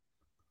sub.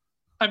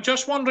 I'm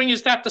just wondering,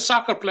 is that the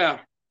soccer player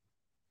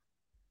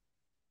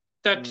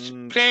that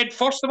played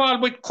first of all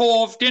with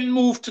Cove, then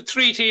moved to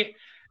Treaty,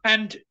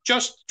 and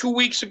just 2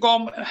 weeks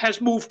ago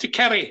has moved to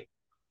Kerry?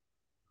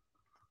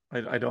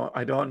 I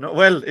don't know.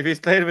 Well, if he's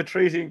played with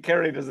Treaty and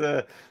Kerry, there's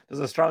a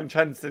strong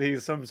chance that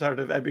he's some sort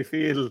of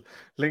Abbeyfield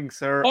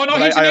links.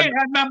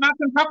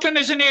 Martin Coughlin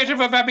is a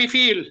native of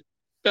Abbeyfield.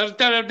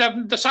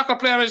 The soccer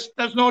player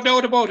there's no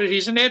doubt about it.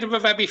 He's a native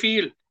of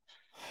Abbeyfield.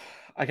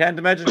 I can't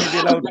imagine he'd be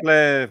allowed to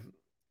play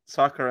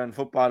soccer and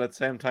football at the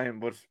same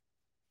time, but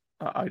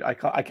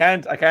I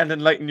can't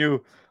enlighten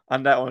you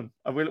on that one.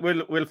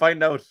 We'll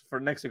find out for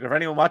next week. If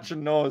anyone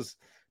watching knows,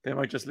 they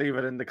might just leave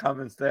it in the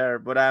comments there.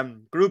 But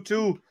Group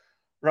 2,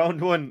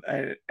 round 1,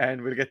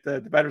 and we'll get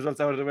the bad results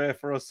out of the way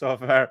for us so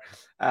far.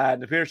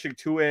 The Piercing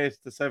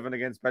 2-8-7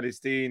 against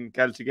Ballysteen,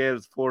 Galty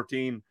Gales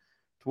 14-110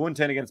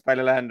 against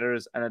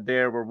Ballylanders, and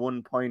Adair were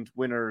 1 point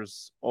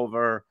winners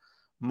over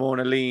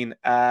Monaleen.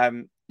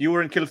 You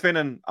were in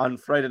Kilfinnan on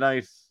Friday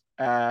night.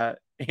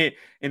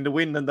 In the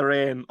wind and the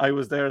rain. I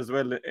was there as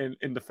well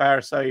in the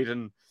far side,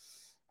 and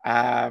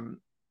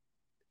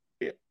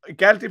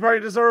Galty probably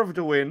deserved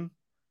to win,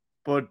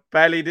 but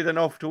Bally did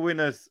enough to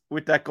win it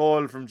with that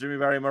goal from Jimmy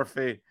Barry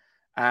Murphy.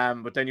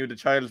 But then the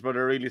Child's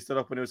brother really stood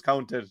up when it was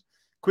counted.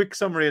 Quick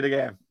summary of the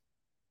game.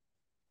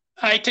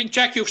 I think,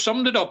 Jack, you've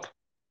summed it up.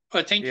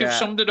 I think you've Yeah.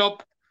 summed it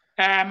up.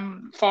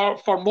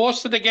 For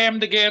most of the game,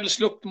 the Gales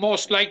looked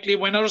most likely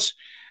winners.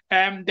 They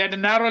had a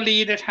narrow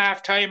lead at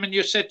half-time, and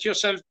you said to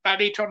yourself,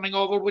 Paddy turning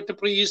over with the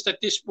breeze, that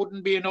this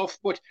wouldn't be enough.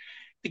 But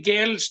the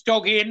Gales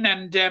dug in,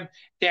 and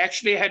they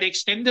actually had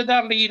extended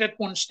their lead at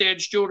one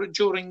stage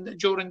during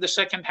the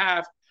second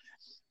half.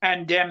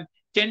 And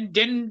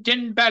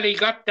then Bally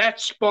got that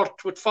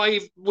spurt with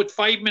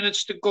 5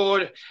 minutes to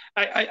go.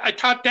 I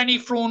thought Danny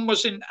Froome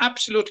was in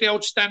absolutely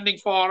outstanding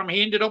form.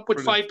 He ended up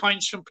with Brilliant. 5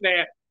 points from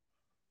play.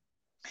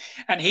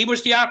 And he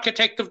was the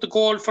architect of the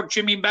goal for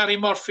Jimmy Barry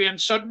Murphy. And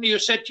suddenly you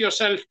said to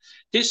yourself,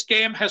 this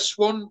game has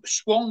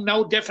swung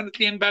now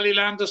definitely in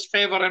Ballylander's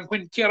favour. And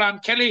when Kieran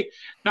Kelly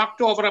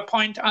knocked over a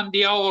point on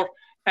the hour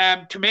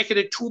to make it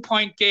a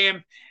 2-point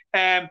game,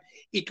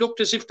 it looked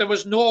as if there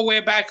was no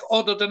way back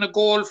other than a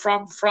goal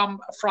for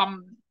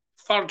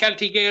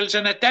Galtee Gales.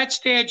 And at that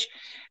stage,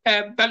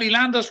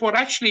 Ballylanders were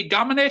actually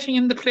dominating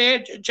in the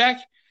play, Jack.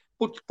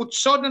 But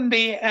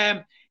suddenly,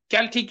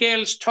 Galtee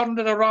Gales turned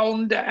it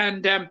around,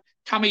 and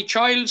Tommy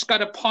Childs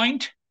got a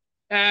point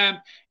in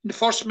the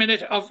first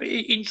minute of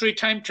injury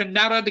time to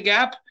narrow the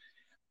gap.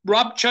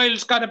 Rob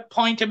Childs got a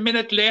point a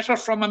minute later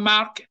from a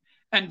mark,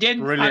 and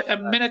then a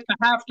minute and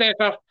a half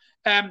later,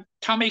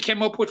 Tommy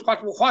came up with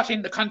what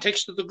in the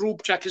context of the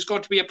group, Jack, is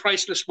going to be a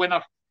priceless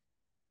winner.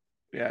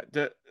 Yeah,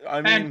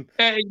 I mean,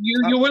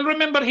 you will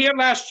remember here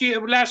last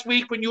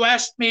week when you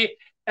asked me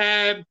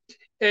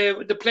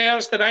the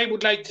players that I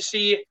would like to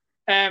see.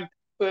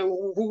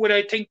 Who would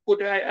I think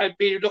I'd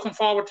be looking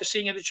forward to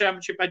seeing in the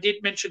championship? I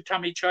did mention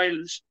Tommy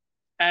Childs,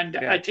 and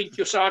I think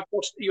you saw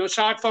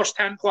it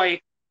firsthand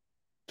why.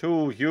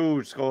 2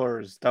 huge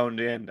scores down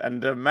the end,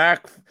 and the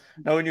mark.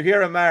 Now, when you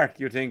hear a mark,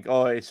 you think,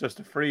 "Oh, it's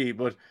just a free,"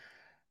 but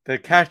the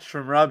catch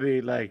from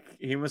Robbie, like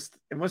it must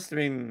have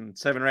been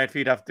 7 or 8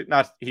 feet after.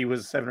 Not he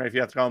was 7 or 8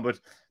 feet after ground, but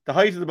the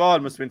height of the ball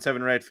must have been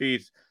 7 or 8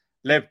 feet.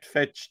 Leapt,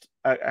 fetched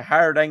a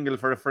hard angle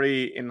for a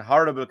free in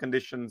horrible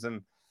conditions,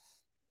 and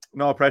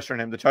no pressure on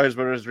him. The Childs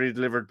brothers really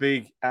delivered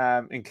big.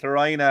 In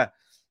Clarina,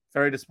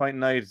 very disappointing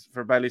night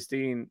for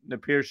Ballysteen. The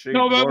Piercy.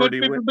 No, but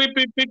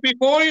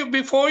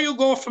before you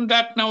go from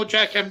that now,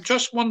 Jack, I'm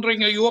just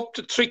wondering, are you up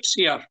to tricks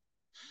here?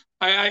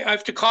 I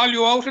have to call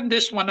you out on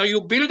this one. Are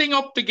you building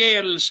up the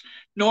Gales,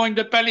 knowing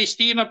that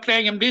Ballysteen are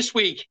playing him this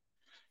week?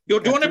 You're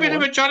doing a bit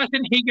of a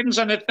Jonathan Higgins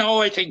on it now,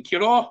 I think. You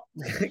know,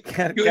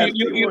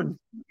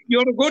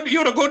 you're a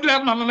good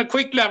learner and a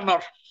quick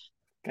learner.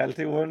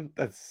 Galtee won.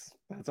 That's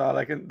all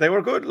I can. They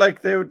were good.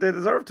 Like they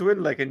deserved to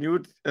win. Like, and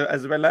you,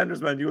 as a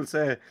Landers man, you'll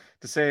say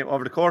the same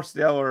over the course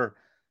of the hour.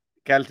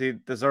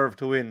 Galtee deserved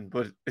to win,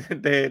 but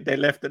they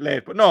left it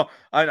late. But no,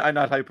 I'm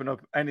not hyping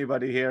up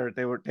anybody here.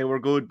 They were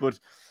good, but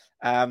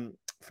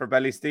for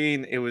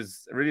Ballysteen, it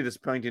was a really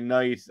disappointing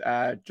night.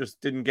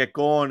 Just didn't get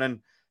going, and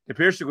the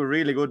Piercy were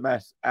really good,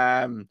 Matt.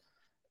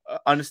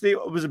 Honestly, I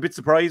was a bit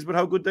surprised with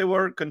how good they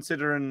were,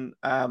 considering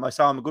I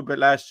saw them a good bit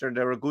last year.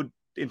 They were a good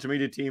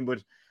intermediate team,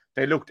 but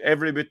they looked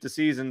every bit the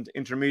seasoned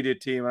intermediate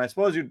team. And I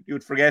suppose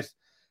you'd forget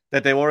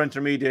that they were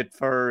intermediate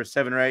for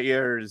 7 or 8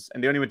 years,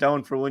 and they only went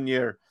down for 1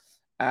 year.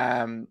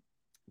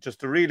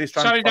 Just a really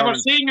strong. Sorry, they were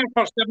senior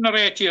for 7 or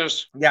 8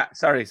 years. Yeah,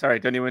 sorry.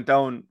 They only went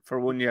down for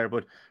 1 year,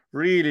 but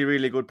really,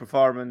 really good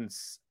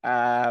performance.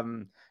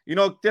 Dylan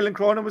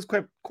Cronin was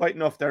quite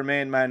enough. Their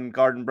main man,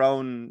 Gordon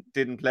Brown,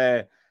 didn't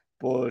play,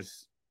 but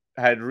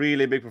had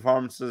really big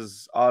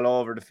performances all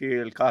over the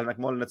field. Colin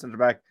McMullen at centre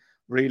back,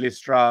 really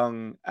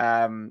strong.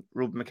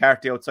 Ruben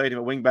McCarthy outside him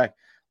at wing back,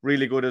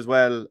 really good as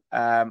well.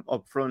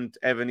 Up front,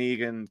 Evan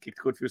Egan kicked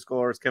a good few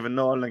scores. Kevin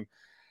Nolan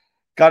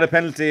got a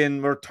penalty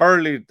and were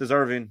thoroughly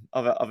deserving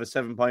of a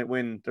 7-point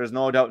win. There's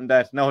no doubt in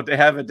that. Now they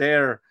have a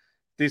dare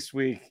this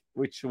week,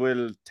 which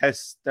will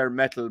test their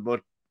mettle.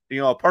 But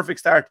a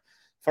perfect start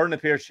for the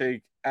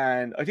Piercy.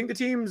 And I think the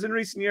teams in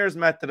recent years,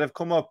 Matt, that have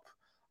come up,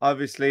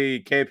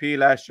 obviously KP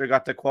last year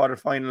got to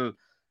quarterfinal.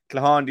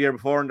 Clahan the year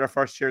before in their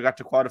first year got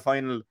to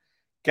quarterfinal.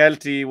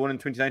 Galtee won in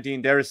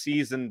 2019. They're a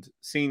seasoned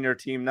senior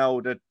team now.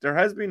 That there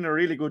has been a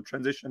really good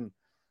transition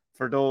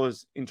for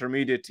those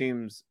intermediate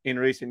teams in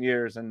recent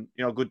years, and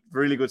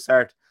really good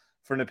start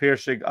for the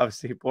Piercy.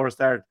 Obviously, poor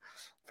start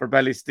for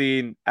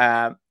Ballysteen.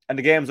 And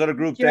the games other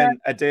group then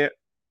a day.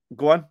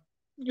 Go on.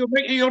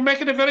 You're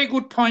making a very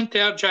good point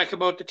there, Jack,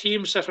 about the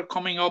teams that are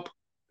coming up.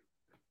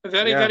 A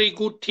very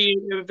good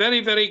team. A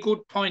very, very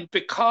good point,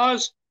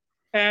 because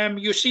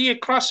you see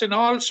across in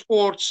all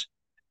sports.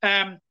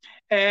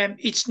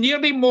 It's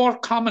nearly more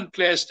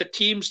commonplace that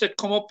teams that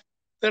come up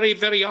very,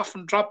 very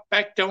often drop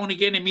back down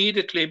again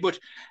immediately. But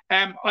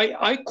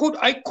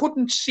I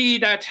couldn't see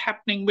that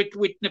happening with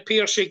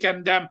Piercy.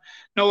 And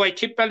no, I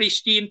tip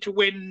Ballysteen to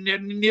win.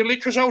 Nearly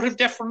it was out of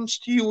deference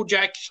to you,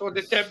 Jack. So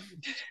that,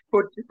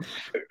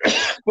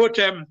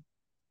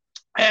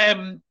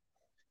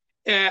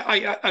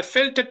 I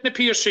felt that the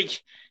Piercy,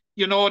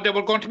 they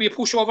were going to be a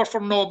pushover for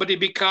nobody,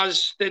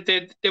 because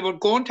they were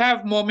going to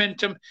have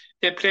momentum.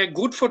 They play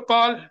good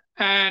football.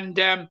 And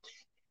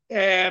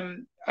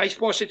I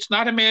suppose it's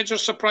not a major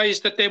surprise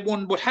that they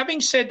won. But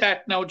having said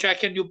that now,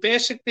 Jack, and you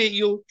basically,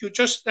 you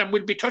just, and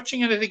we'll be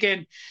touching on it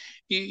again,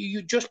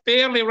 you just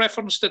barely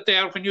referenced it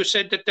there when you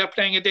said that they're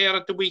playing Adair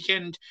at the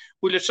weekend.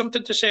 We'll have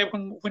something to say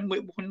when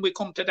we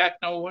come to that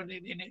now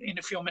in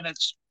a few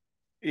minutes.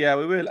 Yeah,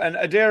 we will. And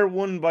Adair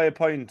won by a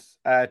point,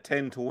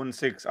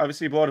 10-16.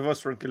 Obviously, both of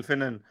us were in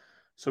Kilfinnan,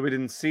 so we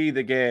didn't see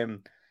the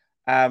game.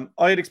 I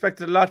had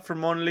expected a lot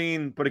from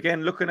Monleen, but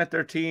again, looking at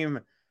their team,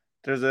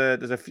 there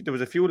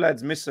was a few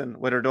lads missing.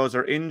 Whether those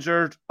are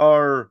injured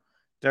or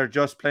they're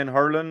just playing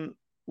hurling,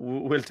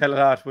 will tell a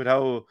lot with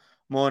how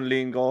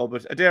Monleen go.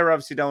 But Adair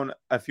obviously down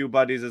a few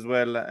bodies as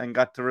well and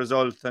got the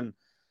result. And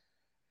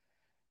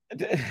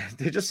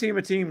they just seem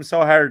a team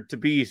so hard to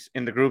beat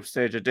in the group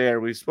stage. Adair,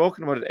 we've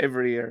spoken about it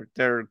every year.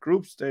 Their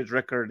group stage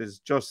record is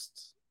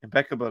just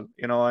impeccable,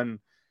 and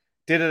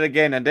did it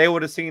again. And they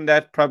would have seen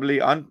that probably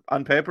on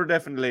paper,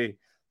 definitely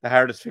the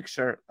hardest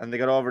fixture, and they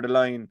got over the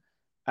line.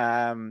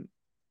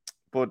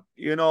 But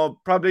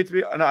probably to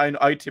be, and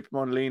I tipped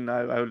Monleen.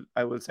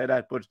 I will say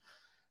that, but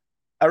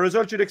a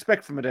result you'd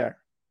expect from Adair.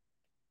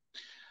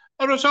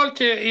 A result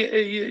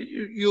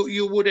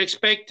you would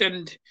expect,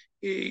 and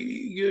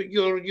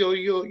your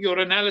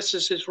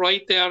analysis is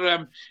right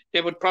there.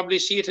 They would probably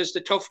see it as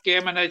the tough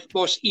game, and I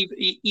suppose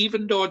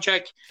even though,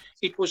 Jack,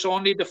 it was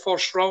only the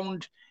first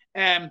round,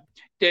 they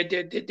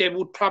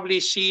would probably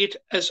see it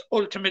as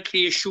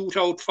ultimately a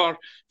shootout for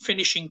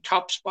finishing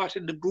top spot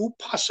in the group,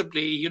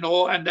 possibly.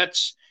 And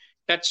that's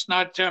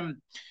not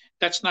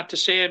to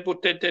say it,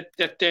 but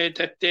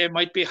that they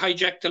might be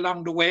hijacked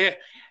along the way.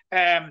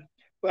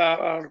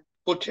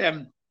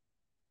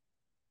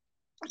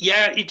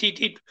 Yeah,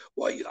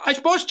 I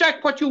suppose,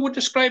 Jack, what you would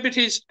describe it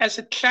is as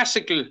a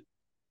classical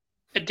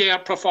Adair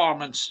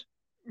performance.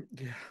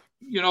 Yeah.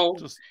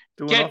 Just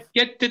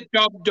get the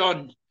job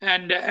done,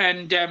 and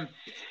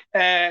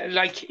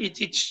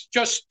it's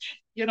just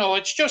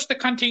it's just a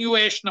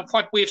continuation of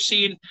what we've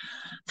seen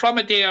from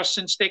Adair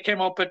since they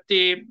came up at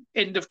the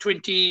end of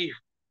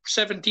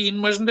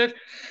 2017, wasn't it?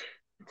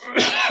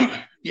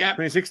 Yeah,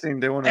 2016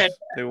 they won it.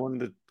 They won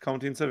the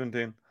county in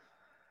 17.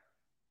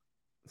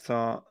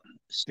 So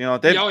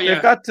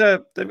they've got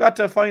to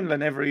a final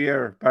in every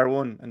year, bar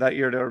one, and that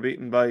year they were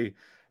beaten by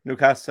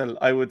Newcastle.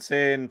 I would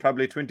say in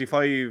probably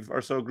 25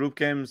 or so group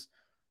games,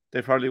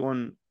 they probably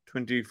won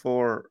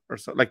 24 or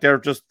so. Like, they're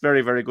just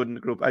very, very good in the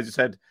group. As you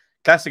said,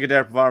 classic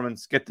Adair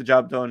performance, get the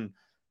job done,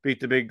 beat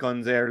the big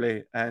guns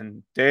early,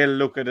 and they'll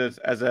look at it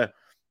as a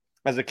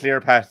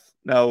clear path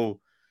now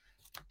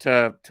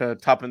to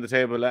topping the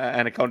table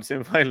and a county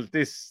semi-final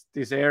this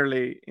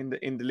early in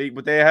the league.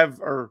 But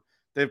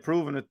they've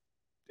proven it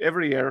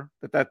every year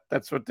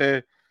that's what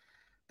they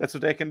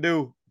can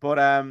do. But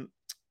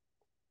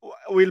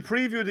we'll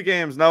preview the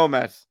games now,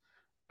 Matt,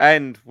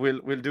 and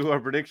we'll do our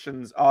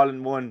predictions all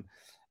in one.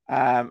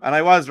 And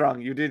I was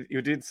wrong. You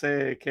did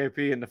say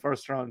KP in the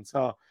first round.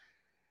 So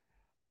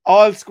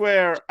all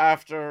square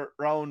after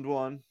round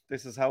one.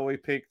 This is how we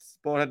picked.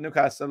 Both had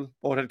Newcastle,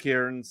 both had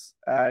Kieran's.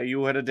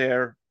 You had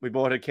Adair. We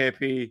both had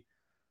KP.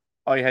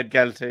 I had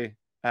Galtay.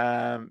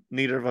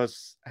 Neither of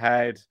us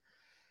had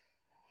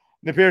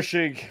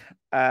Napiershig.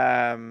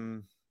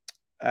 And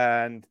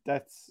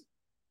that's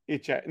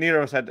it.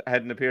 Neither of us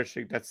had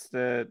Napiershig. That's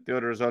the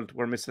other result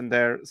we're missing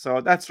there. So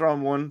that's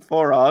round one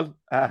for all.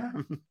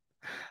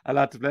 A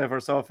lot to play for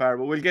so far,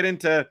 but we'll get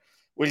into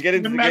the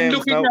games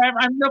now.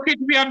 I'm looking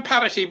to be on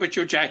parity with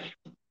you, Jack.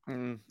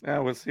 Yeah,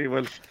 we'll see.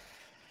 Well,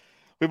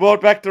 we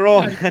both backed our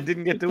own and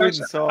didn't get the win,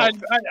 so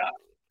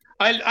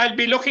I'll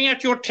be looking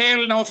at your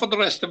tail now for the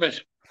rest of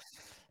it.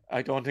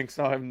 I don't think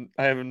so.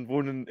 I haven't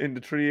won in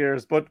the 3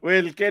 years, but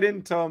we'll get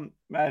into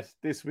Matt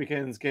this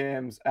weekend's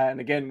games,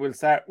 and again we'll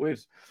start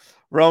with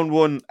round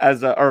one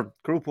or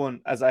group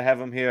one as I have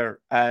them here,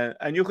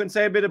 and you can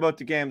say a bit about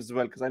the games as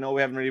well, because I know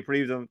we haven't really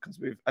previewed them because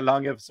we've a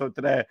long episode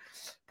today.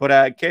 But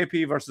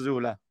KP versus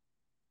Ula.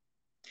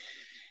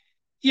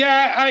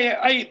 Yeah,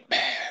 I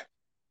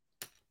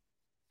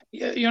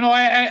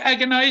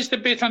agonized a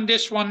bit on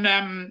this one,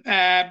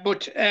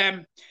 but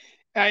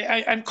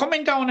I'm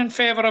coming down in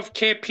favour of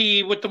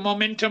KP with the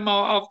momentum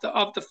of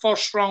the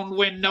first round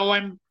win. Now,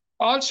 I'm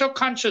also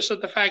conscious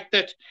of the fact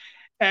that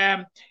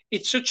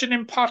it's such an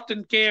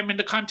important game in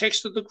the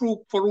context of the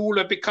group for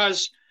Ula,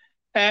 because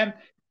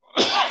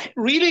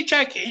really,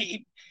 Jack,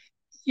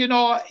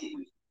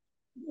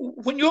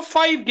 when you have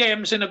 5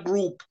 games in a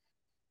group,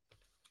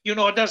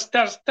 there's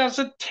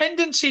a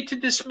tendency to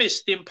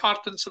dismiss the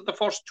importance of the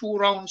first 2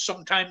 rounds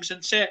sometimes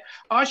and say,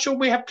 sure,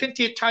 we have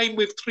plenty of time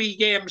with 3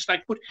 games.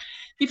 But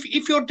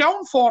if you're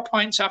down 4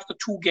 points after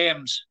 2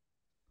 games,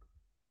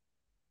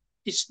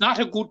 it's not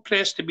a good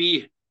place to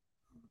be.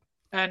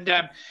 And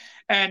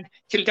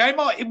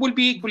Kildimo will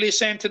be equally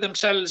saying to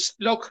themselves,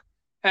 look,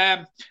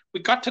 we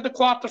got to the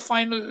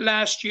quarter-final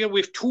last year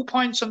with 2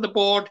 points on the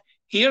board.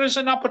 Here is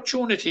an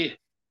opportunity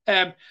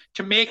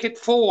to make it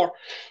 4.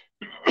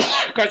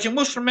 Because you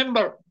must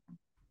remember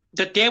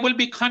that they will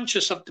be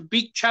conscious of the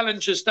big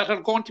challenges that are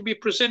going to be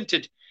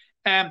presented.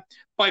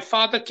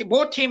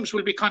 Both teams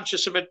will be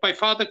conscious of it. By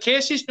Father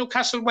Casey's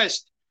Newcastle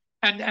West,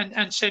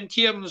 and St.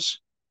 Kieran's,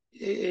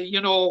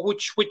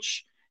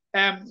 which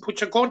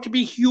are going to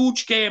be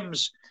huge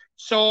games.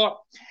 So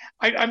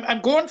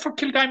I'm going for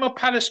Kildimo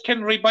Palace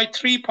Kenry by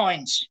 3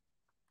 points.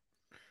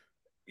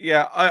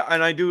 Yeah,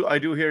 I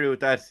do hear you with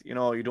that. You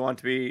don't want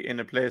to be in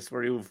a place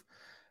where you've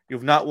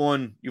not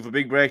won, you've a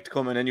big break to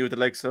come, and then you have the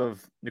likes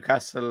of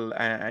Newcastle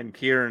and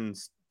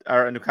Kieran's,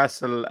 or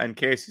Newcastle and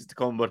Casey's to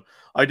come. But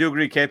I do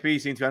agree, KP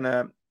seems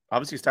to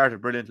obviously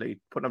started brilliantly.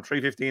 Putting up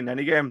 315 in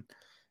any game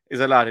is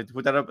a lot. To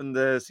put that up in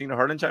the Senior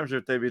Hurling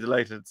Championship, they'd be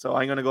delighted. So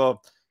I'm going to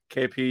go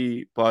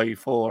KP by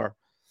 4.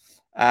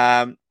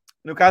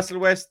 Newcastle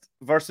West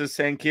versus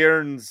St.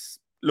 Kieran's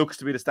looks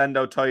to be the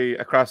standout tie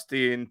across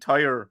the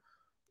entire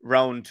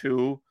round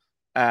 2.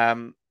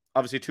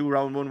 Obviously 2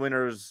 round 1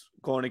 winners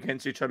going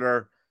against each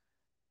other.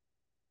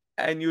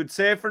 And you'd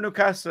say for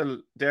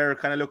Newcastle, they're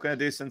kind of looking at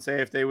this and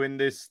say if they win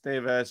this, they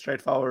have a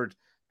straightforward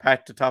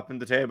path to top in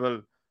the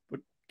table.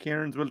 But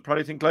Kieran's will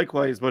probably think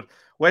likewise. But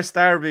West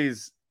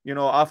Derbies,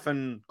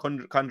 often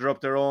conjure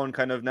up their own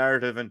kind of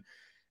narrative. And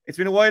it's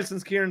been a while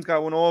since Kieran's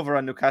got one over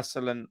on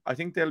Newcastle, and I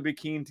think they'll be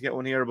keen to get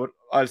one here. But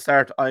I'll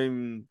start. I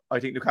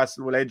think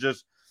Newcastle will edge it.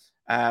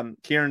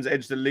 Kieran's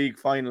edged the league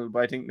final,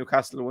 but I think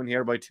Newcastle will win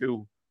here by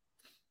 2.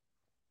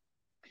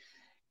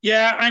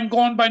 Yeah, I'm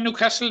going by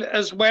Newcastle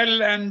as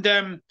well, and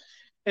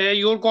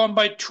you're going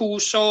by 2,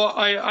 so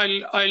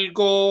I'll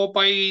go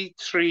by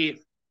 3.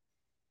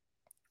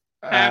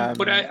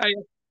 But I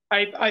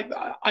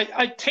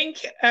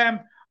think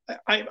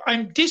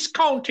I'm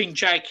discounting,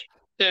 Jack,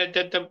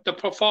 the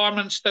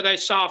performance that I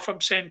saw from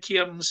St.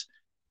 Kieran's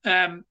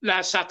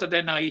last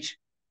Saturday night,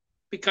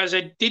 because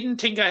I didn't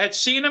think I had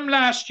seen him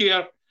last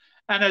year.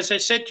 And as I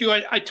said to you,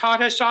 I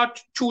thought I saw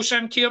 2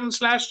 St.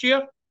 Kieran's last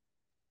year.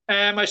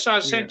 I saw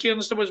St.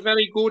 Kieran's that was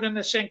very good and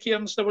the St.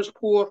 Kieran's that was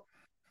poor.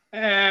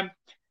 I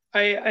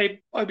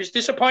was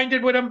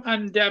disappointed with him,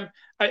 and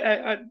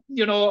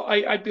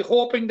I'd be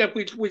hoping that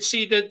we'd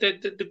see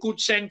the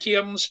good St.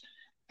 Kieran's,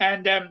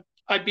 and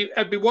I'd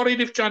be worried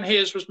if John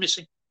Hayes was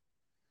missing.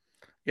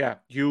 Yeah,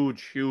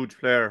 huge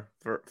player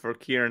for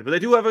Kieran,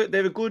 but they have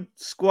a good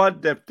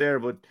squad depth there.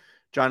 But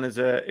John is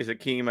a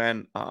key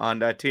man on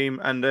that team,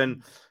 and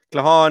then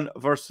Clahan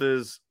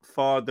versus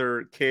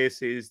Father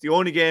Casey's, the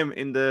only game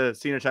in the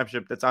Senior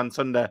Championship that's on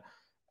Sunday.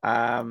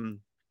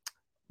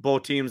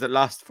 Both teams that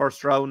lost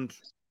first round.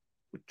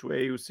 Which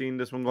way you seen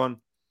this one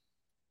going?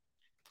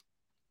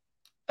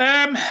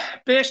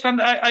 Based on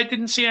I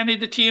didn't see any of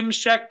the teams,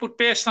 Jack, but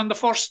based on the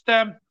first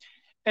on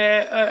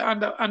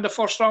the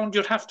first round,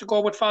 you'd have to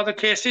go with Father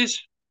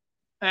Casey's,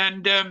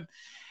 and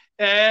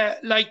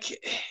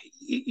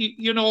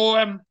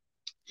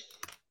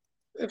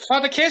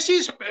Father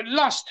Casey's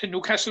lost to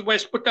Newcastle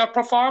West, but their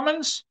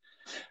performance,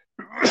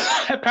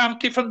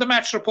 apparently from the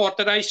match report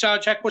that I saw,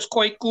 Jack, was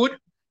quite good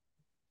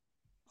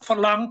for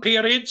long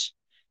periods.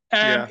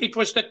 It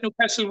was that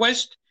Newcastle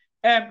West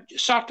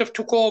sort of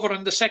took over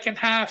in the second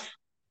half,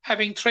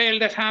 having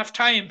trailed at half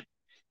time.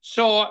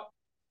 So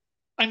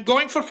I'm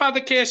going for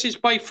Father Casey's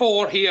by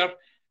 4 here.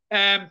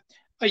 If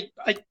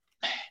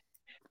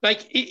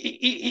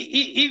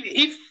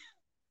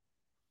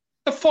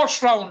the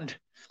first round,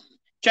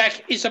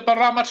 Jack, is a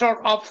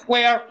barometer of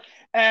where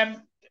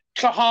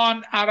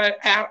Clahan are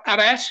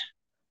at,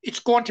 it's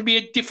going to be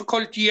a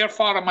difficult year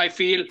for him, I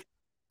feel.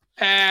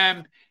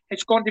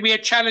 It's going to be a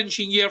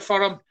challenging year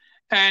for him,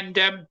 and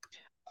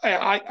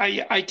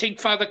I think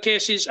Father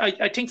Casey's.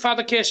 I think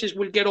Father Casey's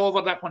will get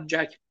over that one,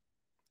 Jack.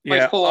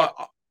 By 4.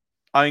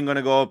 I'm going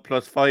to go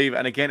 +5,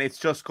 and again, it's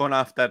just gone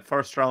off that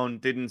first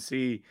round. Didn't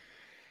see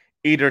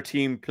either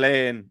team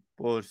playing,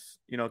 but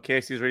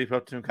Casey's really put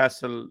up to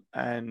Newcastle,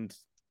 and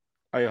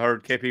I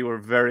heard KP were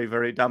very,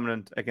 very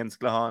dominant against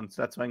Clahan,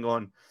 so that's why I'm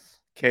going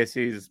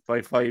Casey's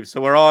by 5. So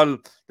we're all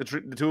the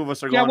 2 of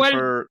us are going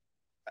for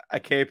a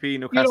KP,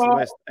 Newcastle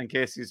West, and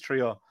Casey's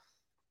trio.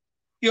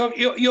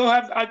 You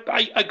have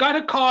I got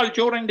a call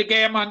during the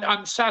game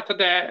on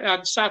Saturday,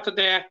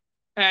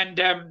 and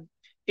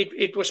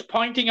it was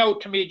pointing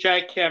out to me,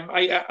 Jack.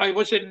 I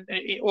was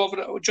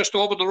just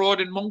over the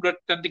road in Mungret,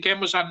 and the game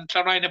was on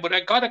Clarina, but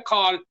I got a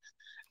call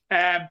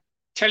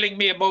telling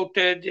me about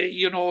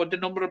the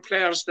number of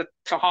players that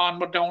Clahan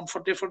were down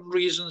for different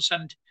reasons,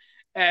 and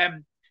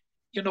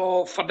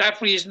for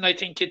that reason, I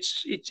think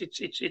it's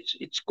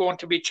going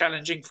to be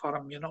challenging for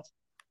him.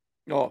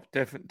 No,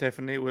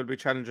 definitely will be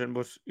challenging,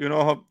 but you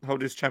know how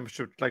this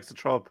championship likes to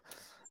throw up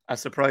a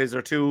surprise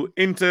or two.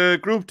 Into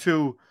Group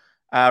 2,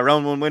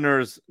 round 1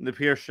 winners, the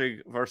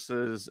Piershig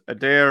versus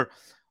Adair.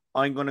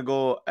 I'm going to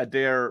go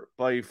Adair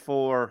by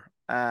 4.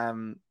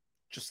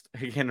 Just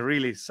again, a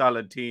really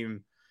solid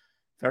team.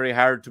 Very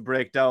hard to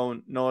break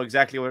down. Know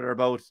exactly what they're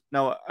about.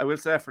 Now, I will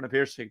say for the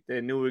Piershig,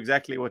 they knew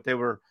exactly what they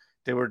were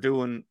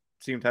doing.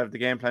 Seemed to have the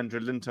game plan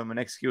drilled into them and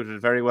executed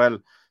it very well.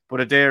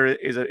 But Adair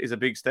is a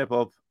big step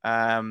up.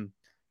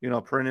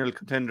 Perennial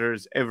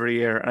contenders every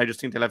year, and I just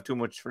think they'll have too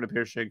much for the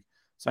Piershig.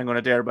 So I'm going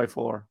Adair by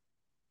 4.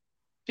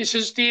 This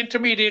is the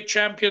intermediate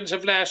champions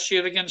of last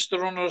year against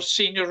the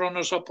senior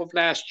runners-up of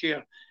last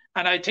year.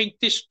 And I think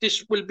this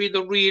will be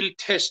the real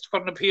test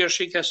for the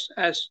Piershig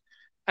as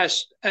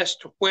as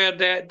to where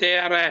they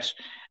are at.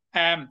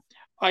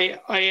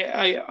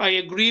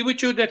 I agree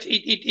with you that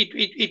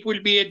it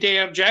will be a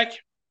dare, Jack,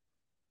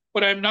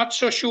 but I'm not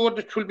so sure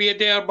that it will be a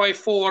dare by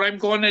 4. I'm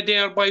going a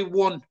dare by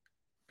 1.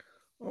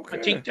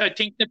 Okay. I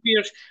think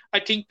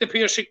the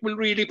Piercing will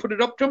really put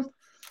it up to him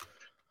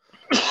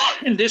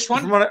in this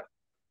one.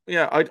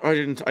 I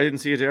didn't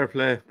see it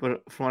play,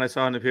 but from what I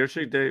saw in the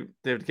Piercing, they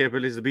have the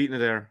capabilities of beating it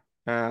there.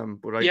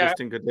 But I just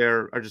think that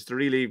they're just a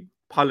really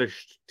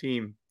polished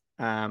team,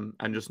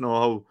 and just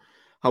know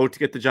how to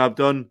get the job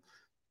done.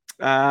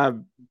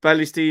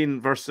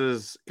 Ballysteen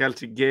versus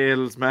Celtic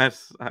Gales, Matt.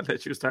 I'll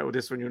let you start with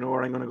this one. You know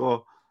where I'm going to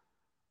go.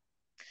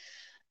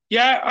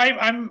 Yeah,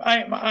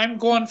 I'm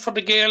going for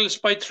the Gales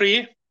by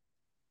 3.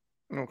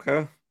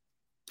 Okay.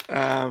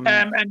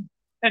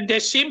 And they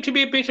seem to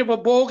be a bit of a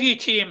bogey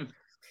team.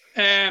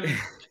 For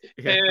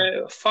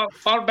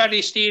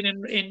Ballysteen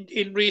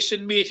in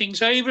recent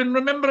meetings. I even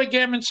remember a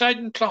game inside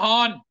in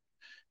Clahan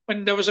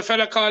when there was a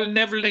fella called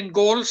Neville in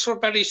goals for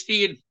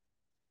Ballysteen.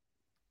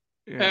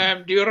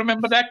 Do you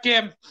remember that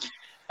game?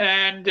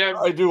 And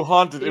I do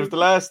haunt it. It was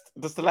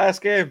the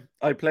last game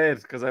I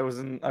played because I was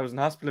in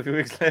hospital a few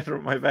weeks later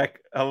with my back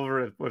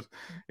over it. But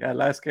yeah,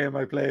 last game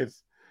I played,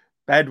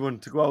 bad one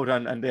to go out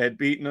on, and they had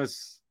beaten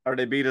us, or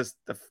they beat us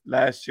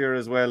last year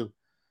as well.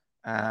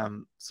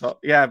 So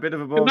yeah, a bit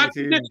of a bogey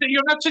team.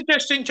 You're not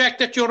suggesting, Jack,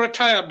 that you're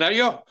retired, are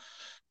you?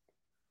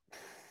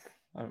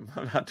 I'm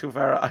not too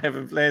far. I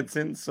haven't played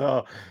since,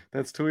 so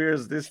that's 2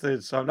 years at this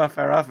stage. So I'm not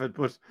far off it.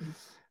 But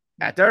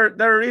they're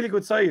a really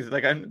good side.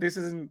 Like, this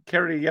isn't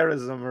Kerry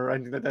Yerism or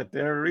anything like that.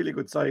 They're a really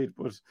good side.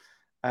 But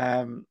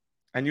and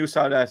you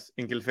saw that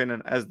in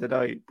Kilfinnan, as did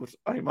I. But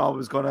I'm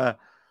always gonna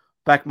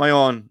back my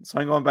own. So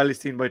I'm going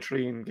Ballysteen by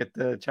 3 and get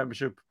the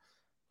championship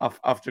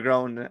off the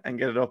ground and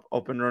get it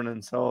up and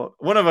running. So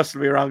one of us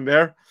will be wrong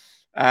there.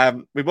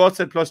 We both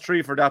said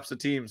 +3 for the opposite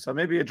team. So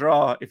maybe a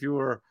draw if you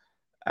were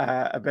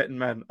a betting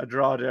man. A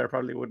draw there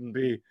probably wouldn't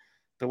be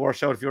the worst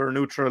shout if you were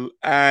neutral.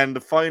 And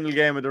the final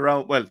game of the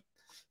round, well,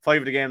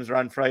 5 of the games are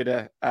on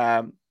Friday.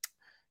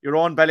 Your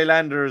own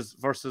Ballylanders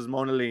versus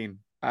Monaleen.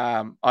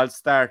 I'll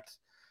start.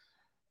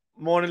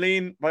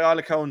 Monaleen, by all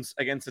accounts,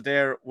 against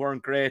Adair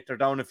weren't great. They're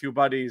down a few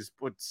bodies,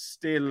 but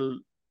still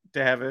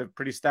they have a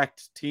pretty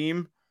stacked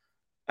team.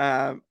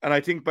 And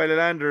I think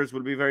Ballylanders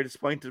will be very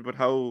disappointed with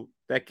how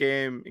that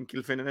game in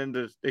Kilfinnan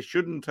ended. They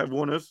shouldn't have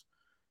won it,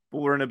 but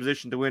were in a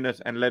position to win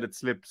it and let it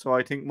slip. So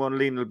I think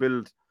Monaleen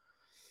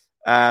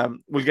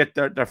will get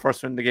their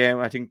first win in the game.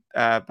 I think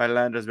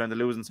Ballylanders will be on the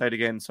losing side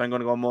again. So I'm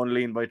going to go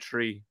Monaleen by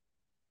 3.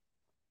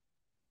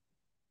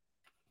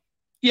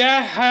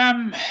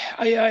 Yeah,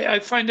 I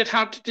find it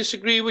hard to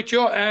disagree with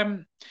you.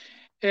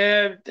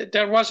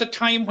 There was a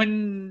time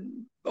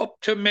when,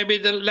 up to maybe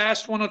the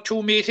last 1 or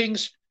 2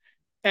 meetings,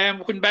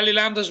 when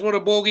Ballylanders were a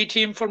bogey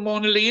team for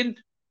Monaleen.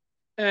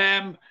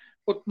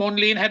 But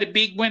Monaleen had a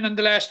big win on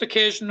the last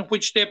occasion in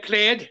which they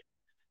played.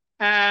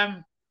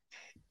 I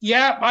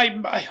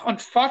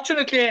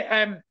unfortunately,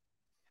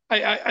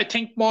 I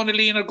think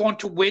Monaleen are going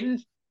to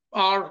win,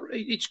 but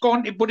it's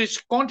going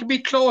to be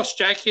close,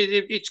 Jack.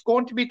 It's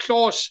going to be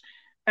close.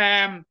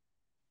 I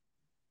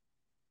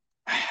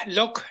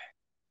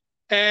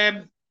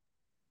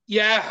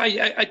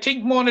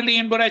think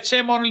Monaleen, but I'd say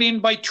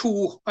Monaleen by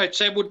 2. I'd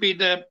say would be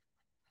the.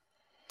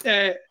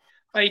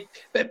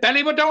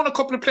 Bally were down a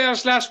couple of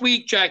players last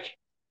week, Jack,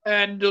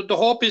 and the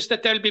hope is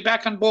that they'll be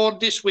back on board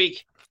this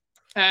week.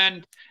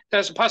 And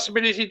there's a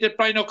possibility that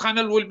Brian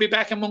O'Connell will be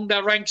back among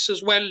their ranks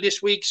as well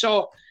this week.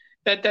 So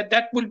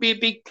that will be a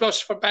big plus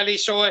for Bally.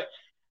 So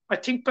I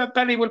think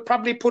Bally will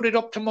probably put it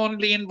up to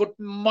Monaleen, but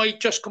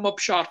might just come up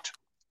short.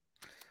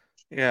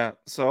 Yeah.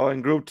 So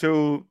in Group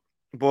 2,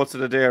 both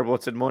said Adair,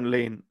 both said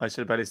Monaleen. I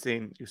said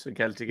Ballysteen, you said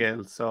Celtic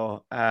Gales.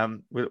 So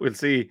we'll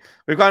see.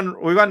 We've gone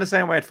the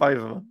same way at 5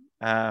 of them,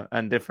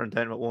 and different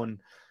then with 1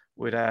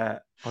 with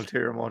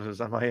ulterior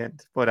motives on my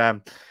end. But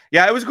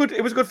it was good.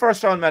 It was good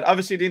first round, Matt.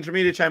 Obviously, the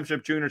Intermediate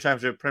Championship, Junior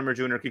Championship, Premier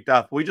Junior kicked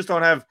off. We just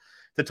don't have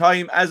the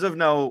time as of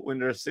now when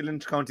there's still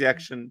inter-county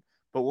action.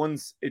 But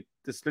once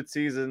the split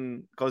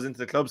season goes into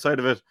the club side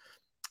of it,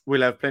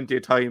 we'll have plenty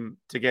of time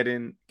to get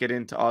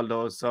into all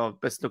those. So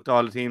best luck to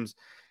all the teams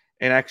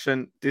in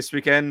action this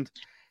weekend.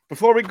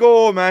 Before we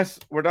go, Matt,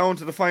 we're down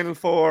to the final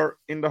 4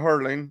 in the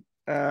hurling.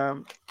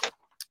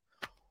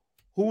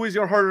 Who is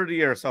your hurler of the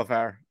year so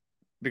far?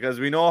 Because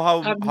we know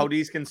how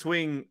these can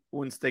swing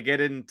once they get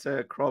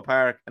into Crow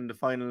Park and the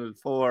final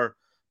 4.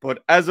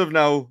 But as of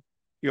now,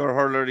 your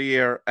hurler of the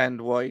year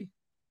and why?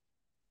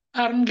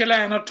 Aaron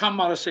Gillan or Tom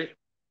Morrissey.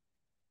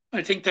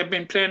 I think they've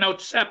been playing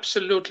out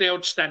absolutely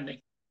outstanding.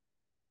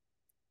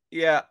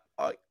 Yeah,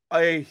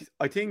 I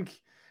think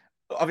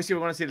obviously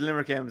we're going to see the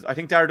Limerick games. I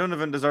think Dara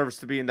Donovan deserves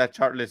to be in that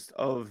chart list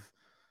of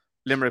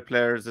Limerick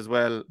players as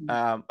well.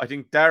 I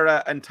think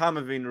Dara and Tom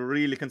have been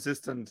really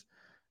consistent,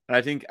 and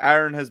I think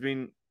Aaron has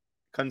been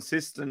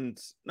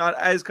consistent, not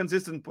as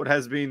consistent, but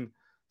has been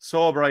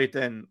so bright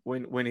then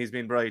when he's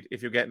been bright,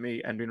 if you get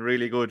me, and been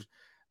really good.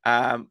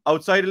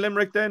 Outside of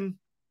Limerick then,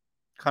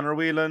 Conor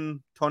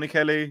Whelan, Tony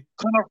Kelly.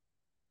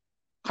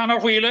 Conor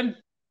Whelan.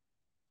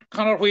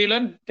 Conor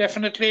Whelan,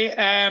 definitely.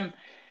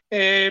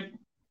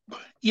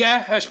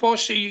 Yeah, I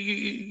suppose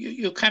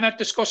you cannot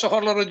discuss a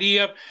hurler of the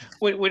year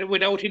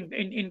without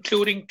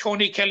including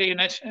Tony Kelly in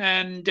it.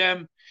 And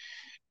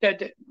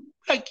that,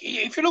 like,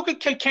 if you look at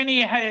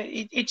Kilkenny,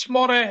 it's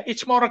more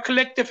a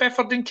collective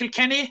effort in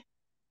Kilkenny.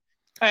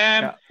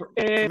 For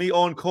me,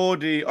 Owen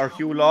Cody or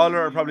Hugh Lawler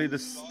are probably the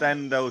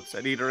standouts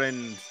at either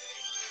end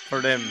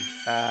for them.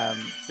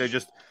 They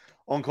just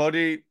Owen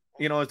Cody,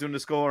 is doing the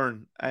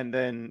scoring, and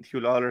then Hugh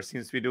Lawler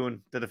seems to be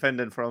doing the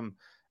defending from.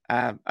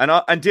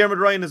 And Dermot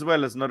Ryan as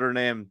well is another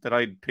name that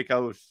I'd pick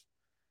out.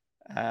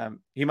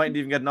 He mightn't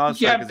even get an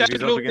All-Star because if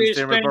he's up against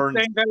Dermot Burns.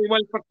 Playing very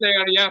well for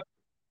Clare, yeah.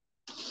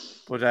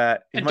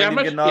 But he might Dermot,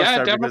 even get an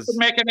All-Star Dermot could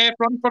make an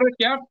run for it,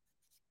 yeah.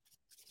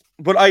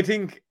 But I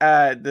think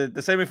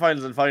the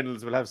semi-finals and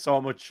finals will have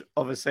so much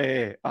of a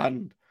say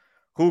on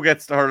who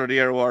gets the Hurler of the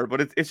Year award.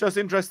 But it's just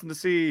interesting to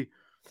see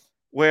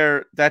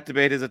where that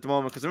debate is at the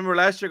moment. Because remember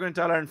last year going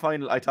to All-Ireland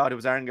final, I thought it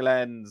was Aaron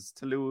Gillan's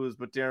to lose,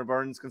 but Dermot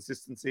Burns'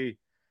 consistency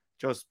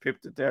just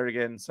pipped it there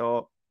again.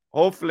 So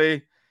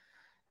hopefully,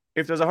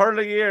 if there's a Hurler of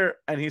the Year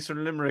and he's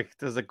from Limerick,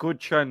 there's a good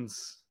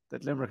chance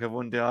that Limerick have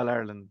won the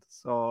All-Ireland.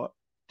 So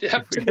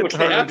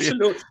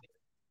Absolutely.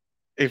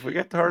 If we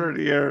get the Hurler of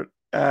the Year,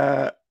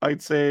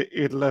 I'd say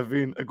it'll have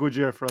been a good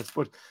year for us.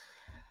 But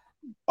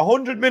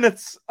 100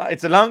 minutes,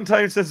 it's a long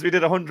time since we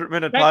did a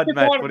 100-minute pod,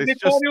 Matt. But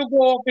it's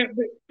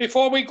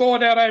before we go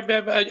there,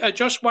 I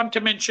just want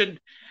to mention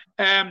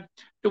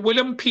the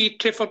William P.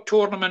 Clifford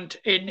tournament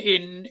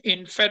in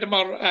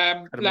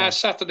Fedamore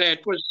last Saturday.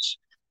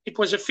 It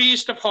was a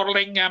feast of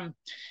hurling.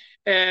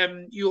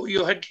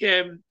 You had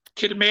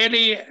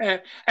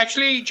Kilmaley.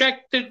 Actually,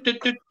 Jack,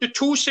 the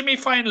two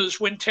semi-finals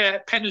went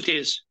to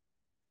penalties.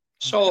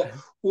 So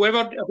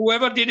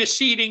whoever did a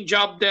seeding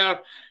job there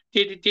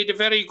did a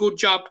very good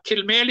job.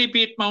 Kilmaley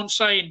beat Mount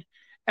Sion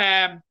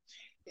 2-1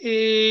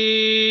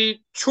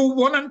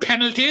 on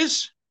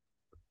penalties.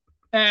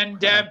 And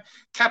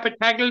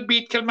Capitagle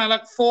beat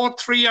Kilmallock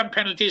 4-3 on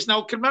penalties.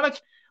 Now, Kilmallock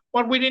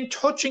were within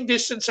touching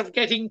distance of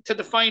getting to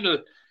the final.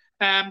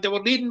 They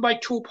were leading by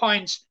 2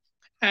 points.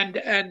 And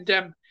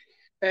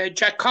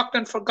Jack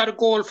Coughlin got a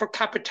goal for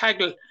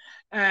Capitagle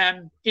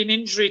in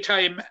injury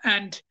time.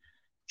 And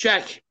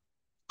Jack,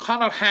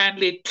 Conor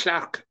Hanley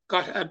Clark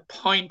got a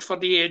point for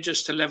the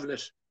ages to level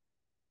it.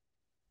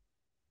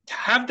 To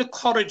have the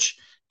courage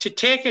to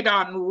take it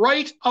on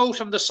right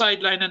out on the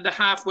sideline and the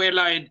halfway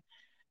line,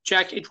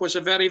 Jack, it was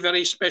a very,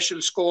 very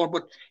special score.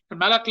 But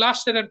Kilmallock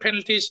lost it in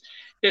penalties.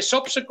 They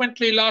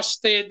subsequently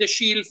lost the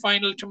Shield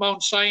final to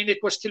Mount Sion.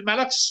 It was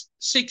Kilmallock's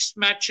 6th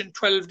match in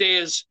 12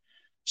 days.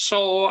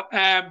 So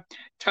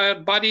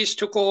tired bodies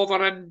took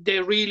over and they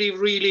really,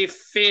 really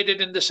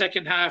faded in the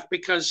second half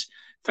because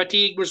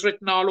fatigue was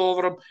written all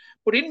over them.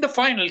 But in the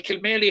final,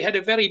 Kilmaley had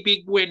a very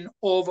big win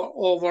over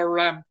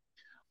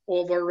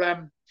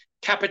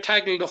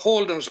Capitagle, the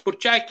holders. But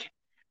Jack,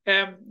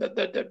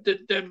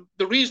 the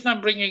reason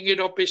I'm bringing it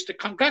up is to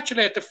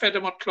congratulate the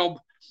Fedamore Club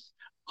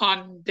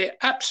on the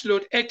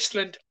absolute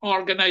excellent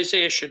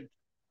organisation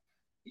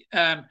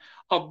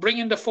of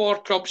bringing the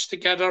 4 clubs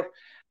together,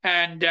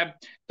 and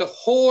the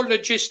whole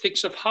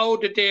logistics of how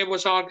the day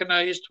was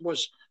organised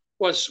was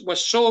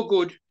so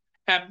good.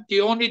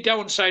 The only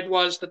downside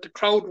was that the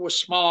crowd was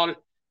small,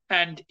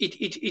 and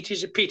it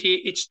is a pity.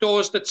 It's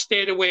those that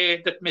stayed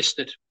away that missed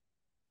it.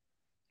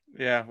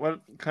 Yeah, well,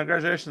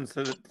 congratulations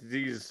to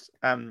these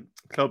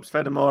clubs.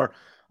 Fedamore,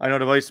 I know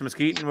the Vice of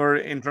Muskegon were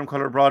in from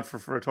Colour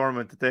Broadford for a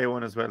tournament that they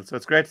won as well. So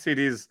it's great to see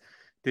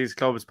these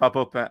clubs pop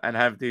up and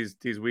have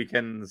these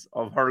weekends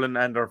of hurling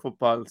and or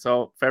football.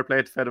 So fair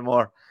play to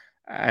Fedamore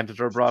and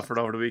to Broadford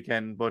over the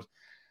weekend. But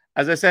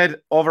as I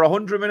said, over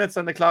 100 minutes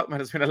on the clock,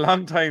 man. It's been a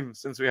long time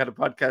since we had a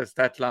podcast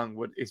that long.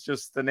 But it's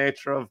just the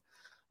nature of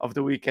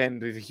the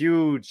weekend. It's a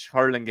huge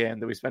hurling game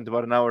that we spent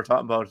about an hour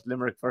talking about,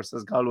 Limerick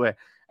versus Galway,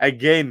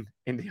 again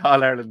in the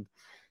All-Ireland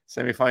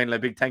semi-final. A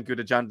big thank you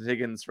to Jonathan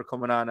Higgins for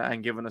coming on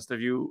and giving us the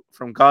view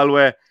from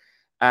Galway.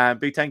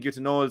 Big thank you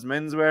to Noel's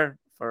Menswear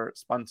for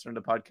sponsoring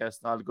the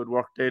podcast and all the good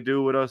work they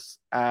do with us.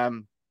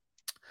 To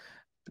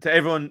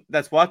everyone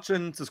that's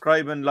watching,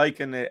 subscribing,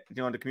 liking it,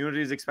 the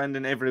community is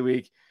expanding every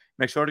week.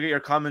 Make sure to get your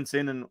comments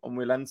in and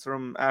we'll answer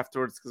them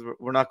afterwards because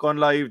we're not going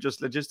live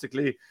just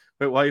logistically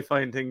with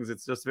Wi-Fi and things.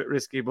 It's just a bit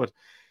risky, but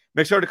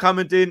make sure to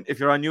comment in. If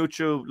you're on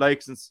YouTube,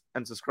 likes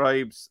and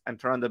subscribes and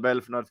turn on the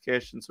bell for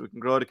notifications so we can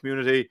grow the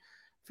community.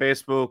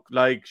 Facebook,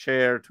 like,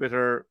 share,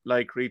 Twitter,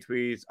 like,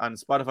 retweet. On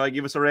Spotify,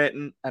 give us a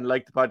rating and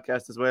like the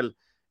podcast as well.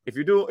 If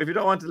you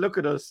don't want to look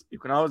at us, you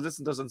can always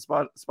listen to us on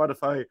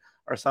Spotify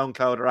or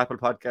SoundCloud or Apple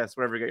Podcasts,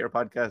 wherever you get your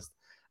podcast.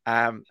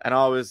 And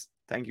always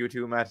thank you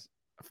to Matt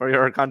for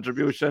your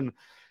contribution.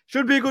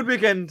 Should be a good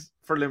weekend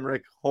for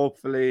Limerick.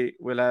 Hopefully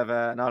we'll have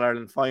an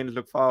All-Ireland final.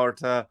 Look forward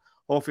to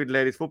hopefully the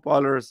ladies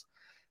footballers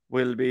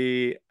will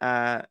be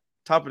top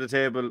of the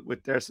table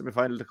with their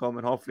semi-final to come,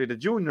 and hopefully the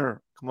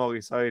junior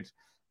Camogie side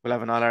will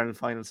have an All-Ireland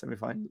final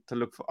semi-final to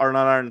look for, or an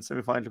All-Ireland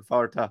semi-final to look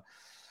forward to.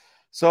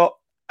 So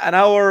An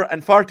hour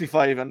and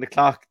 45 on the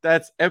clock.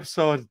 That's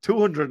episode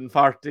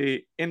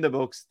 240 in the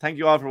books. Thank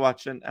you all for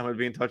watching, and we'll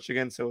be in touch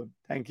again soon.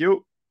 Thank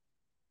you.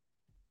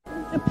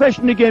 The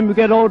impression again we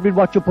get out with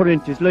what you put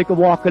into it's like a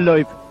walk of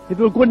life. If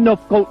you're good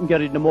enough, go out and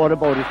get it, no more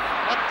about it.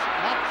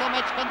 Not so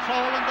much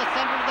control in the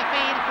centre of the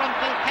field from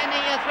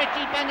Kilkenny as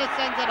Richie Bennett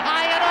sends it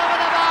high and over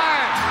the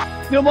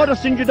bar. Your mother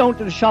sends you down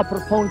to the shop for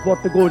a pound's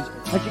worth of goods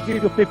and she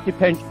gives you 50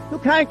 pence. You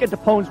can't get the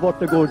pound's worth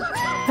of goods,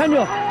 can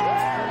you?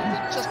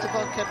 Just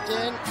about kept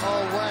in.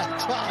 Oh, well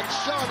done,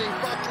 Johnny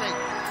Buckley.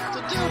 To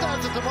do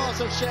that to Tomás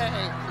O'Shea,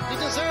 he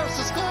deserves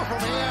to score from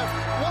here.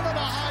 One of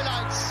the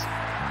highlights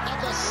of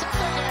the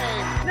Sunday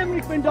game.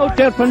 Limerick went out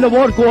there from the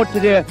word court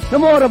today. No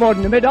more about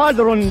it. They made all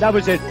the running, that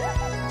was it.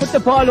 Put the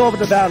ball over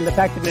the bar and the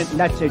back of it, and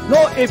that's it.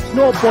 No ifs,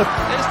 no buts. Is there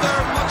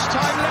much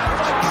time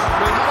left?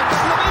 We have a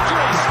couple of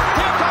injuries.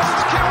 Here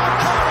comes Kieran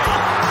Carey.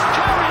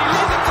 Carey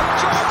leading the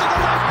charge of the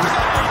right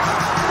brigade.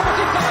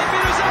 45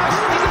 metres out.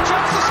 He's a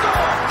chance to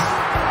score.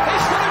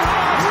 He's put it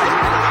high. He's put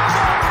it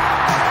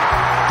over.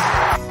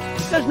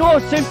 There's no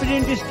sympathy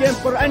in this game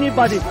for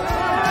anybody.